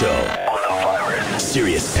Anthony Show on the Virus.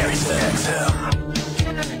 Sirius XM.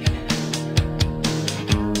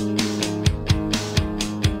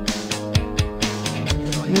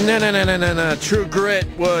 No. True Grit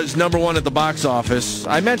was #1 at the box office.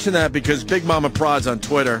 I mentioned that because Big Mama Prods on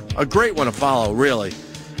Twitter, a great one to follow, really,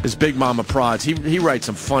 is Big Mama Prods. He writes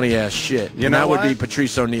some funny-ass shit. You know that what? would be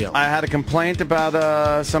Patrice Oneal. I had a complaint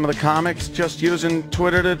about some of the comics just using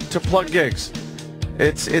Twitter to plug gigs.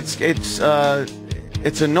 It's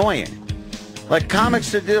annoying. Like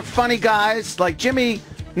comics, they're funny guys. Like Jimmy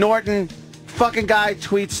Norton, fucking guy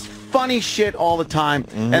tweets funny shit all the time,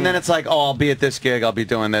 and then it's like, oh, I'll be at this gig, I'll be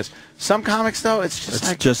doing this. Some comics though, it's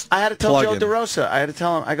just I had to tell Joe DeRosa. I had to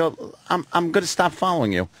tell him, I go, I'm going to stop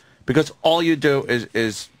following you because all you do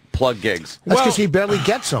is plug gigs. That's because he barely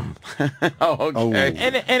gets them. Oh, okay.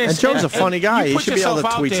 And Joe's a funny guy. He should be able to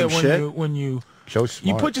tweet some shit. When you Joe's smart.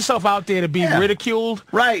 you put yourself out there to be ridiculed.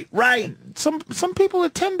 Right. Some people are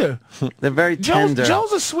tender. They're very tender.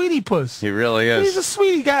 Joe's a sweetie puss. He really is. He's a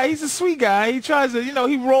sweetie guy. He's a sweet guy. He tries to,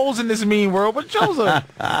 he rolls in this mean world, but Joe's a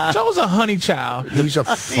honey child. He's a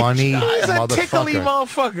funny He's a tickly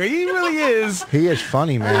motherfucker. motherfucker. He really is. He is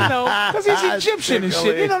funny, man. Because he's Egyptian and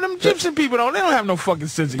shit. Them Egyptian people they don't have no fucking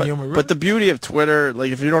sense of humor. Really. But the beauty of Twitter,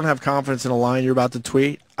 like if you don't have confidence in a line you're about to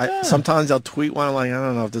tweet, sometimes I'll tweet one, I'm like, I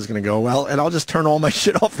don't know if this is going to go well, and I'll just turn all my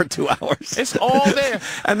shit off for 2 hours. It's all there.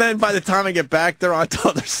 And then by the time I get back, they're on to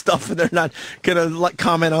other stuff, and they're not going to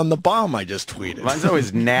comment on the bomb I just tweeted. Mine's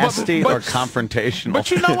always nasty or confrontational. But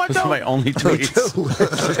you know what, Those are though? my only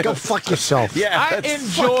tweets. Go fuck yourself. Yeah,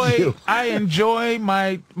 I enjoy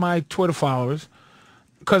my Twitter followers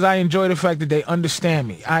because I enjoy the fact that they understand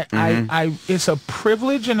me. It's a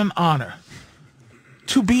privilege and an honor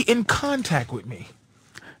to be in contact with me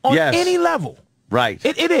on any level. Right.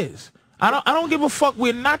 It is. I don't give a fuck.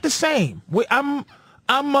 We're not the same. I'm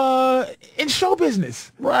in show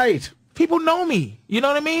business. Right. People know me. You know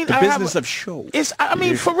what I mean? The business of show.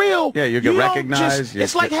 For real. Yeah, you get recognized.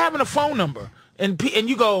 It's like having a phone number, and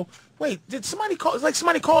you go, wait, did somebody call? It's like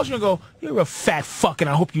somebody calls you and go, you're a fat fuck, and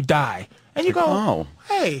I hope you die. And you go,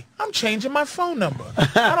 hey, I'm changing my phone number.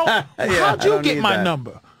 How'd you get my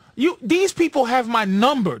number? These people have my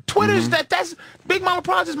number. Twitter's that's Big Mama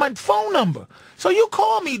Prods is my phone number. So you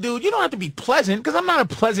call me, dude. You don't have to be pleasant because I'm not a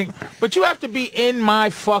pleasant, but you have to be in my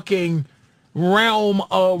fucking realm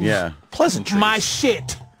of pleasantries. My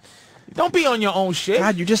shit. Don't be on your own shit.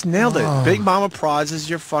 God, you just nailed it. Big Mama Prods is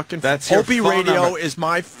your fucking. That's your Opie phone Radio number. is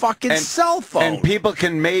my fucking cell phone. And people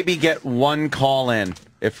can maybe get one call in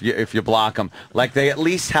if you block them. Like they at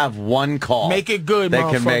least have one call. Make it good, they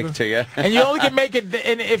can motherfucker. make to you. And you only can make it.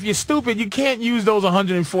 And if you're stupid, you can't use those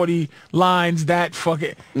 140 lines. That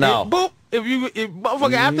fucking boop. If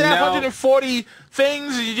motherfucker after that 140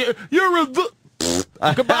 things, you're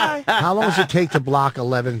a goodbye. How long does it take to block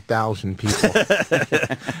 11,000 people?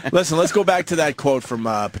 Listen, let's go back to that quote from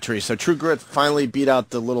Patrice. So True Grit finally beat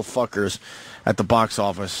out the little fuckers at the box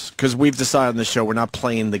office because we've decided on this show we're not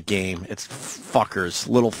playing the game. It's fuckers,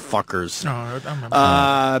 little fuckers.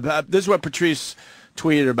 This is what Patrice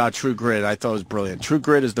tweeted about True Grit. I thought it was brilliant. True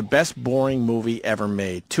Grit is the best boring movie ever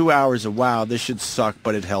made. 2 hours of wow, this should suck,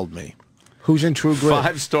 but it held me. Who's in True Grit?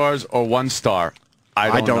 5 stars or 1 star?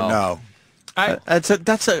 I don't know.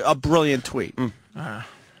 That's a brilliant tweet.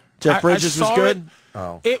 Jeff Bridges was good.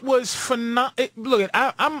 It was phenomenal. Look,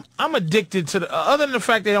 I'm addicted to the. Other than the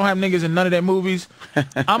fact they don't have niggas in none of their movies,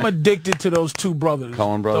 I'm addicted to those two brothers.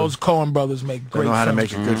 Coen brothers. Those Coen brothers make great. They know how to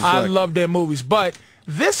films. make a good I flick. love their movies, but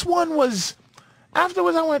this one was.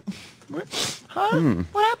 Afterwards, I went, huh?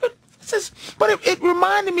 What happened? But it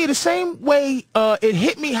reminded me the same way it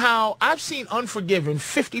hit me how I've seen Unforgiven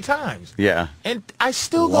 50 times. Yeah. And I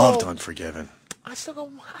still loved Unforgiven. I still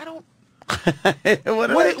go,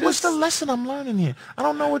 What's the lesson I'm learning here? I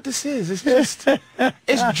don't know what this is. It's just,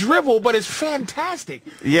 it's drivel, but it's fantastic.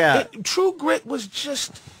 Yeah. True Grit was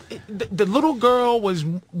just, the little girl was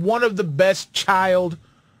one of the best child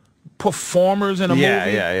performers in a movie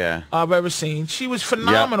I've ever seen. She was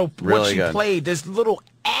phenomenal when she played this little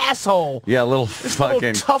asshole. Yeah, little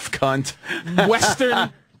fucking tough cunt.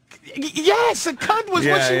 Western. Yes, a cunt was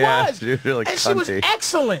what she was. She was really and cunty. she was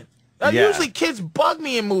excellent. Usually kids bug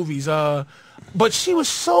me in movies, but she was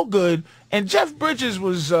so good. And Jeff Bridges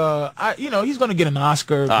was, he's going to get an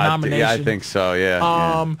Oscar nomination. Yeah, I think so.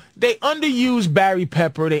 Yeah. They underused Barry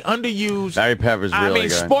Pepper. They underused Barry Pepper's really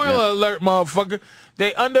good. Spoiler alert, motherfucker.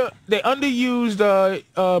 They underused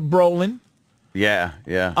Brolin. Yeah,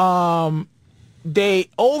 yeah. They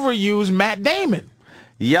overused Matt Damon.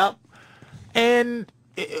 Yep. And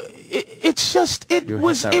it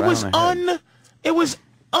was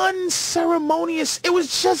unceremonious. It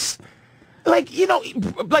was just like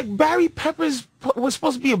Barry Peppers was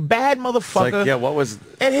supposed to be a bad motherfucker. Like, yeah, what was?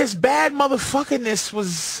 And his bad motherfuckerness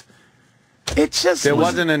was. It just. There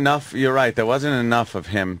wasn't enough. You're right. There wasn't enough of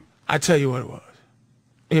him. I tell you what it was.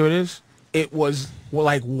 Here it is. It was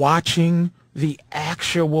like watching the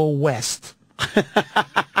actual West.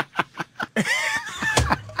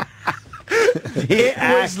 It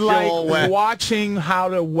was like watching how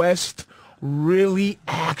the West really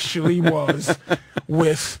actually was,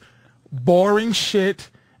 with boring shit,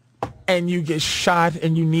 and you get shot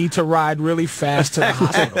and you need to ride really fast to the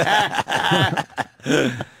hospital.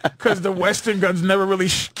 Because the Western guns never really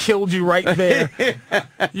killed you right there.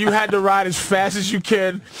 You had to ride as fast as you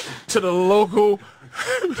can to the local...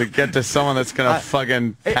 to get to someone that's going to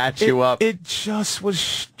fucking patch you up. It just was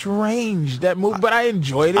strange, that movie, but I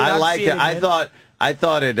enjoyed it. I liked it. I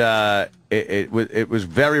thought it was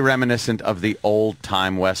very reminiscent of the old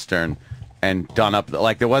time Western, and done up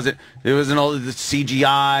like there wasn't all the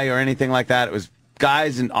CGI or anything like that. It was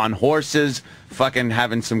guys on horses fucking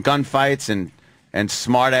having some gunfights and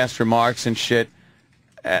smart ass remarks and shit.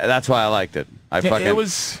 That's why I liked it. It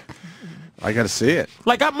was. I got to see it.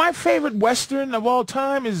 Like my favorite Western of all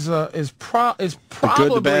time is probably The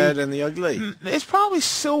Good, the Bad, and the Ugly. It's probably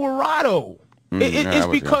Silverado. It's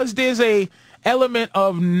because there's a element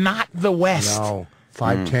of not the West. No,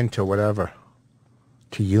 510 to whatever.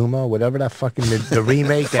 To Yuma, whatever that fucking the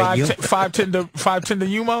remake. 510 to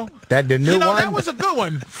Yuma. That the new one. That was a good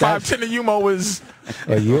one. 510 to Yuma was.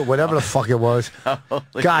 Whatever the fuck it was.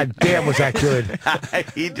 God damn, was that good?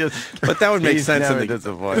 But that would make sense in the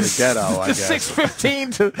ghetto. I guess.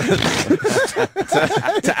 615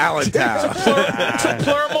 to Allentown. to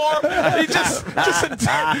Plurmore. He just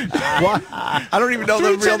what? I don't even know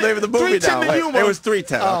the real name of the movie now. It was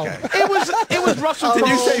 310. Okay. It was Russell Crowe. Did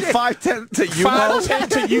you say 510 to Yuma? 510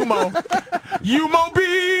 to Yuma. Yuma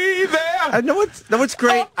be there. I know what's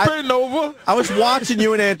great. I was watching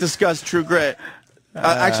you and Ant discuss True Grit.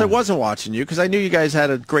 Actually, I wasn't watching you because I knew you guys had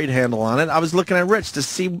a great handle on it. I was looking at Rich to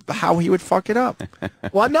see how he would fuck it up.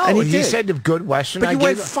 Well, no, and he said the Good Western. But you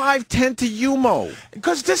went 510 to Yumo.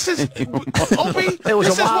 Because this is Opie. It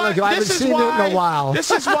was a while ago. I haven't seen it in a while.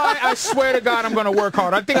 This is why I swear to God I'm going to work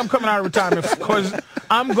hard. I think I'm coming out of retirement because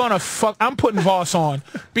I'm going to I'm putting Vos on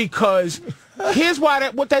because here's why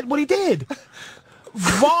what he did.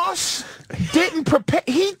 Vos didn't prepare.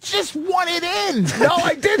 He just wanted in. No,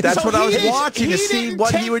 I didn't. That's what I was watching to see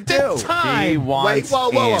what he would do. He wants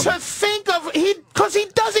whoa. To think of because he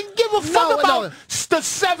doesn't give a fuck about the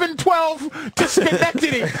 712 to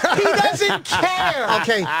Schenectady. He doesn't care.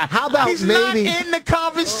 Okay, how about he's maybe not in the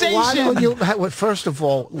conversation? Why don't you? First of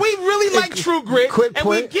all, we really like True Grit, and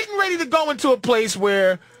we're getting ready to go into a place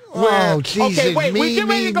where Jesus, okay, wait, we get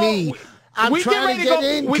ready to go. Me. I'm trying to get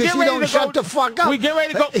in because you don't shut the fuck up. We get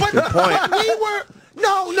ready to go. But good point. We were.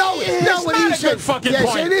 No. What he said. Fucking yes,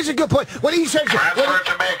 point. It is a good point. What he said. Transfer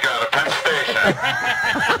Jamaica to Penn Station.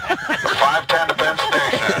 510 to Penn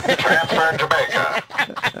Station. Transfer Jamaica.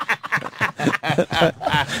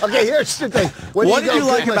 Okay, here's the thing. What did you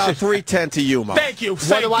like about 310 to Yuma? Thank you.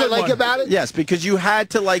 What do I like about it? Yes, because you had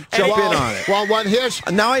to jump in on it. Well, here's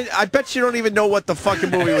now I bet you don't even know what the fucking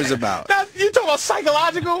movie was about. Now, you talking about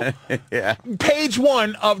psychological? Yeah. Page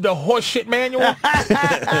 1 of the horseshit manual.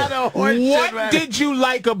 What did you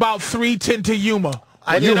like about 310 to Yuma?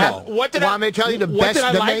 Want me to tell you the best? What did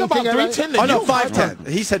I like about 310 to Yuma? Oh, no,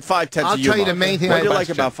 510. He said 510 to Yuma. I'll tell you the main thing. What do you like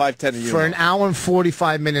about 510 to Yuma? For an hour and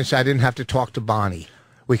 45 minutes, I didn't have to talk to Bonnie.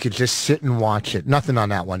 We could just sit and watch it. Nothing on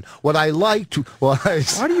that one. What I liked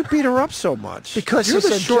was... Why do you beat her up so much? Because you're it's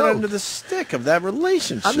the a short joke. end of the stick of that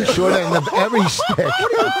relationship. I'm the short end of every stick. What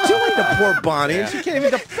are you doing to poor Bonnie? And she can't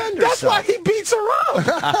even defend herself. That's why he beats her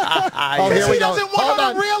up. Here we He go. doesn't want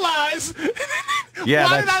her to realize. Yeah,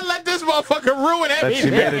 why did I let this motherfucker ruin That everything?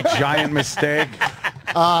 she made a giant mistake.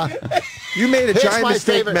 You made a Here's giant my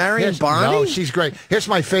mistake favorite- marrying here's- Bonnie? No, she's great. Here's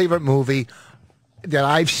my favorite movie that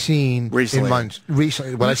I've seen Recently. in months.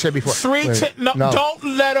 Recently, what I said before. 3:10. No, don't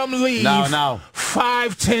let him leave. No.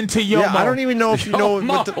 5:10 to Yomo. Yeah, I don't even know if you know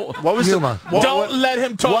what was Yuma. Don't let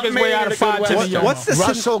him talk his way out of 5:10 to Yomo. What's the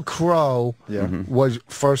Russell Crowe was,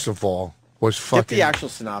 first of all, was Get fucking... the actual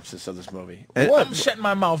synopsis of this movie. I'm shutting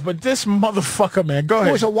my mouth, but this motherfucker, man, go It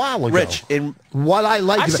ahead. was a while ago. Rich, in What I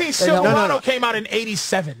liked... I about- seen and Silverado came out in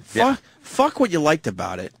 87. fuck what you liked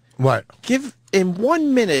about it. What? Give in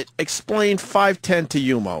 1 minute. Explain 5:10 to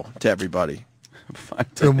Yumo to everybody.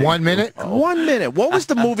 In 1 minute? 1 minute. What was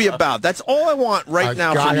the movie about? That's all I want right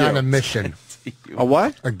now A from guy you. on a mission. A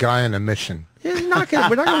what? A guy on a mission. We're not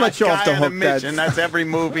gonna let you off the Guy on a hook. mission. That's every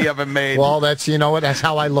movie ever made. Well, that's, you know what, that's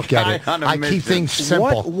how I look at it. Guy on a I mission. keep things simple.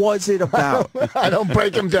 What was it about? I don't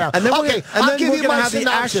break them down. And then okay, and I'll then give we're you gonna my have the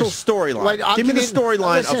synopsis. actual storyline. Wait, I'll Give me give the you-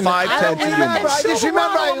 storyline listen, of 5:10 I don't to remember. Yumo. I just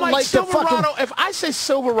remember I like like the Silverado. fucking... If I say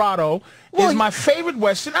Silverado is my favorite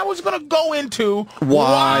Western, I was going to go into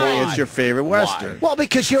Why it's your favorite Western? Well,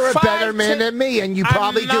 because you're a 5, better man 10 than me, and you I'm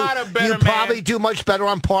probably not a better you probably man. do much better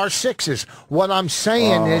on par sixes. What I'm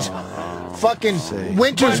saying is, fucking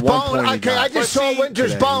Winter's One Bone. point he Okay, got. I just But saw see,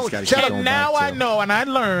 Winter's today, Bone. he's gotta Shut keep up. going. And now back I to. know, and I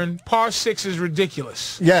learned par 6 is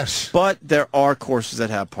ridiculous. Yes. But there are courses that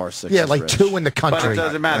have par 6. Yeah, like 2 in the But country. it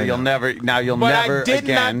doesn't matter. You'll never. Now you'll But never I did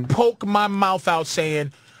again. not poke my mouth out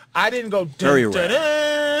saying, I didn't go, Very dun, dun,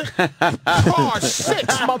 dun. Par 6,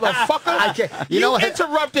 motherfucker. You know what?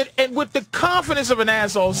 Interrupted and with the confidence of an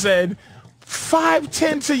asshole said,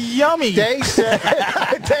 5:10 to Yummy.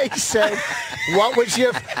 They said, what was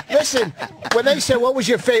your... Listen, when they said, what was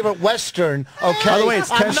your favorite Western, okay? By the way, it's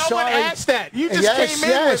No 10. one asked that. You just Yes, came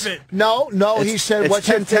yes. in with it. No, he said, It's what's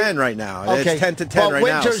your 10-10 right now. Okay. It's 10 to 10 but right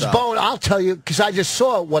now. Winter's so. Bone, I'll tell you, because I just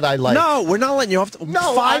saw what I liked. No, we're not letting you off.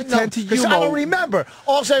 No, 5-10 to because I don't Yumo. remember.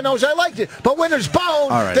 All I know is I liked it. But Winter's Bone, All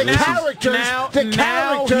right, the listen. characters, Now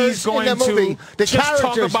characters he's going in the movie, to the just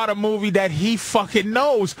talk characters. about a movie that he fucking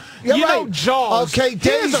knows. You're you know right. Jaws. Okay,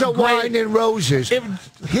 Here's Days a of great- Wine and Roses.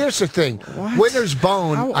 Here's the thing. Winter's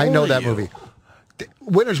Bone, How I know old that are you? movie.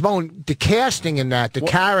 Winter's Bone, the casting in that, the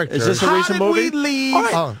characters. Is this a How recent did movie? we leave All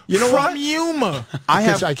right. You know from what? Yuma? I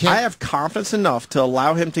Because have I I, can't- have confidence enough to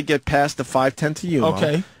allow him to get past the 5-10 to Yumo.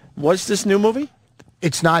 Okay. What's this new movie?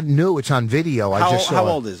 It's not new. It's on video. I just saw how it.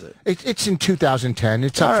 old is it? It's in 2010.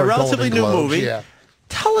 It's up All right, for relatively Golden new Globes. movie. Yeah.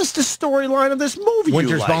 Tell us the storyline of this movie.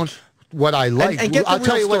 Winter's you like. Bone. What I like. and get the I'll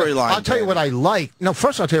tell real you what. storyline, I'll tell you Dan. what I like. No,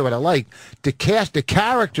 first I'll tell you what I like. The cast, the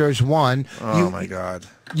characters. One. Oh my God.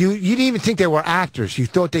 You didn't even think they were actors. You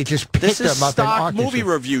thought they just picked This is them up stock and movie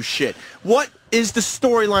review shit. What is the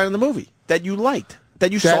storyline of the movie that you liked,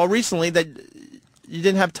 that you saw recently, that you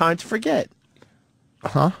didn't have time to forget?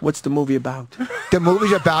 Huh? What's the movie about? The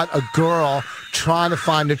movie's about a girl trying to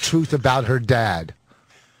find the truth about her dad.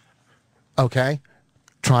 Okay?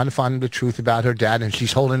 Trying to find the truth about her dad, and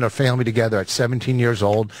she's holding her family together at 17 years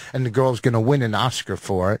old, and the girl's going to win an Oscar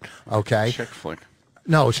for it. Okay? Chick flick.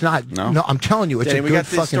 No, it's not. No, I'm telling you, it's Danny, a we good got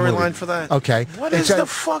the fucking movie. storyline for that? Okay. What It's is the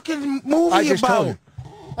fucking movie I just about? told you.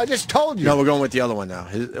 I just told you. No, we're going with the other one now.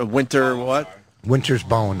 Winter what? Winter's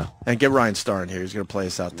Bone. And get Ryan Starr in here. He's going to play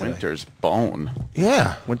us out today. Winter's Bone.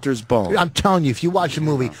 Yeah. Winter's Bone. I'm telling you, if you watch the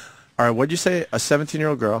movie, All right, what'd you say? A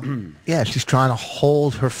 17-year-old girl? yeah, she's trying to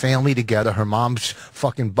hold her family together. Her mom's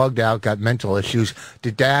fucking bugged out, got mental issues.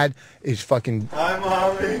 The dad is fucking... Hi,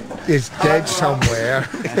 Mommy. Is dead somewhere.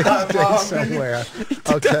 Dead somewhere.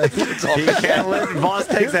 Okay. He can't listen. Vos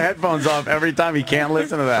takes the headphones off every time. He can't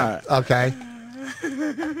listen to that. Okay.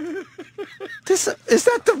 Is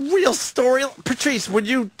that the real story? Patrice, would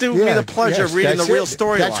you do me the pleasure of reading the real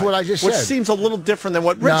storyline? That's what I just Which said. seems a little different than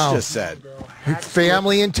what Rich No. just said.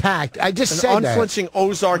 Family intact. I just said An that. unflinching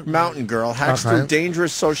Ozark mountain girl hacks Okay. through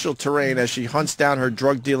dangerous social terrain as she hunts down her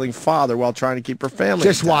drug-dealing father while trying to keep her family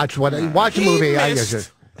Just intact. watch the movie. I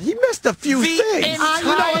guess. He missed a few The things.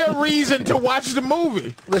 entire reason to watch the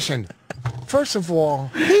movie. Listen. First of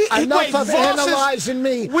all, wait, enough of Voss is- analyzing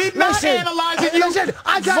me. We're not analyzing you. Listen,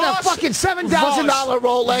 I got a Voss- fucking $7,000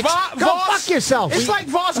 Rolex. Go Voss- fuck yourself. It's like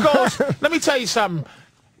Voss goes, let me tell you something.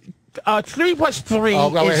 3 plus 3 Oh,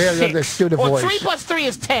 go is ahead, 6. let's do the Or voice. 3 plus 3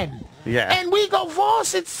 is 10. Yeah. And we go,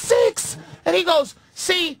 Voss, it's 6. And he goes,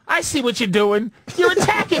 See, I see what you're doing. You're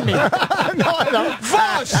attacking me. No, I don't.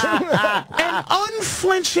 Vos, an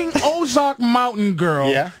unflinching Ozark Mountain girl.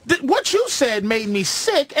 Yeah. What you said made me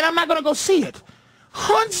sick, and I'm not going to go see it.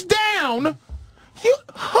 Hunts down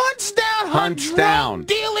her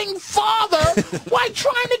drug-dealing father while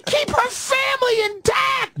trying to keep her family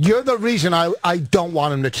intact. You're the reason I don't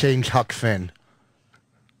want him to change Huck Finn.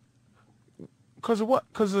 Because of what?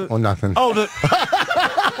 Because of... Oh, nothing. Oh,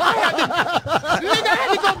 I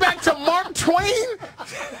had to go back to Mark Twain?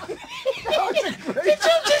 Did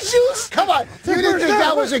you just use... Come on. You didn't think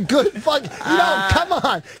that was a good fuck... No, come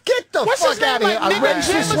on. Get the fuck out of here. Like, I'm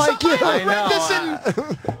racist like you. I know.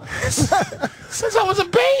 Since I was a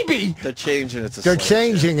baby. They're changing it to They're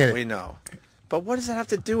changing it. We know. But what does that have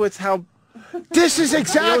to do with how... This is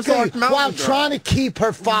exactly while girl. trying to keep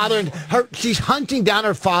her father and she's hunting down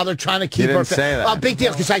her father, trying to keep her. Say that. A big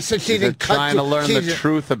deal because I said she didn't cut. Trying to learn the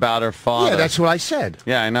truth about her father. Yeah, that's what I said.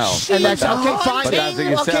 Yeah, I know. And that's okay. Fine. But that's what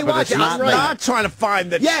you said, but it's not trying to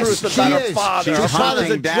find the truth about her father. She's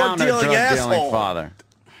hunting a down her drug-dealing father.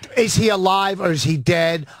 Is he alive or is he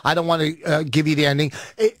dead? I don't want to give you the ending.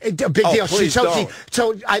 A big deal.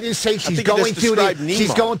 So I didn't say she's going through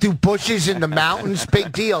she's going through bushes in the mountains.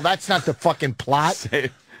 Big deal. That's not the fucking plot.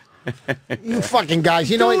 You fucking guys.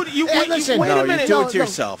 You know. Dude, listen. Wait a minute. You do it to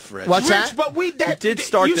yourself, Rich. What's that? But you did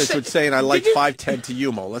start this with saying I like 5'10" to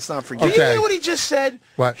Yumo. Let's not forget. Did you hear what he just said?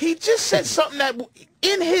 What? He just said something that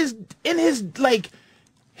in his like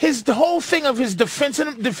his whole thing of his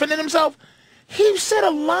defending himself. He said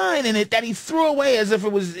a line in it that he threw away as if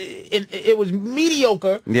it was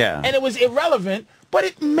mediocre. Yeah. And it was irrelevant, but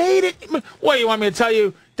it made it. What, you want me to tell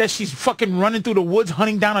you that she's fucking running through the woods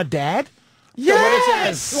hunting down her dad?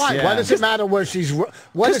 Yes. Why? Yeah. What does it matter where she's? What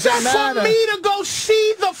does it matter? For me to go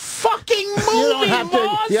see the fucking movie. You don't have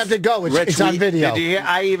to. You have to go. It's on video. Did you hear?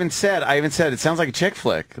 I even said it sounds like a chick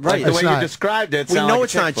flick. Right. Like the way you described it. We know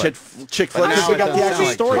it's not chick flick because we got the actual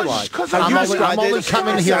storyline. I'm only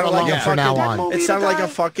coming here alone from now on. It sounded like a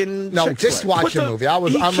fucking. No, just watch the movie. I'm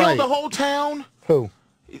right. He killed the whole town. Who?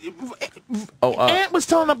 Ant was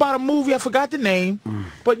telling about a movie. I forgot the name,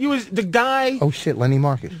 but you was the guy. Oh shit, Lenny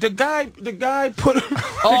Marcus. The guy put.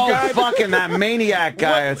 Fucking that maniac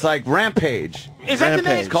guy! It's like Rampage. Is that the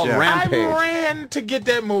name? It's called Rampage. I ran to get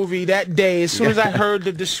that movie that day as soon as I heard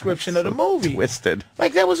the description of the movie. Twisted.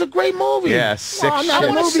 Like that was a great movie. Yeah, sick I'm not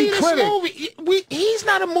a movie critic. He's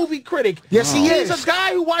not a movie critic. Yes, he is. He's a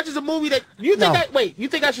guy who watches a movie that you think. Wait, you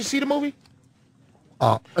think I should see the movie?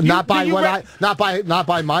 Not by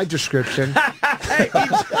my description. And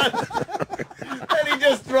he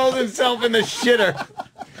just throws himself in the shitter.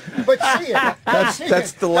 But see it.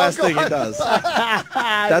 That's the last thing he does.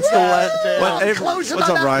 That's the last. What's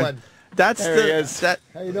up, Ryan? That's that.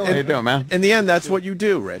 How you doing? How you doing, man? In the end, that's what you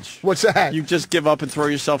do, Rich. What's that? You just give up and throw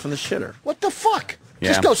yourself in the shitter. What the fuck? Yeah.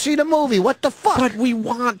 Just go see the movie. What the fuck? But we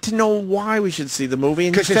want to know why we should see the movie,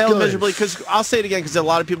 and you failed miserably. Because I'll say it again, because a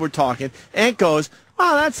lot of people are talking. Ant goes,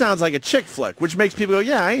 "Oh, that sounds like a chick flick," which makes people go,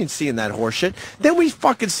 "Yeah, I ain't seeing that horseshit." Then we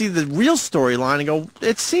fucking see the real storyline and go,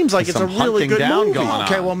 "It seems like it's a really good movie."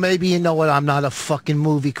 Okay, well maybe you know what? I'm not a fucking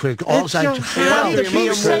movie critic. All You have to be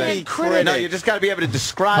a movie critic. No, you just got to be able to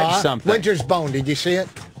describe something. Winter's Bone. Did you see it?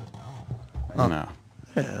 No.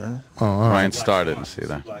 Yeah. Ryan started to see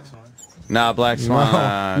that. No, Black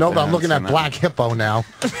Swan. No, but I'm looking at Black Hippo now.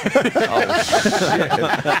 Oh, shit.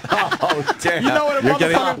 Oh, damn. You know what?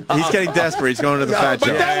 He's getting desperate. He's going to the fat But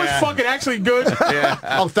joke. that was fucking actually good. Yeah.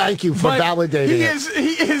 Oh, thank you for validating it.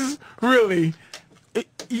 He is really.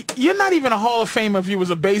 You're not even a Hall of Famer if you was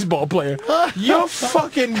a baseball player. You're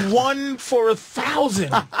fucking 1 for 1,000.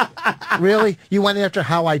 Really? You went after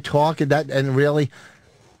how I talk and really?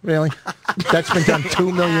 Really? That's been done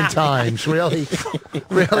 2 million times. Really?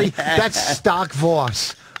 Really? That's stock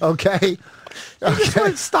Vos. Okay?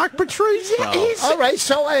 Okay. Stock Patrice. All right,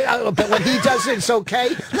 so but when he does it, it's okay.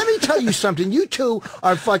 Let me tell you something. You two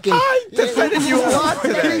are fucking. I defended you a lot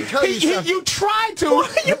today. Let me tell you something. You tried to.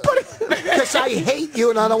 You put it. Because I hate you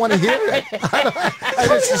and I don't want to hear it.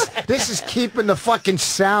 This is keeping the fucking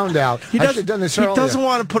sound out. I should have done this earlier. He doesn't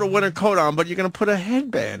want to put a winter coat on, but you're going to put a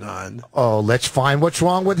headband on. Oh, let's find what's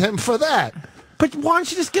wrong with him for that. But why don't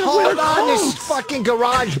you just get a Hold winter on, coat? this fucking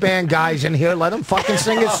garage band guy's in here. Let him fucking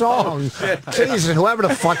sing his song. Jesus, whoever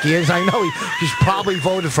the fuck he is, I know he's probably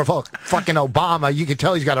voted for fucking Obama. You can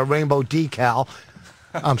tell he's got a rainbow decal.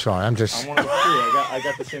 I'm sorry, I'm just... I'm one of the two. I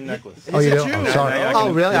got the same necklace. Oh, you do? I'm sorry.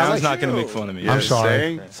 Oh, really? I was not going to make fun of me. I'm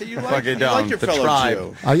sorry. So you like your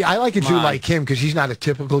fellow Jew. I like a Jew like him because he's not a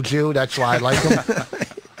typical Jew. That's why I like him.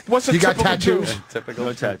 What's a you got typical tattoos? Jew? Typical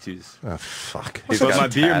no tattoos. Oh, fuck. But my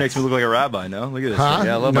beard makes me look like a rabbi, no? Look at this. Huh?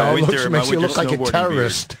 Yeah, a little no, bit. it makes you look like a snowboarding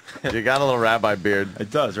terrorist. You got a little rabbi beard.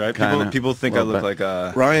 It does, right? Kinda. People think I look like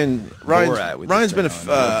a Ryan's been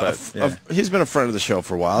he's been a friend of the show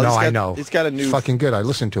for a while. No, I know. He's got a new. It's fucking good. I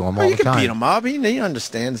listen to him all You the can time. beat him up. He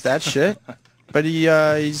understands that shit. But he's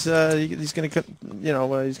gonna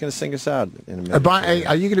he's gonna sing us out in a minute. Brian, hey,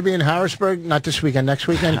 are you going to be in Harrisburg? Not this weekend, next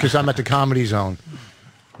weekend, because I'm at the Comedy Zone.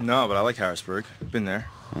 No, but I like Harrisburg. Been there.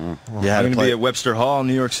 Yeah, I'm going to be at Webster Hall,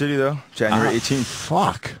 New York City, though, January 18th.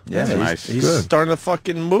 Fuck. Yeah, nice. He's Good. starting to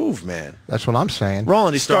fucking move, man. That's what I'm saying.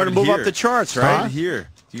 Roland, he's starting to move here. up the charts, right? Started here.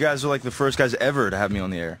 You guys are like the first guys ever to have me on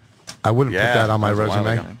the air. I wouldn't put that on my that was a while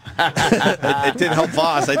resume. ago. It did help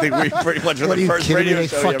Voss. I think we pretty much were What are the you first kidding me? radio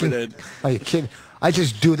show he ever did. Are you kidding? I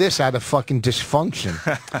just do this out of fucking dysfunction.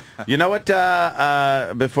 You know what?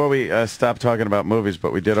 Before we stop talking about movies,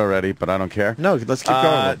 but we did already, but I don't care. No, let's keep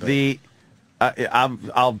going.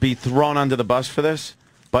 I'll be thrown under the bus for this,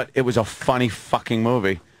 but it was a funny fucking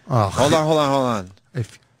movie. Oh, Hold on.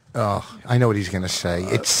 I know what he's going to say.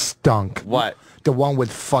 It stunk. What? The one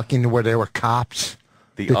with fucking where they were cops.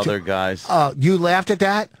 The other guys. You laughed at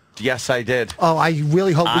that? Yes, I did. Oh, I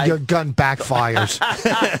really hope that your gun backfires.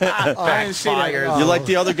 I didn't see that. You like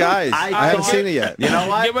the other guys? I haven't seen it yet. You know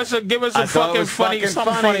what? Give us a fucking funny,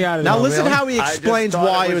 something funny out of it. Now listen really? how he explains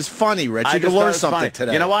why it was funny, Rich. You can learn something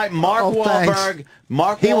today. You know what? Mark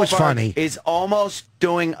Wahlberg. He was funny. Is almost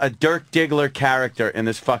doing a Dirk Diggler character in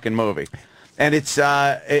this fucking movie, and it's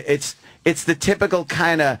the typical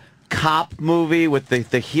kind of cop movie with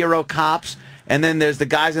the hero cops. And then there's the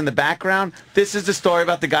guys in the background. This is the story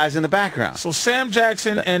about the guys in the background. So Sam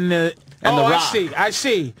Jackson and The Rock. I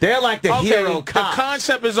see. They're like the hero cops. The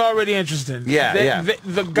concept is already interesting. Yeah,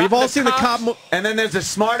 We've all seen the cop. And then there's the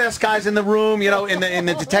smartass guys in the room, in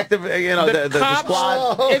the detective, the cops,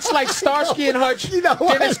 squad. It's like Starsky and Hutch.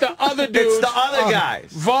 Then it's the other dudes. It's the other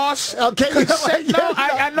guys. Voss. Okay,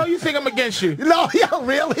 I know you think I'm against you. No, yeah,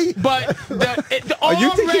 really? But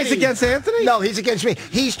you think he's against Anthony? No, he's against me.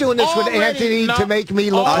 He's doing this with Anthony to make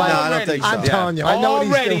me look like. No, I don't think so. I'm telling you, I know what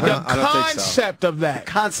he's doing. The concept of that.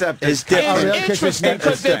 Concept is It's interesting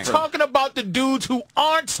because they're talking about the dudes who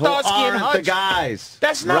aren't Starsky and Hutch. The guys.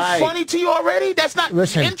 That's not funny to you already? That's not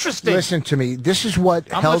interesting. Listen to me. This is what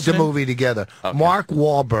held the movie together. Okay. Mark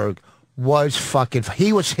Wahlberg was fucking.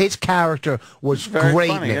 His character was great.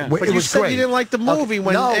 Funny, yeah. But it you was said great. you didn't like the movie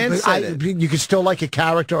when Ann said it. You can still like a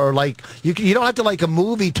character or like you don't have to like a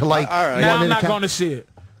movie to like. All right. Now I'm not going to see it.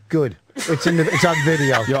 Good. It's on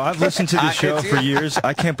video. Yo, I've listened to this show for years.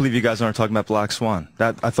 I can't believe you guys aren't talking about Black Swan.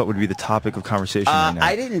 That I thought would be the topic of conversation right now.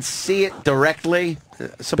 I didn't see it directly.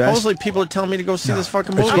 Supposedly people are telling me to go see this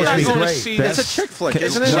fucking movie. I'm not going to see It's this. a chick flick,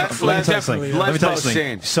 isn't it? Chick flick, definitely. Let me tell you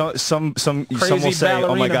something. Some will say,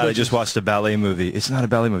 "Oh my God, I just watched a ballet movie." It's not a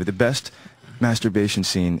ballet movie. The best masturbation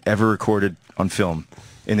scene ever recorded on film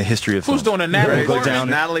in the history of film. Who's doing it? Natalie Portman?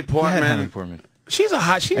 Natalie Portman. Yeah, Natalie Portman. She's a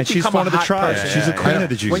hot. She's one of the tribes. She's the queen of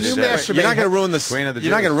the Jews. When you masturbate, you're not going to ruin this. You're not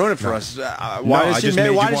going to ruin it for us. Why does she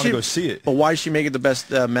want to go see it? But why does she make it the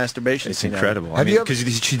best masturbation scene? It's incredible. I mean, because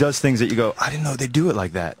she does things that you go, I didn't know they do it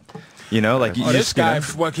like that. You know, like this guy.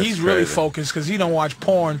 He's really focused because he don't watch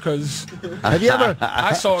porn. Because have you ever?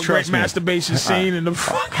 I saw a great masturbation scene in the.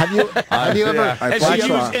 Have you ever?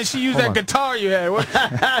 And she used that guitar you had.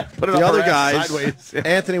 The other guys.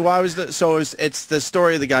 Anthony, why was the? So it's the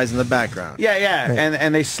story of the guys in the background. Yeah,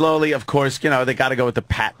 and they slowly, of course, they got to go with the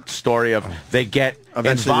Pat story of they get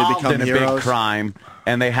eventually involved they become in a heroes. big crime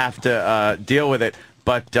and they have to deal with it,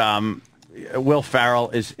 but. Will Ferrell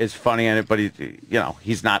is funny in it, but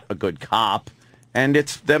he's not a good cop, and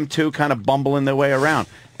it's them two kind of bumbling their way around.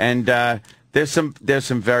 And there's some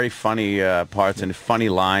very funny parts and funny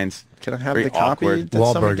lines. Can I have the copy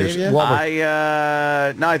that someone gave you? No,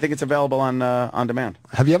 I think it's available on demand.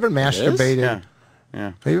 Have you ever masturbated?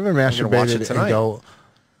 Yeah. Have you ever masturbated tonight. and go?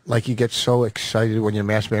 Like you get so excited when you're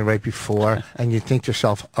masturbating right before, and you think to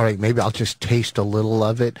yourself, all right, maybe I'll just taste a little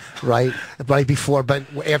of it, right before, but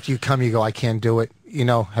after you come, you go, I can't do it.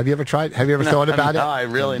 Have you ever tried? Have you ever thought about it? No, I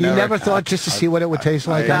really You never thought just to see what it would taste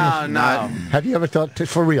like? No. Have you ever thought,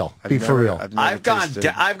 for real, for real? I've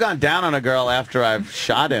gone down on a girl after I've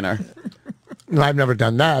shot in her. No, I've never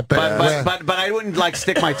done that, but I wouldn't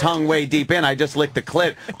stick my tongue way deep in. I just licked the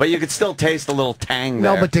clit, but you could still taste a little tang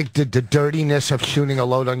there. No, but the dirtiness of shooting a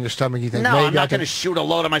load on your stomach, you think? No, maybe I'm not going to shoot a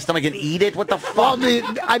load on my stomach and eat it. What the fuck? Well,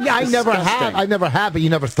 I never have. I never have, but you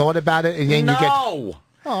never thought about it, and then you get. No.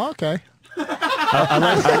 Oh, okay.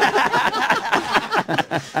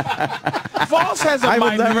 Voss has a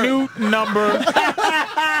minute number,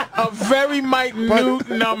 a very minute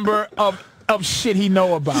number of of shit he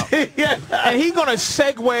know about. And he gonna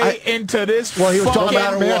segue into this. Well, he was talking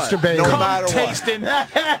about matter what. masturbating. No matter what. tasting.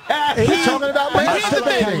 He's talking about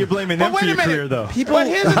masturbating. You're blaming them for your career, though. But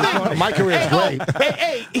here's the thing. My career is great.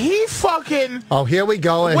 Hey, he fucking. Oh, here we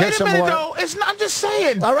go. And Wait here's a some minute, more. though. It's not. I'm just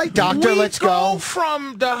saying. All right, doctor, let's go.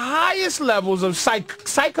 From the highest levels of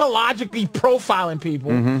psychologically profiling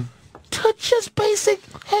people to just basic,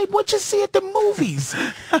 hey, what you see at the movies?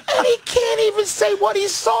 And he can't even say what he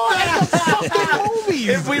saw at the fucking movies.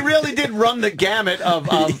 If we really did run the gamut of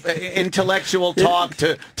intellectual talk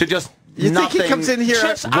to just You nothing, think he comes in here?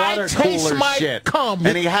 Just, water I taste cooler my shit, cum.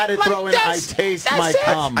 and he had to Like, throw in, "I that's taste my it.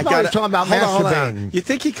 cum." I thought he was talking about Hold masturbating. on. You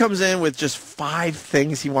think he comes in with just 5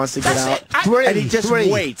 things he wants to get That's out? it. And he just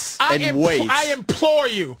waits and waits. I implore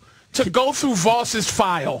you to go through Voss's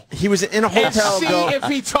file. He was in a And hotel. see if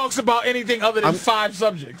he talks about anything other than 5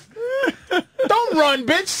 subjects. Don't run,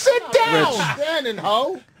 bitch. Sit down. Standing,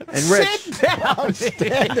 ho. And Rich, Sit down.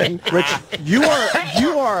 Standing. Rich, you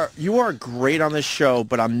are great on this show,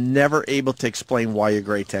 but I'm never able to explain why you're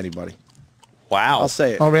great to anybody. Wow. I'll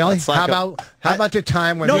say it. Oh, really? It's like how about the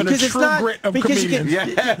time when No, you're because the it's true not grit of because comedians?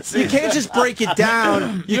 you can't just break it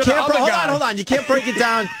down. You You're can't. the other guy. Hold on. You can't break it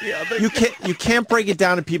down. You can't break it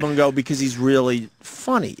down to people and go because he's really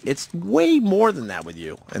funny. It's way more than that with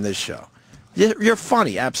you in this show. You're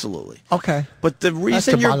funny, absolutely. Okay. But the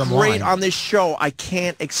reason the you're bottom great line. on this show, I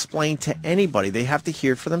can't explain to anybody. They have to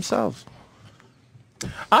hear it for themselves.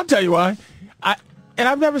 I'll tell you why. And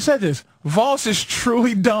I've never said this. Voss is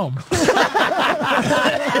truly dumb. All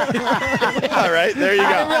right, there you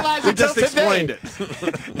I didn't go. realize We until just explained today.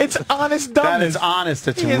 it. It's honest dumbness. That is honest.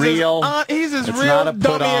 It's He is real. He's as It's real not a put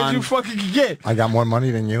dummy as on. you fucking can get. I got more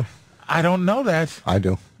money than you. I don't know that. I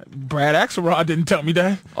do. Brad Axelrod didn't tell me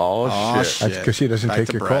that. Oh, shit. That's because he doesn't Back take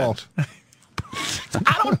to your Brad. calls.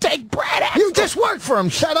 I don't take Brad Axelrod. You just worked for him.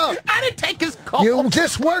 Shut up. I didn't take his call. You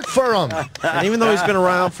just worked for him. And even though he's been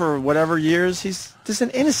around for whatever years, there's an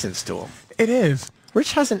innocence to him. It is.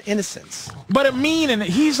 Rich has an innocence. But a mean, and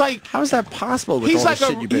he's like, How is that possible with he's all like the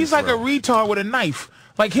shit you've been he's like a through? retard with a knife.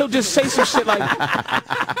 Like he'll just say some shit like,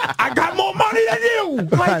 "I got more money than you."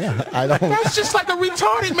 Like, I don't. that's just like a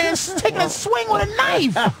retarded man taking a swing with a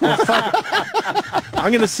knife.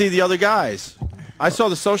 I'm going to see the other guys. I saw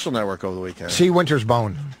The Social Network over the weekend. See Winter's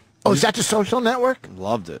Bone. Oh, is that the Social Network?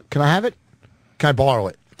 Loved it. Can I have it? Can I borrow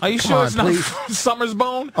it? Are you Come sure on, it's not please. from Summer's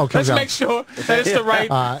Bone? Oh, it Let's comes out. make sure that it's the right.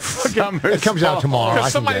 It comes out tomorrow. I Because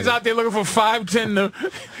can somebody's get it. out there looking for 510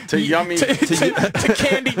 To yummy. to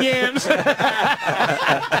candy yams.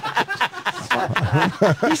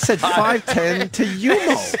 He said 5'10" to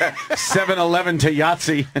Yumo. 7-Eleven to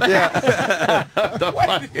Yahtzee. Yeah.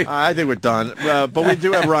 I think we're done. But we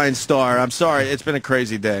do have Ryan Starr. I'm sorry. It's been a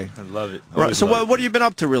crazy day. I love it. Right, so what have you been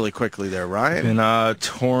up to really quickly there, Ryan? Been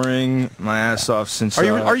touring my ass off since.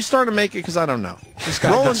 Are you starting to make it? Because I don't know.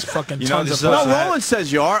 Roland, fucking You know, tons this of is- no, Roland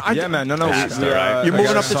says you are. Yeah, man. No. That's we, all right. You're I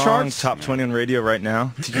moving got up a the song, charts? Top 20 on radio right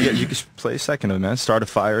now. You can play a second of it, man. Start a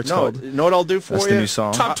Fire. It's No, called. you know what I'll do for That's you? the new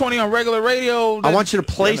song. Top 20 on regular radio. I want you to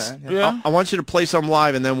play. Yeah. I want you to play some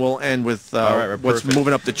live, and then we'll end with right, what's perfect.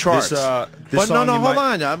 moving up the charts. This but song no, you hold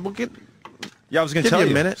might- on. We'll get. Yeah, I was going Give to tell me a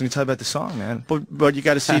you. minute. I was going to tell you about the song, man. But you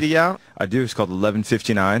got a CD out? I do. It's called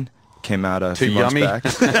 11:59. Came out a Too few months yummy. back.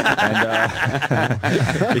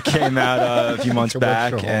 And it came out a few months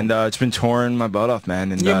back, and it's been touring my butt off,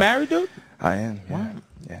 man. And You married, dude? I am. Yeah.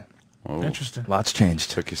 Whoa. Interesting. Lots changed.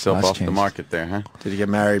 Took yourself Lots off the changed. market there, huh? Did you get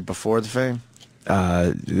married before the fame?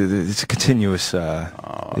 It's a continuous. A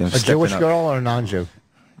Jewish girl or a non-Jew?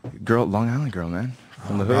 Girl, Long Island girl, man.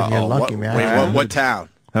 From the hood. You're lucky, man. Wait, what town?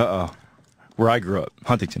 Where I grew up,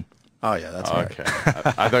 Huntington. Oh yeah, that's right. Okay.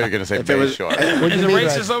 I thought you were going to say If it was- Bayshore. What'd Is you it mean,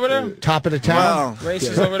 racist over there? Top of the town? Well,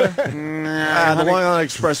 Racist over there? the Long Island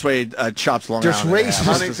Expressway chops Long Just Island. in half. racist.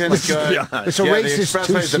 Huntington's good. It's a Yeah, the racist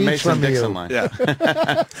two expressway is the seats from Mason-Dixon you. line.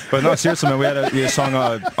 Yeah. But no, seriously, man, we had a song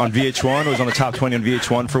on VH1. It was on the top 20 on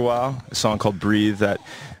VH1 for a while. A song called "Breathe" that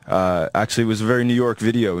actually was a very New York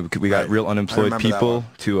video. We got Right. real I unemployed remember that people one.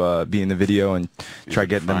 to be in the video and try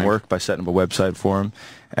getting them fine. work by setting up a website for them.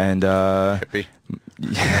 And Hippie.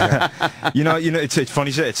 yeah, you know, it's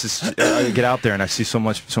funny. It's just, I get out there and I see so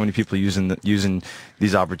many people using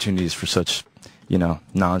these opportunities for such, you know,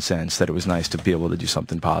 nonsense, that it was nice to be able to do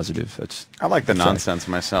something positive. I like the nonsense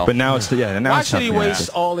myself. But now it's now why it's should he waste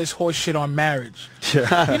all this horse shit on marriage?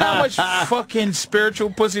 Yeah. You know how much fucking spiritual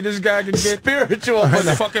pussy this guy can get? Spiritual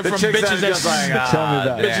pussy. Fucking from bitches just like, tell me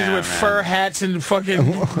that. bitches with fur hats and fucking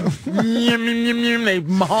they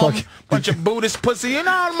hum bunch of Buddhist pussy. You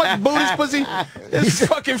know how much Buddhist pussy is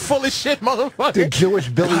fucking full of shit, motherfucker. The Jewish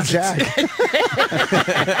Billy Jack.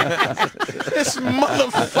 This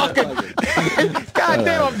motherfucker. God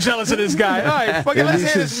damn, I'm jealous of this guy. All right, fucking let's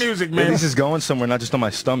hear this music, man. At least it's going somewhere, not just on my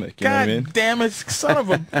stomach. You know what I mean? God damn it, son of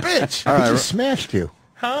a bitch. He just smashed you.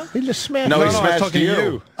 Huh? He just smashed No, you. he smashed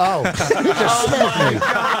you. Oh, he just smashed me.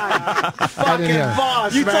 Fucking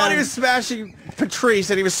boss, You man. thought he was smashing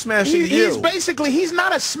Patrice, and he was smashing He's you. basically, he's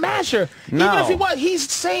not a smasher. No. Even if he was, he's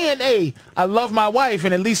saying, hey, I love my wife,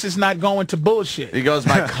 and at least it's not going to bullshit. He goes,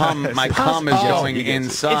 my cum is going It's-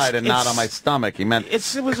 inside and not on my stomach. He meant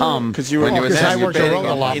it was cum Because you were when you were I worked masturbating.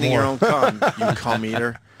 a lot eating your own cum, you cum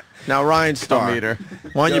eater. Now, Ryan Starr, eater.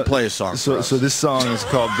 why don't you play a song So, for us? so this song is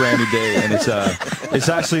called Brand New Day, and it's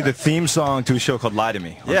actually the theme song to a show called Lie to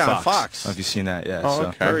Me on Yeah, on Fox. Fox. I don't know if you've seen that, yeah. Oh, so.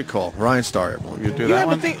 okay. Very cool. Ryan Starr, everyone. You do You that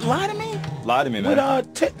ever one? think, lie to me? Lie to Me, man.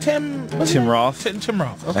 With Tim Roth. Tim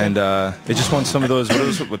Roth. Okay. And it just won some of those,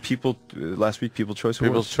 what people, last week, People's Choice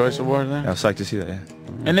Awards. People's Choice Award there? Yeah, I was psyched to see that, yeah.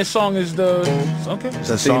 And this song is the okay. It's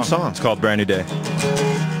the theme song. It's called Brand New Day.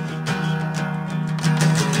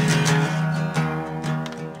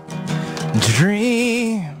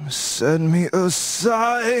 Dream, set me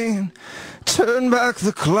aside, turn back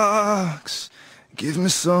the clocks, give me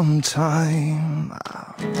some time.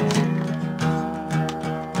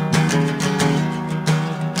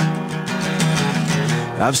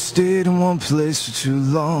 I've stayed in one place for too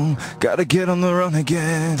long, gotta get on the run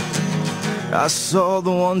again. I saw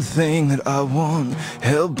the one thing that I want,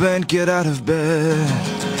 hell-bent, get out of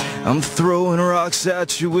bed. I'm throwing rocks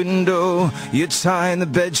at your window, you're tying the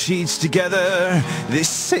bed sheets together. They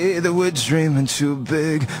say that we're dreaming too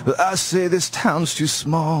big, but I say this town's too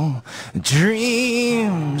small.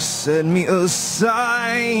 Dreams, send me a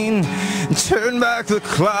sign, turn back the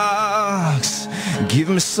clocks, give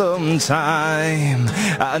me some time.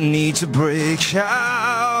 I need to break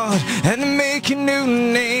out and make a new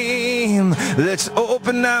name. Let's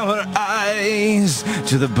open our eyes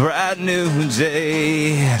to the bright new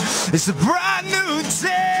day. It's a bright new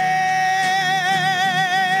day.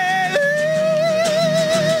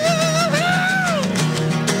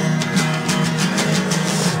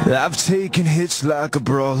 I've taken hits like a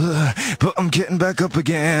brawler, but I'm getting back up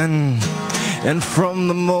again. And from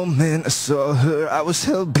the moment I saw her, I was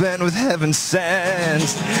hell-bent with heaven sent.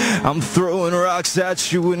 I'm throwing rocks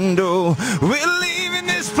at your window, we're leaving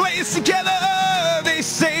this place together. They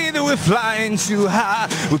say that we're flying too high,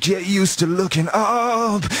 we'll get used to looking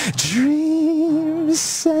up. Dreams,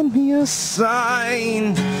 send me a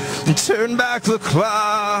sign, turn back the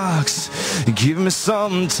clocks, give me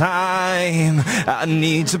some time. I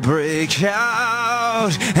need to break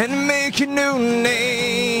out and make a new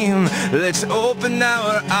name. Let's open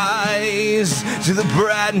our eyes to the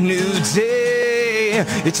brand new day.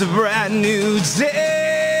 It's a brand new day.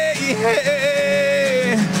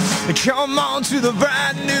 Come on to the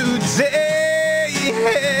brand new day.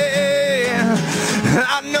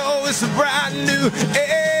 I know it's a brand new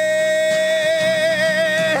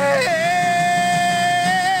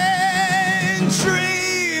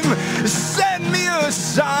dream. Send me a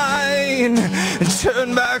sign,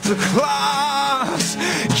 turn back the clocks,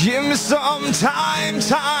 give me some time.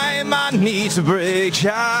 I need to break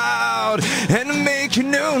out and make a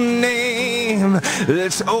new name.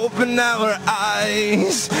 Let's open our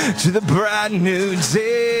eyes to the brand new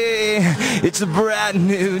day. It's a brand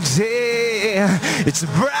new day. It's a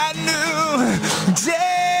brand new day.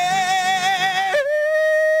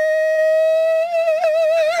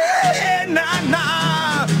 Nah,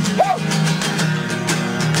 nah. Woo.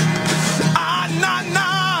 Ah, nah,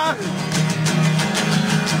 nah.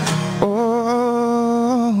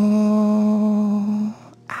 Oh.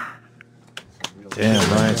 Damn,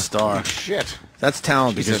 Ryan Starr. Shit. That's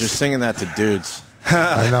talent because you're singing that to dudes.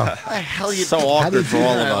 I know. How the hell you So awkward for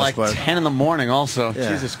all of us, like but 10 in the morning also.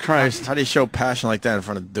 Yeah. Jesus Christ. How do you show passion like that in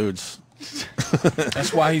front of dudes?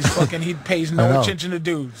 That's why he's fucking. He pays no attention to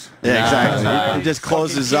dudes. Yeah, exactly. Nah. He just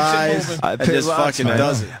closes his eyes moving. and just fucking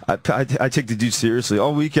does it. I take the dude seriously.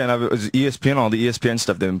 All weekend, it was ESPN, all the ESPN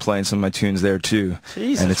stuff. They've been playing some of my tunes there too.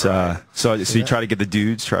 Jesus, and it's so you try to get the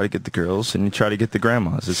dudes, try to get the girls, and you try to get the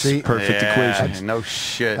grandmas. It's perfect equation. No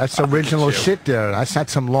shit. That's original shit there. That's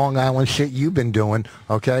not some Long Island shit you've been doing,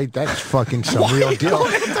 okay? That's fucking some real deal.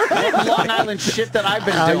 Long Island shit that I've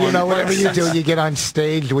been doing. You know, whatever you do, you get on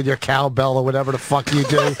stage with your cowboy cowbell or whatever the fuck you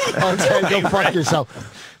do. Okay, go fuck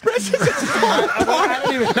yourself. I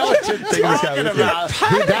don't even know what you're talking about.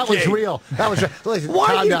 That was real. That was real. Listen,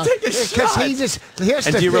 why do you take a shot? Because he just, here's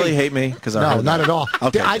and the do you thing. really hate me? No, not at all.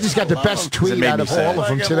 Okay. I just got the best tweet out of all of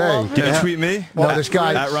them today. Can you tweet me? No, this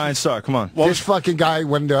guy. At Ryan Starr, come on. This fucking guy,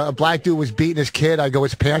 when a black dude was beating his kid, I go,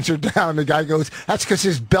 his pants are down. The guy goes, that's because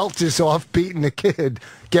his belt is off beating the kid.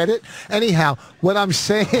 Get it? Anyhow, what I'm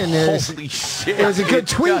saying is, Holy shit. it was a good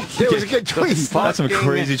tweet. It was a good tweet. That's some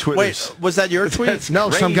crazy Twitters. Wait, was that your tweet? No,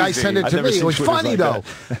 some guy sent it I've to never me. It seen was Twitters funny, like though.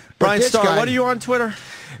 that. Brian Starr, guy, what are you on Twitter?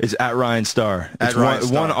 It's at Ryan Starr. At It's Ryan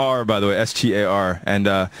Starr. one R, by the way, STAR. And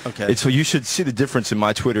Okay. so you should see the difference in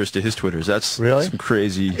my Twitters to his Twitters. That's Really? some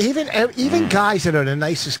crazy. Even guys that are the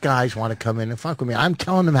nicest guys want to come in and fuck with me. I'm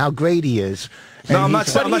telling them how great he is. No, And I'm not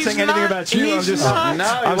he's- saying anything about you. I'm just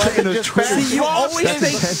I'm saying those Twitters. See, you always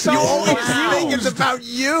think it's about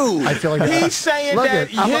you. I feel like He's saying Look that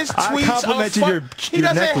it, I'm- his I tweets complimented are your He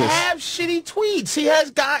doesn't necklace. have shitty tweets. He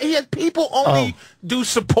has people only do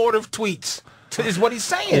supportive tweets. Is what he's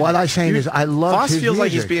saying. What I'm saying is, I love Voss his feels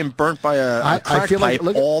like he's music. being burnt by a crack feel like- pipe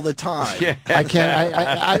look- all the time. Yeah. I can't.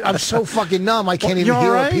 I'm so fucking numb. I can't Well, even you hear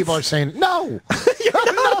all what right? people are saying. No,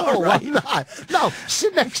 no, I'm not. No,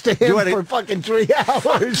 sit next to him for fucking 3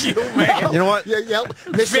 hours. You, man. You know what? Yeah,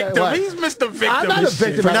 Victim. what? He's Mr. Victim. I'm not a and shit.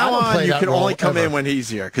 victim. From I now don't on, play you that can role only come ever. in when he's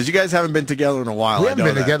here because you guys haven't been together in a while. We I haven't know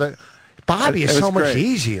been that. together. Bobby It is was so much great.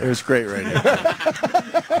 easier. It was great radio.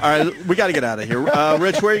 All right, we got to get out of here.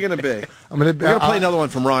 Rich, where are you going to be? We're going to play another one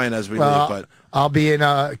from Ryan as we leave, but I'll be in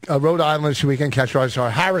Rhode Island this weekend, catch Ryan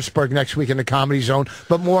Starr. Harrisburg next week in the Comedy Zone.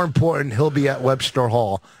 But more important, he'll be at Webster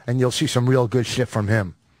Hall, and you'll see some real good shit from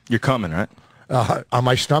him. You're coming, right? On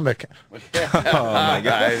my stomach. Oh my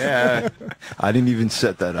God! Yeah, I didn't even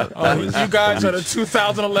set that up. You guys are the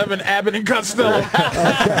 2011 Abbott and Costello.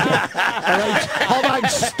 Hold on,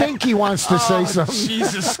 Stinky wants to say something.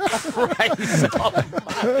 Jesus Christ!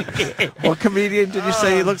 what comedian did you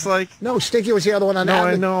say he looks like? No, Stinky was the other one on No,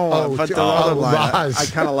 Abbott. I know, but the other line, I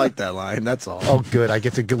kind of like that line. That's all. Oh, good. I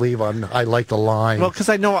get to leave on. I like the line. Well, because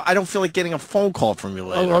I know I don't feel like getting a phone call from you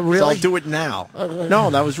later. Oh, really? So I'll do it now. No,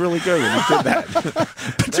 that was really good when you did that.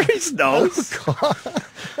 Patrice knows.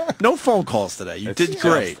 No phone calls today. You did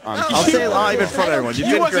great. I'll say it live in front of everyone. You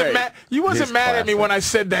did great. You wasn't mad at me when I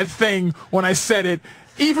said that thing, when I said it,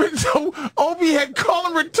 even though Opie had called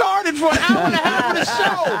him retarded for an hour and a half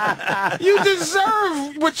of the show. You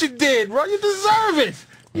deserve what you did, bro. You deserve it.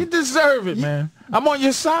 You deserve it, man. I'm on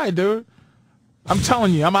your side, dude. I'm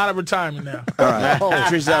telling you, I'm out of retirement now. All right.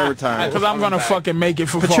 Patrice is out of retirement. Because I'm going to fucking make it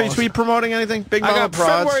for Patrice, Voss. were you promoting anything? Big I Mama got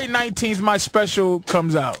Prods? February 19th, my special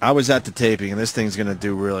comes out. I was at the taping, and this thing's going to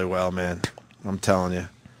do really well, man. I'm telling you.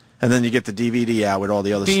 And then you get the DVD out with all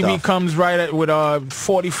the other DVD stuff. comes with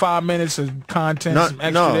 45 minutes of content, some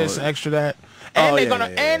extra this, extra that.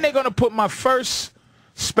 And they're gonna put my first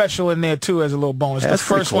special in there too as a little bonus. Yeah, the that's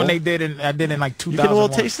pretty first one cool. they did I did in like 2001. You get a little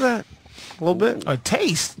taste of that? A little bit? A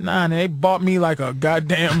taste? Nah, they bought me like a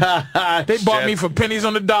goddamn. They bought me for pennies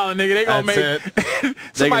on the dollar, nigga. They gonna make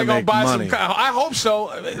somebody gonna buy money. some. I hope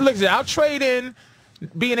so. Look, I'll trade in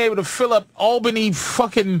being able to fill up Albany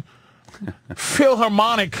fucking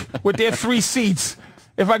Philharmonic with their 3 seats.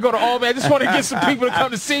 If I go to Albany, I just want to get some people to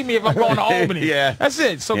come to see me if I'm going to Albany. Yeah. That's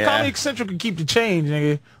it. So Comedy Central can keep the change,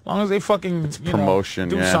 nigga. As long as they fucking promotion,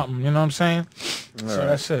 do something. You know what I'm saying? So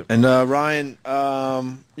that's it. And Ryan,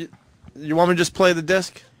 you want me to just play the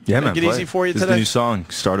disc? Yeah, Make man. it play easy for you this today? is the new song,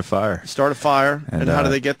 Start a Fire. Start a Fire. And how do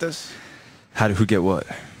And, they get this? Who get what?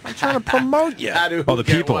 I'm trying to promote you. Oh, the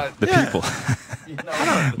people. The people.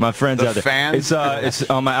 My friends out there. Fans? It's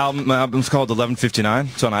on my album. My album's called 1159.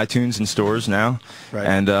 It's on iTunes and stores now. Right.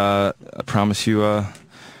 And I promise you,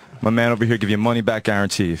 my man over here give you a money back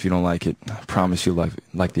guarantee if you don't like it. I promise you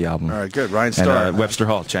like the album. All right, good. Ryan Starr. And Webster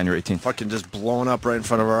Hall, January 18th. Fucking just blowing up right in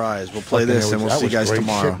front of our eyes. We'll play this and we'll see you guys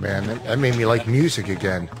tomorrow. Shit, man. That made me like music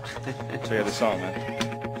again. So yeah, the song, man.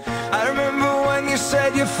 I remember when you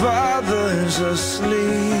said your father's asleep.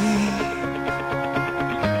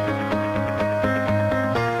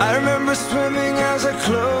 I remember swimming as our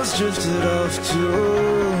clothes drifted off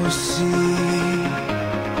to sea.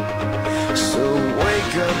 So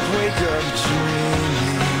wake up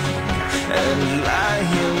dreaming, and lie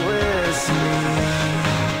here with me.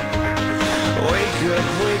 Wake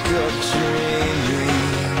up dreaming,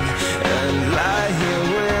 and lie here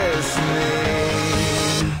with me.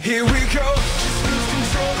 Here we go, just lose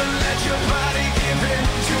control and let your body give in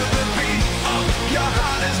to the beat of your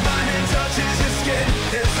heart as my hand touches your skin.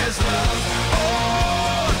 Is this love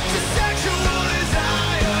or the sexual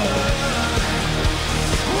desire?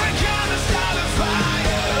 We're gonna start a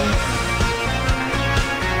fire.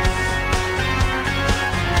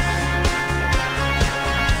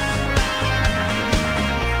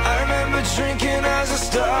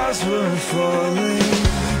 stars were falling.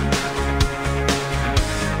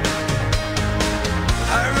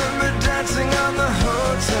 I remember dancing on the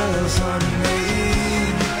hotel's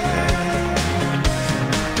unmade.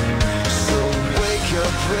 So wake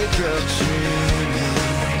up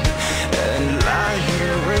dreaming, and lie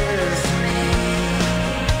here with me.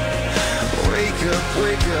 Wake up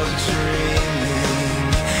dreaming,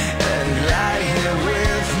 and lie here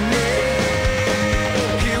with me.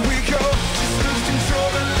 Here we go, just lose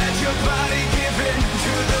control and let your body give in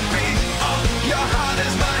to the beat. Oh, your heart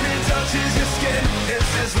is mine and touches your skin. Is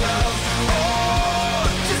this love or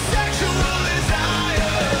just sexual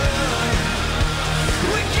desire?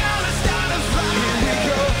 We gotta start a fire. Here we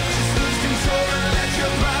go, just lose control and let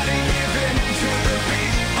your body give in to the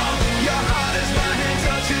beat. Oh, your heart is mine and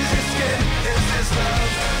touches your skin. Is this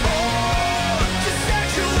love or just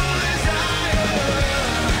sexual desire?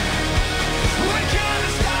 We gotta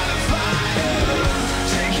start a fire.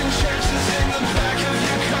 Taking chances in the back of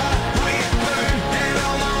your car. We burn and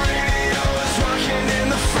on the radio is rocking in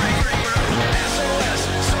the free room. SOS,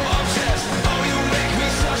 so obsessed. Oh, you make me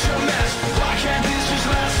such a mess. Why can't this just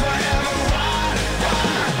last forever? Why?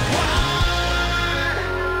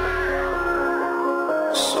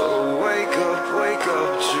 So wake up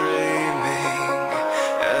dreaming,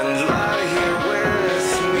 and lie here with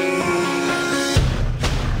me.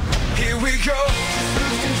 Here we go, just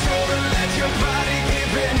lose control and let your body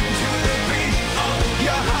give in to the beat. Oh,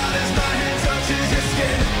 your heart is mine and touches your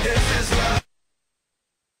skin. Is this love?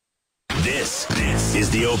 This is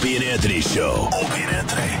the Opie and Anthony Show. Opie and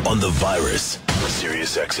Anthony on the Virus,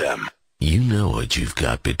 Sirius XM. You know what you've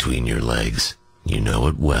got between your legs. You know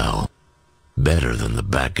it well. Better than the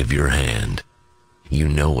back of your hand. You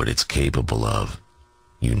know what it's capable of.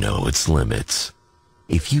 You know its limits.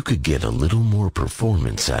 If you could get a little more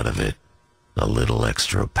performance out of it, a little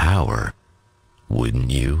extra power,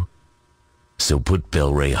 wouldn't you? So put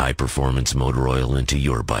Bel-Ray High Performance Motor Oil into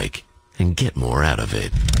your bike and get more out of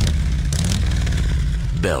it.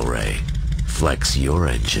 Bel-Ray. Flex your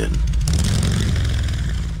engine.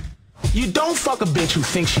 You don't fuck a bitch who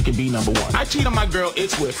thinks she can be number one. I cheat on my girl,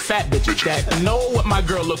 it's with fat bitches that know what my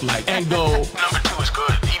girl look like and go, number two is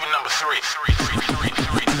good, even number three.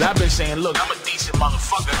 I've been saying, look, I'm a decent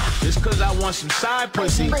motherfucker. Just cause I want some side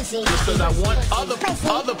pussy, just cause I want other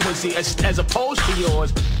pussy as opposed to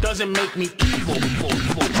yours, doesn't make me evil.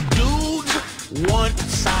 Dudes want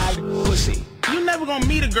side pussy. You're never gonna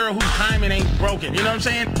meet a girl whose hymen ain't broken, you know what I'm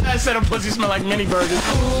saying? I said her pussy smell like mini burgers.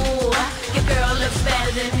 Ooh, your girl looks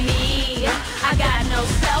better than me. I got no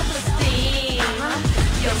self-esteem.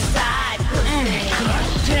 Your side pussy. God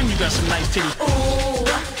damn, you got some nice titties. Ooh,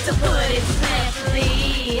 to put it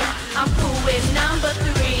simply, I'm cool with number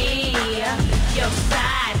 3. Your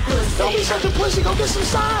side pussy. Don't be such a pussy, go get some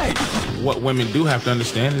side. What women do have to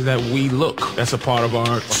understand is that we look. That's a part of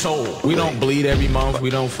our soul. We don't bleed every month.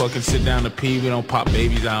 We don't fucking sit down to pee. We don't pop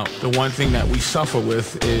babies out. The one thing that we suffer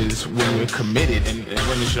with is when we're committed, and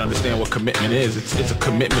women should understand what commitment is. It's a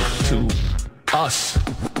commitment to us,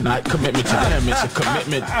 not commitment to them. It's a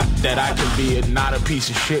commitment that I can be not a piece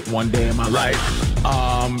of shit one day in my life.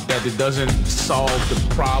 That it doesn't solve the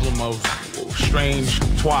problem of strange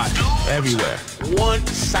twat everywhere. One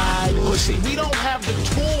side pussy. We don't have the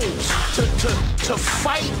tools to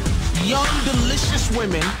fight young, delicious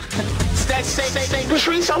women that say,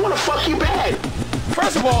 Patrice, I want to fuck you bad.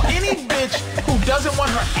 First of all, any bitch who doesn't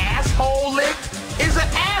want her asshole licked is an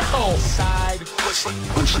asshole. Side pussy.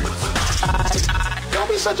 Side. Don't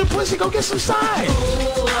be such a pussy. Go get some side.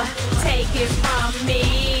 Ooh, take it from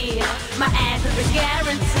me. My ass is a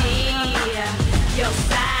guarantee. Your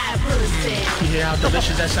side pussy. You hear how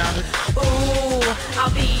delicious that sounded? Ooh,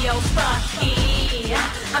 I'll be your fucky.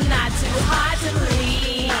 I'm not too hard to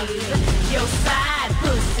please. Your side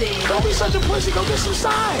pussy. Don't be such a pussy, go get some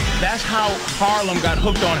side. That's how Harlem got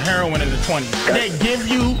hooked on heroin in the 20s. They give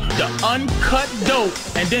you the uncut dope,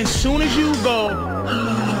 and then soon as you go,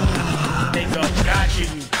 they go, got you,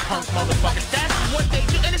 you punk motherfucker. That's what they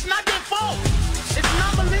do, and it's not their fault. It's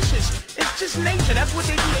not malicious. It's just nature. That's what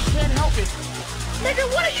they do. They can't help it. Nigga,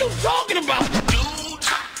 what are you talking about? Dudes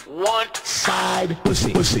want side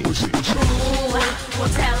pussy. Pussy. Ooh,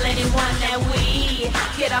 won't tell anyone that we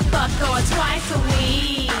get a fuck on twice a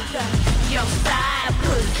week. Your side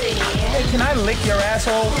pussy. Hey, can I lick your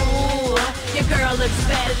asshole? Ooh, your girl looks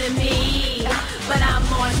better than me, but I'm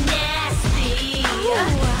more nasty.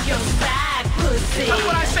 Your side pussy. That's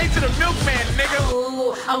what I say to the milkman, nigga.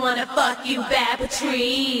 Ooh, I wanna fuck you bad,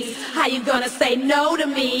 Patrice. How you gonna say no to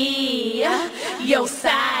me? Your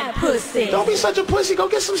side pussy. Don't be such a pussy, go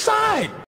get some side.